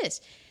is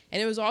this?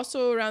 And it was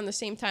also around the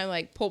same time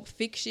like Pulp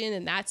Fiction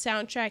and that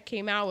soundtrack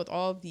came out with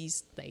all of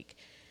these like...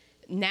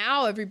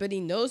 Now everybody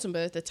knows them,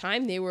 but at the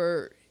time they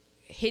were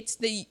hits.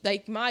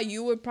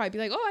 You would probably be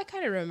like, oh, I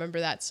kind of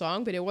remember that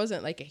song, but it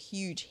wasn't like a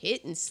huge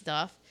hit and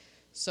stuff.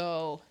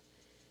 So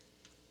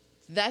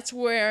that's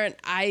where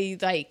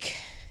I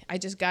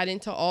just got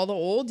into all the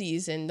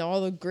oldies and all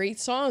the great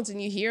songs,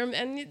 and you hear them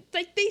and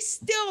like they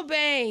still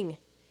bang.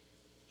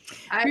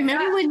 I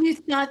remember when you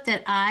thought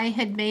that I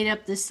had made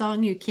up the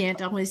song You Can't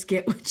Always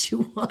Get What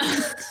You Want.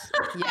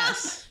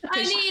 Yes.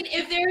 I mean,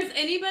 if there's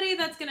anybody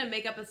that's going to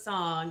make up a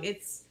song,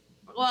 it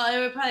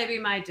would probably be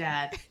my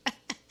dad.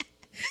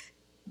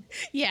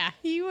 Yeah,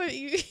 he would.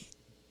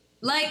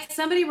 Like,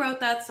 somebody wrote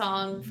that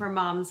song for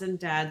moms and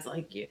dads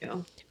like you.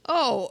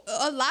 Oh,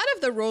 a lot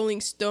of the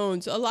Rolling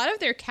Stones, a lot of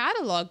their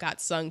catalog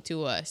got sung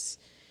to us.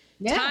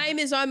 Yeah. Time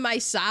Is on My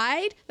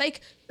Side.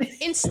 Like,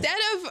 instead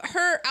of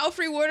her,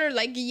 Alfre Woodard,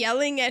 like,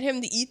 yelling at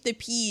him to eat the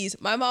peas,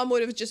 my mom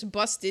would have just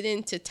busted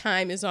into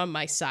Time Is on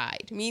My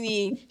Side.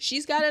 Meaning,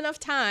 she's got enough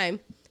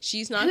time.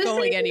 She's not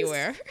going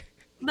anywhere.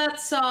 that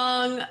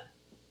song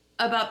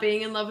about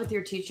being in love with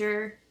your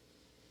teacher?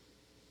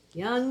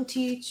 Young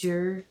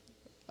teacher.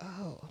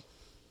 Oh.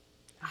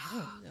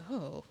 Oh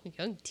no,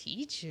 young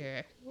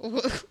teacher.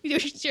 Your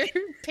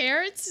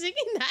parents singing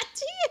that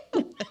to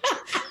you?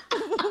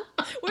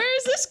 Where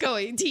is this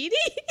going, Dee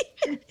Dee?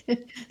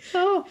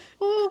 Oh,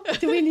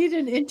 do we need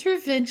an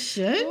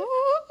intervention?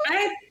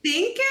 I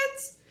think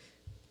it's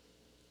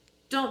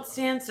Don't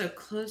Stand So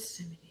Close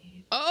to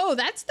Me. Oh,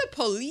 that's the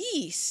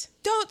Police.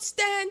 Don't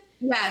stand.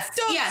 Yes,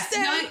 Don't yes.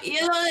 stand.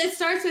 It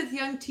starts with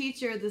young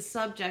teacher, the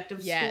subject of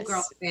Yes.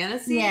 schoolgirl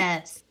fantasy.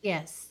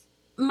 Yes.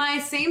 My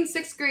same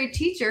 6th grade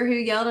teacher who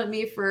yelled at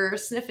me for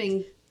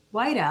sniffing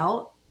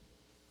whiteout,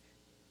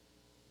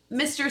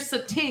 Mr.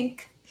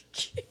 Satink.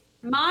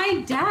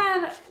 My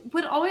dad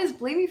would always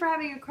blame me for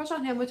having a crush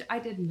on him, which I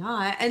did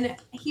not. And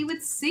he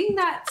would sing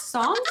that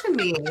song to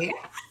me.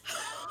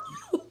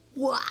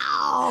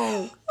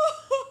 Wow.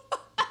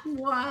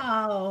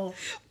 Wow.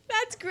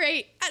 That's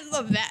great. I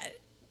love that.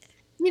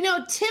 You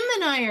know, Tim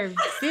and I are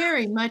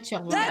very much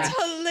alike.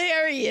 That's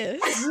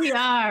hilarious. We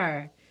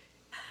are.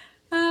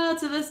 Oh,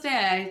 to this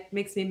day, it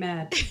makes me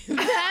mad.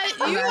 That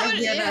you When I would,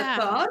 hear that yeah.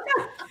 song.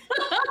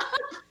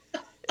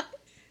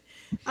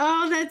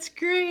 Oh, that's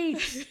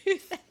great.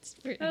 That's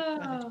pretty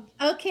fun.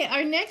 Oh. Okay,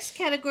 our next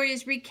category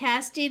is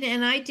recasting,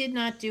 and I did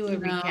not do a No.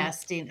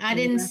 recasting. I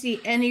didn't see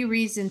any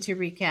reason to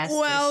recast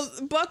Well,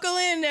 this. buckle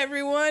in,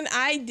 everyone.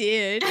 I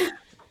did.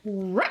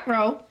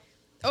 Ruh-roh.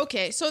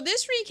 Okay, so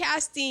this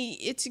recasting,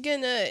 it's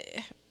gonna.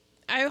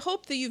 I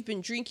hope that you've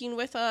been drinking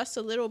with us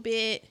a little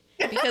bit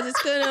because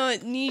it's gonna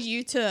need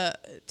you to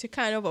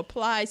kind of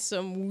apply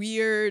some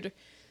weird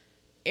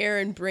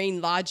Aaron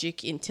brain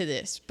logic into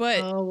this.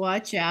 But Oh,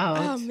 watch out.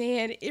 oh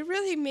man, it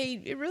really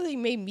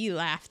made me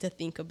laugh to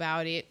think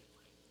about it.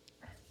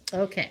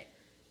 Okay.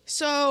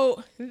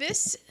 So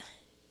this,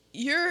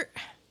 you're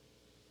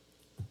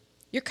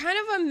kind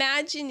of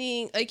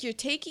imagining, like, you're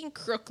taking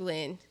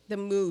Crooklyn, the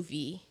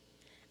movie,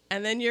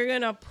 and then you're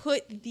gonna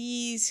put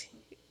these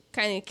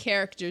kind of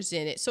characters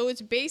in it. So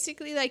it's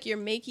basically like you're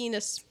making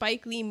a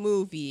Spike Lee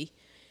movie,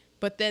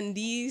 but then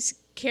these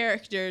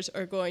characters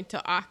are going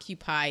to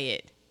occupy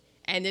it,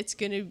 and it's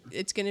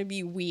gonna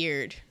be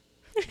weird.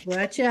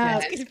 Watch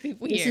out. It's gonna be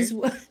weird.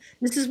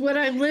 This is what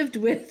I've lived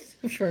with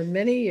for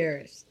many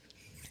years.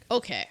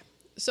 Okay,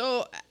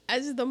 so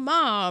as the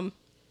mom,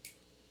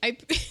 I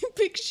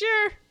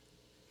picture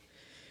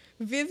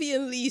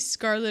Vivian Lee's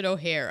Scarlett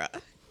O'Hara,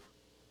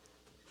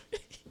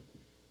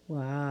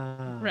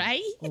 Wow.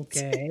 right?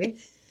 Okay.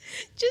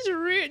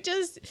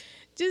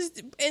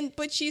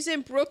 But she's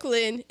in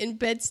Brooklyn in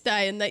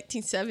Bed-Stuy in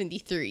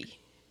 1973.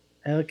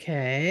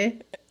 Okay.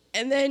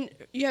 And then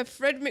you have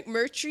Fred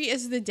McMurtry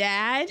as the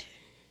dad.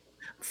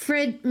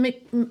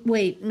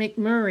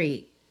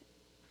 McMurray.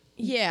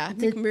 Yeah,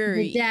 The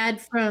McMurray.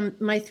 dad from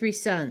My Three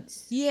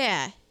Sons.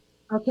 Yeah,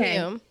 Okay.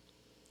 him.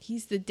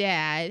 He's the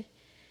dad.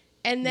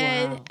 And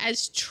then Wow.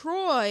 as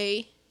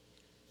Troy,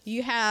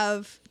 you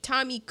have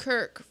Tommy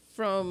Kirk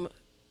from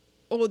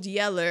Old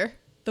Yeller,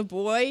 the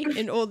boy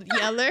in Old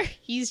Yeller.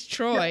 He's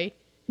Troy.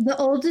 The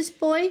oldest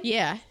boy?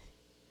 Yeah,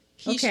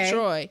 he's Okay.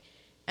 Troy.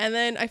 And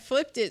then I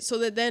flipped it so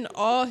that then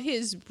all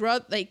his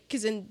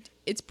because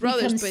it's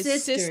brothers Become but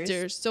sisters.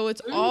 sisters, so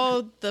it's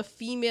all the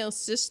female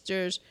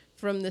sisters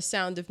from The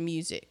Sound of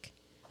Music.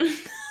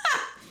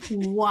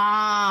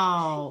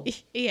 Wow.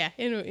 Yeah,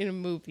 in a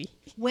movie.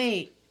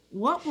 Wait,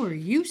 what were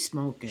you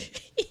smoking?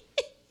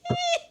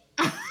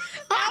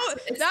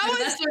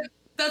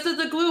 That's what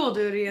the glue will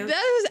do to you.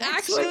 That was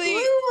That's what actually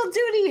glue will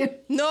do to you.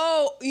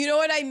 no. You know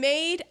what I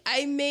made?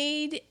 I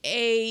made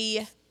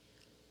a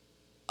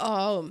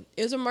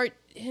it was a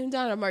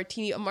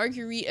margarita,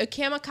 a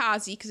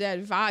kamikaze because I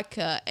had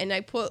vodka, and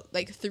I put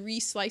like 3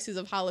 slices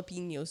of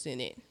jalapenos in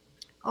it.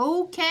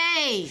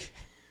 Okay.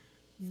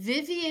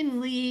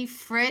 Vivian Lee,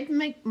 Fred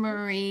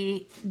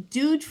McMurray,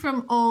 dude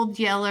from Old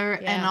Yeller,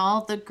 and Yeah.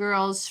 all the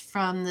girls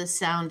from The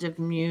Sound of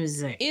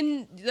Music.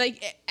 In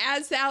like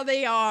as how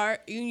they are,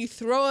 you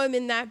throw them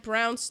in that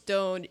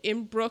brownstone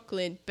in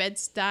Brooklyn,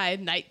 Bed-Stuy,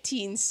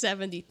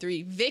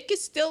 1973. Vic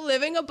is still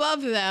living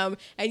above them,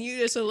 and you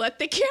just let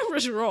the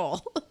cameras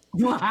roll.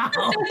 Wow.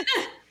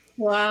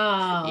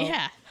 Wow.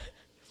 Yeah.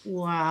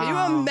 Wow. Can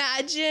you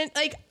imagine,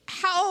 like,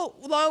 how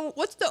long?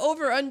 What's the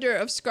over under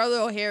of Scarlett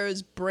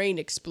O'Hara's brain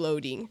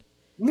exploding?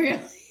 Really?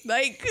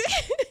 Like,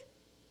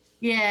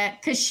 Yeah,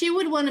 because she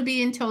would want to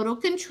be in total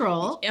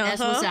control, as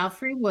was Uh-huh.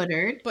 Alfre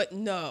Woodard. but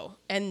no,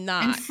 and And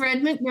not.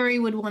 Fred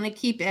McMurray would want to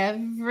keep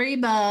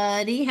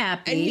everybody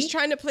happy. And he's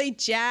trying to play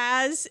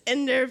jazz,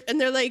 and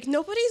they're like,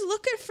 nobody's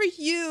looking for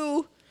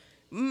you,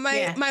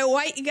 Yeah. my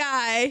white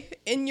guy,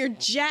 in your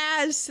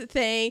jazz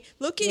thing.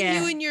 Look at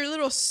Yeah. you in your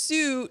little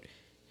suit.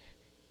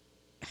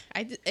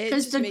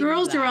 Because the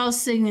girls are all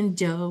singing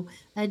Joe,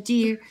 a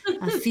deer,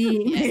 a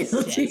female Yes,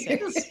 deer.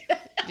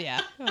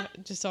 yeah,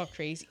 just all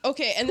crazy.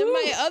 Okay, and then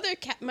my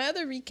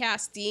other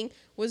recasting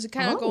was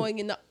kind of Oh. going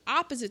in the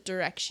opposite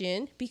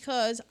direction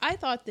because I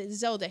thought that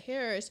Zelda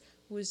Harris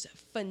was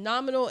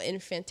phenomenal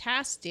and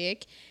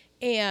fantastic,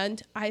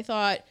 and I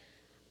thought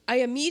I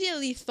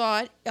immediately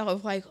thought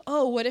of like,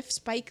 oh, what if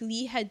Spike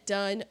Lee had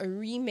done a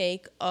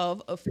remake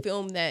of a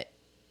film that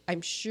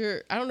I'm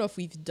sure, I don't know if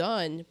we've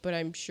done, but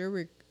I'm sure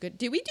we're good.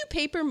 Did we do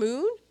Paper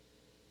Moon?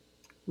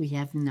 We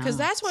have not. Because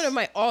that's one of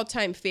my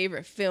all-time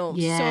favorite films.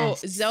 Yes.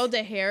 So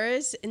Zelda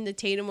Harris in the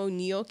Tatum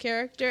O'Neal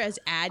character as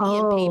Addie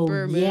in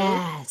Paper Moon.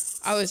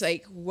 Yes. I was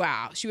like,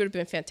 wow, she would have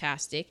been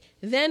fantastic.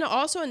 Then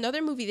also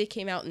another movie that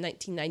came out in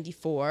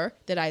 1994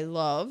 that I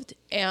loved,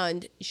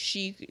 and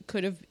she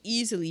could have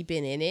easily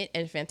been in it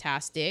and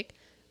fantastic.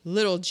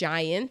 Little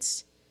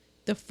Giants,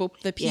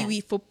 the Pee Wee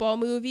football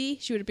movie.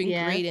 She would have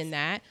been great in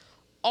that.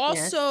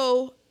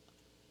 Also,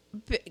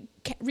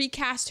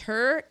 recast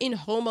her in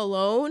Home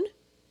Alone.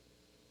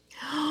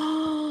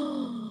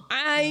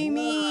 I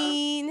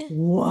mean,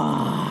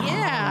 wow.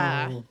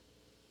 Yeah.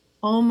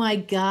 Oh my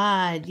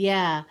God.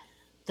 Yeah.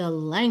 The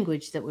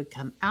language that would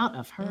come out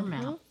of her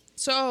mouth.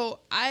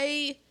 So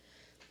I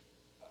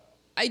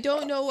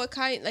don't know what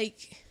kind,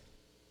 like,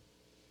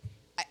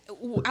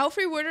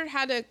 Alfre Woodard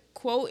had a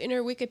quote in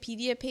her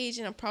Wikipedia page,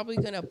 and I'm probably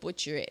going to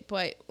butcher it,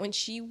 but when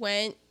she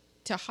went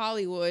to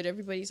Hollywood,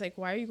 everybody's like,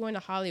 why are you going to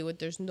Hollywood?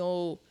 There's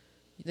no,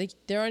 like,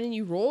 there aren't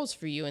any roles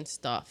for you and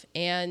stuff.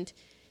 And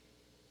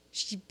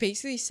she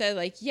basically said,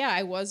 like, yeah,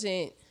 I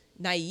wasn't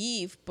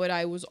naive, but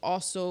I was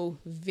also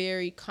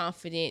very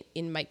confident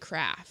in my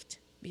craft,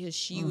 because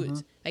she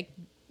was, like,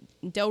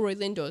 Delroy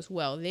Lindo as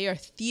well. They are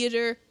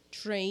theater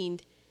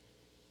trained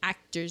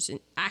actors,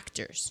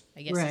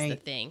 I guess is the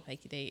thing.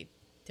 Like,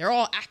 they're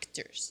all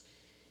actors.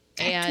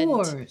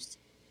 Actors.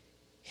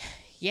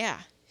 And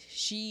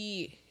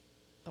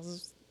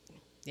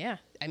yeah,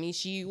 I mean,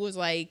 she was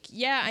like,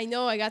 yeah, I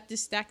know I got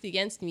this stacked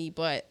against me,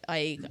 but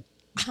like,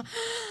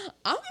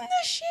 I'm the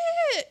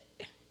shit.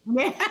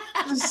 Yeah.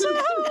 So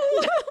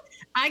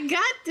I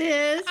got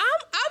this.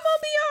 I'm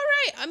gonna be all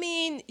right. I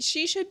mean,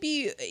 she should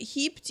be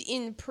heaped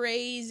in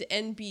praise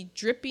and be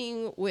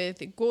dripping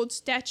with gold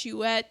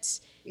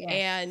statuettes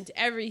and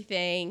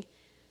everything,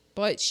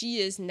 but she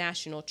is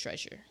national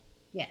treasure.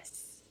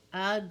 Yes,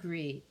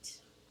 agreed.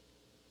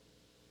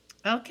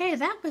 Okay,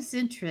 that was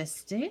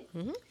interesting.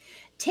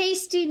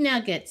 Tasty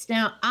nuggets.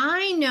 Now,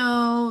 I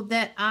know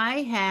that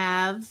I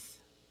have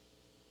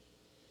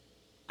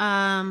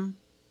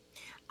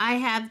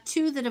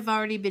two that have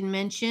already been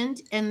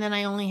mentioned, and then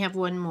I only have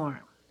one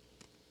more.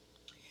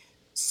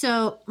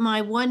 So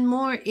my one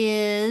more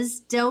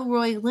is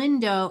Delroy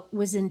Lindo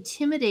was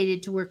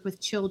intimidated to work with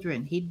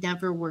children. He'd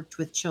never worked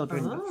with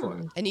children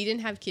before. And he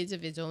didn't have kids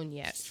of his own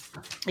yet.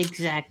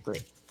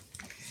 Exactly.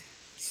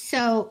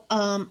 So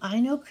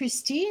I know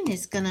Christine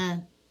is going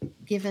to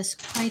give us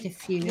quite a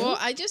few. Well,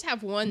 I just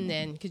have one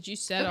then, because you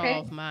said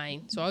all of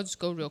mine. So I'll just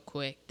go real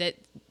quick. That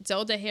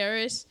Zelda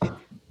Harris,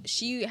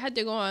 she had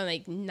to go on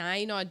like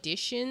 9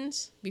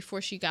 auditions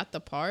before she got the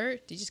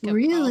part. They just kept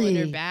calling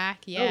her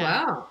back.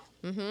 Yeah. Oh,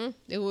 wow.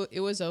 It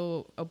was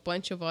a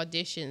bunch of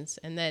auditions,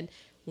 and then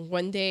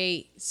one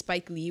day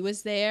Spike Lee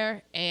was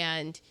there,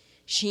 and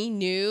she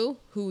knew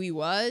who he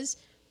was,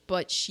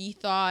 but she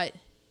thought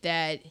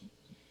that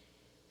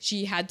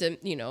she had to,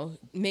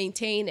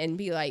 maintain and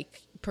be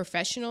like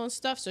professional and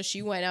stuff. So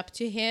she went up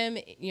to him,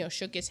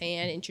 shook his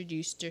hand,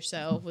 introduced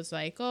herself, was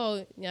like,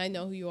 "Oh, I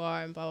know who you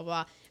are," and blah blah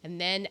blah. And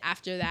then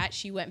after that,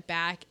 she went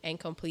back and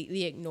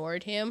completely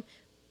ignored him,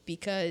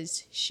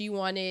 because she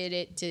wanted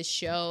it to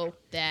show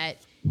that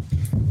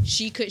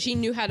she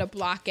knew how to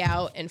block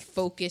out and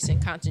focus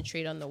and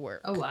concentrate on the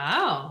work. Oh,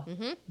 wow.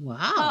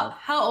 Wow.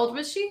 How old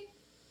was she?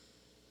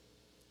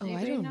 Oh,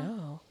 I don't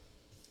know.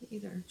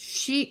 Either.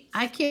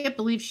 I can't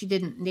believe she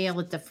didn't nail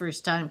it the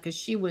first time, because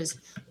she was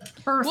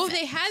perfect. Well,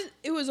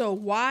 it was a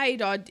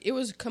wide, it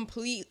was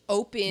complete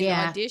open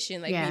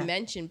audition, like we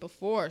mentioned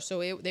before.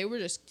 So they were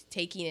just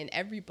taking in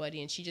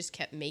everybody, and she just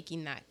kept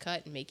making that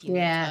cut and making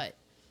that cut.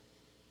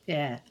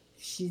 Yeah,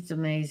 she's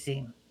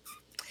amazing.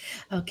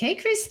 Okay,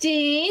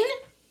 Christine.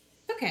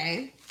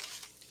 Okay.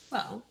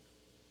 Well,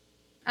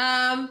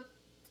 I'm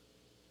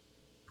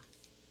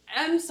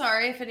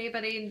sorry if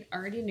anybody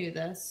already knew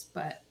this,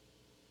 but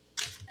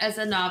as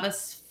a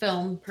novice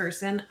film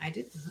person, I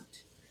did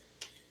not.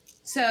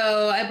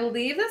 So I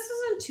believe this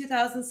was in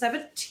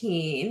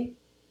 2017.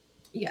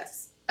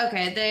 Yes.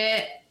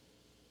 Okay.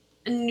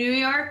 The New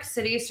York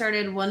City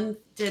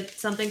did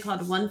something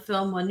called One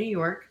Film, One New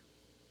York,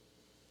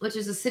 which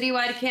is a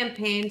citywide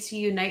campaign to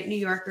unite New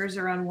Yorkers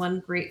around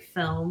one great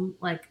film,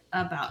 like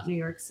about New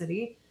York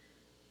City.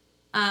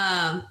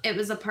 It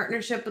was a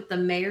partnership with the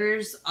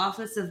Mayor's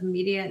Office of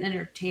Media and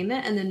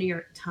Entertainment and the New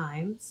York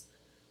Times.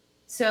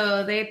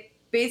 So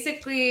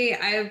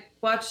I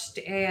watched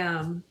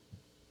a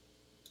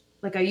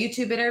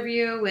YouTube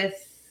interview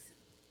with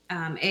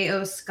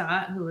A.O.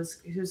 Scott, who's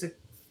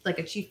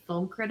a chief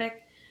film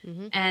critic,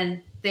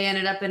 and they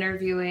ended up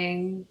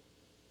interviewing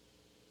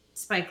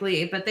Spike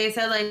Lee. But they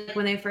said, like,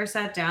 when they first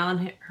sat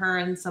down, her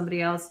and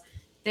somebody else,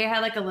 they had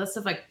like a list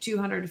of like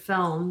 200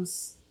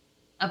 films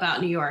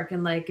about New York,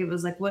 and like it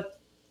was like, what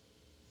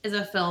is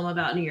a film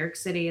about New York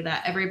City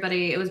that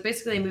it was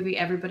basically a movie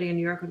everybody in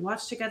New York would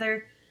watch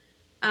together.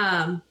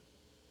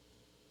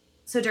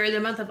 So during the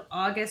month of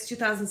August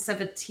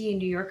 2017,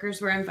 New Yorkers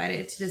were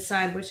invited to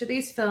decide which of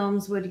these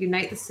films would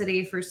unite the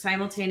city for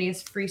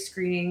simultaneous free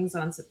screenings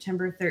on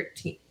September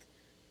 13th.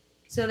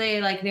 So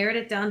they like narrowed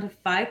it down to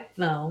 5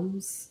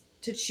 films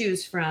to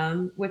choose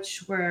from,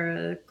 which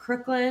were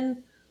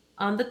Crooklyn,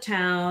 On the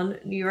Town,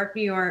 New York,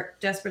 New York,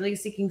 Desperately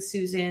Seeking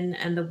Susan,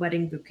 and The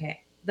Wedding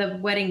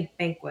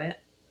Banquet.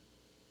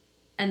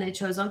 And they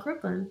chose on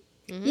Crooklyn.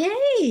 Mhm.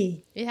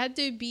 Yay! It had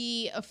to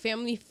be a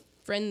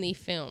family-friendly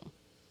film.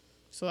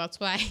 So that's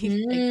why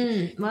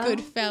like, Well,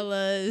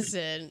 Goodfellas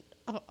and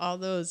all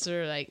those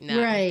are like, nah.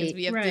 'Cause Right,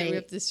 we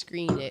have to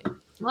screen it.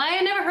 well, I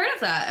had never heard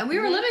of that. And we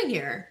were living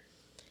here.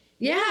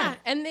 Yeah.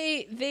 And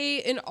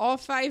they in all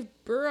 5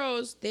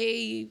 boroughs,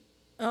 they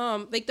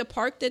like the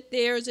park that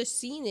there's a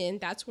scene in,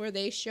 that's where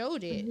they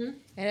showed it. Mhm.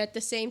 And at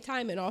the same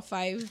time in all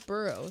 5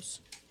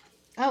 boroughs.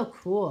 Oh,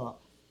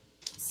 cool.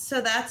 So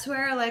that's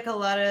where like a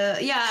lot of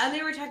and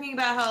they were talking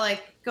about how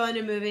like going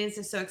to movies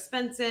is so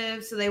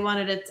expensive, so they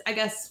wanted it, I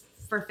guess,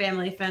 for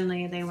family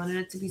friendly, they wanted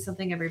it to be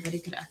something everybody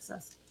could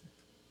access.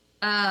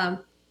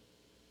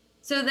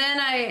 So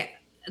then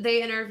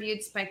they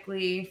interviewed Spike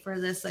Lee for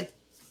this like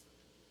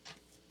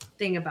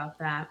thing about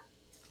that,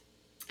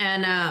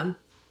 and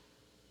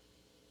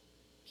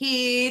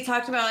he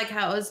talked about like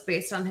how it was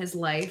based on his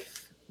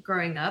life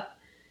growing up.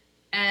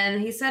 And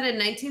he said in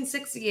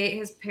 1968,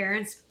 his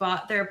parents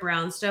bought their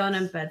brownstone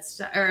in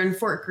Bed-Stuy, or in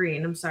Fort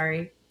Greene. I'm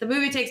sorry. The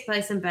movie takes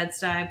place in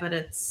Bed-Stuy, but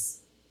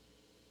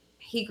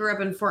he grew up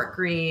in Fort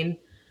Greene,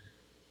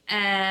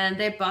 and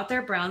they bought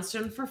their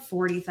brownstone for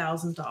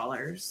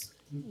 $40,000.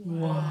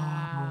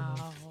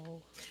 Wow.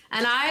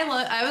 And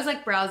I was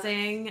like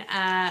browsing.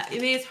 I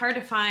mean, it's hard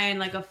to find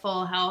like a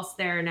full house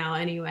there now.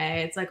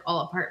 Anyway, it's like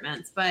all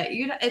apartments, but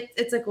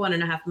it's like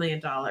 $1.5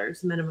 million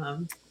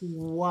minimum.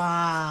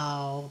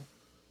 Wow.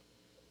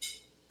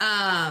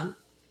 And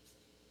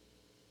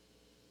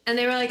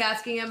they were like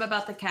asking him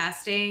about the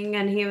casting,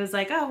 and he was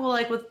like, "Oh, well,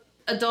 like with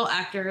adult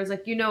actors,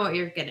 like you know what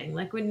you're getting.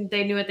 Like when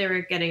they knew what they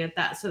were getting at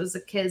that. So it was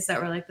the kids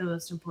that were like the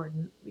most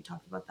important. We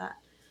talked about that."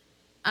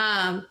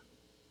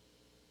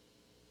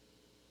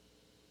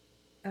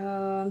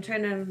 I'm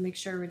trying to make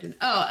sure we didn't.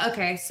 Oh,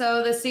 okay.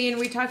 So the scene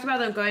we talked about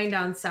them going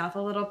down south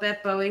a little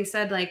bit, but we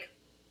said like,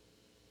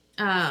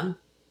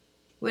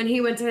 when he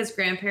went to his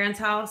grandparents'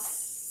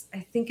 house, I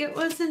think it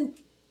was in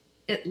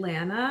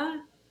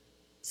Atlanta,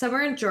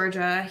 somewhere in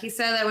Georgia. He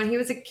said that when he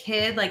was a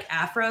kid, like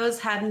afros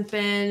hadn't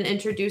been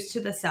introduced to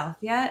the South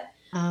yet.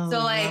 Oh, So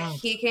like wow.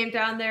 he came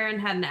down there and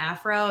had an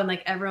afro, and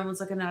like everyone was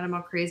looking at him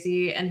all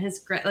crazy. And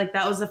like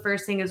that was the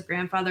first thing his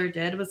grandfather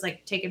did, was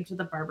like take him to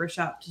the barber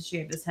shop to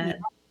shave his head.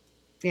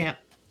 Yeah.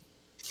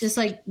 Just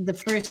like the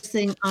first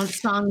thing on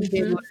song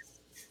did was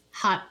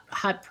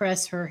hot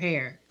press her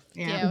hair.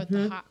 Yeah, with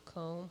the hot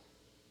comb.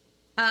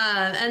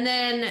 And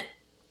then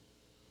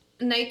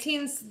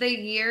the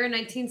year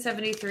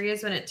 1973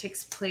 is when it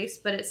takes place,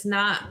 but it's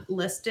not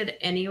listed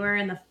anywhere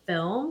in the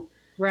film.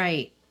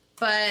 Right.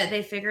 But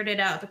they figured it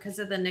out because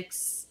of the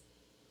Knicks.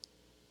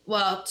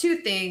 Well, 2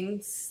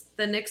 things.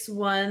 The Knicks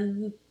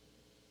won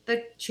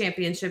the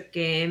championship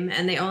game,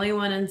 and they only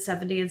won in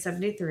 70 and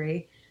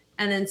 73.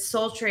 And then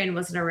Soul Train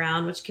wasn't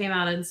around, which came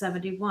out in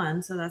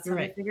 71. So that's how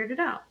they figured it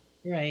out.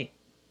 Right.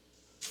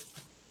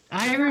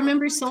 I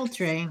remember Soul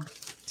Train.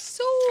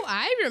 So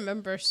I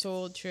remember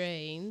Soul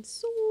Train.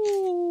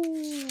 Soul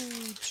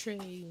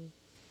Train.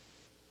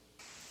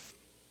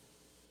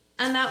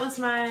 And that was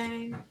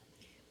my...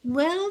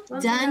 Well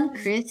done,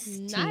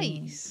 Christine.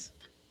 Nice.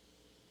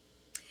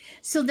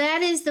 So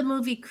that is the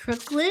movie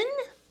Crooklyn.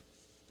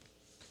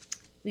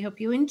 We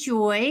hope you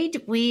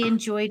enjoyed. We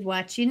enjoyed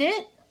watching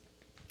it.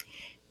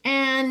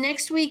 And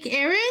next week,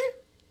 Erin?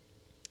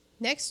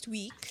 Next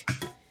week,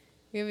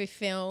 we have a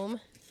film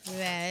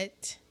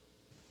that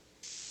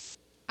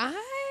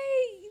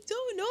I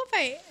don't know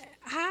if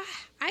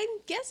I'm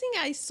guessing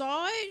I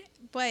saw it,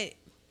 but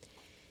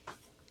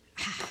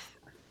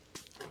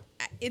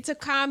it's a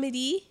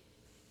comedy.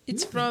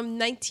 It's from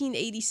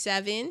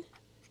 1987.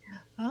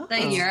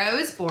 The year I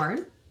was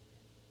born.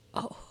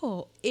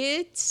 Oh,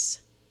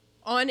 it's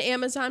on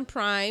Amazon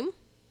Prime.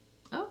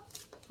 Oh.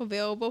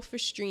 Available for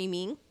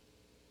streaming.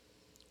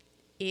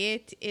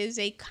 It is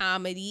a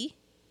comedy.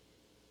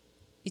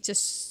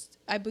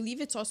 I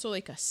believe it's also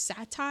like a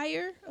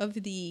satire of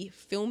the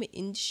film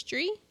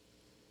industry.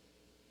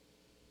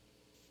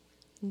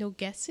 No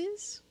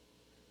guesses?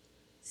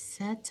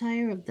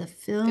 Satire of the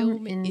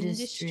film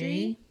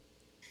industry.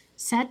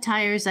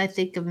 Satires, I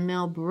think of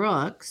Mel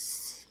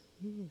Brooks.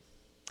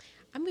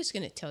 I'm just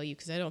going to tell you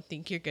because I don't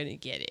think you're going to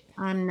get it.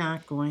 I'm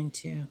not going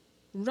to.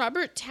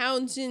 Robert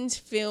Townsend's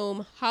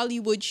film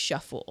Hollywood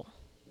Shuffle.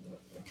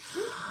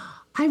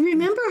 I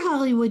remember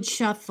Hollywood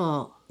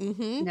Shuffle.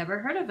 Mm-hmm. Never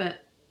heard of it.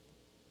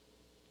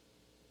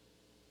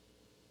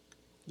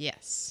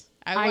 Yes.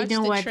 I watched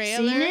know the I've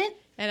trailer seen it.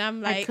 and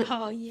I'm like,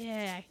 oh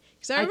yeah.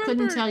 Because I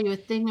couldn't tell you a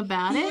thing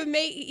about it.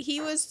 He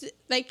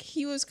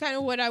was kind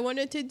of what I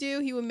wanted to do.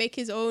 He would make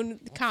his own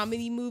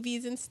comedy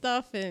movies and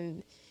stuff,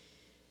 and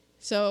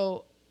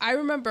so I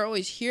remember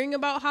always hearing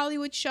about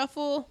Hollywood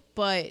Shuffle,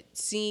 but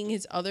seeing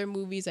his other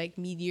movies like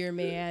Meteor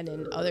Man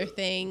and other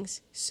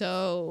things.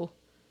 So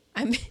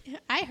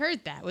I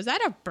heard that. Was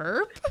that a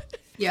burp?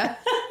 Yeah.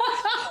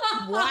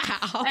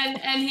 Wow.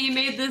 And he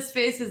made this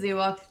face as he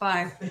walked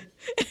by.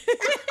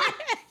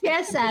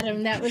 Yes,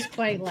 Adam, that was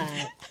quite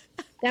loud.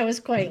 That was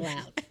quite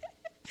loud.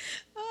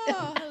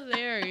 Oh,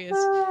 hilarious.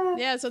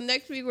 Yeah, so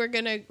next week we're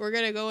gonna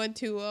go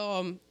into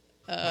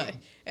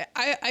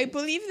I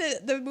believe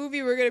that the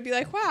movie we're gonna be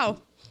like, wow,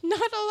 not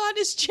a lot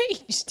has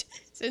changed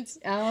since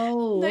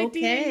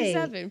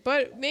 1987.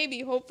 But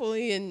maybe,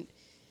 hopefully, and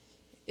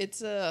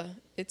it's a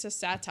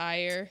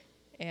satire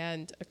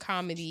and a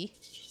comedy.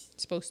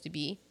 It's supposed to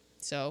be.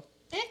 So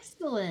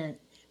Excellent.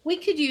 We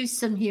could use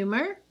some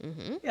humor.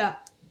 Yeah.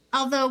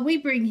 Although we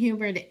bring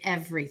humor to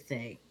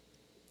everything.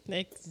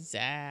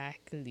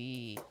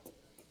 exactly.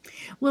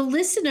 Well,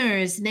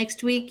 listeners,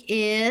 next week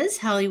is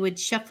Hollywood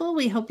Shuffle.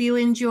 We hope you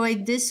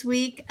enjoyed this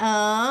week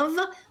of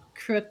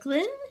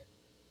Crooklyn.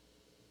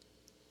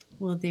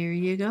 Well, there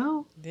you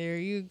go. There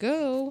you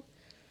go.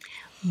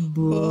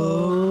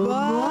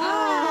 Bye.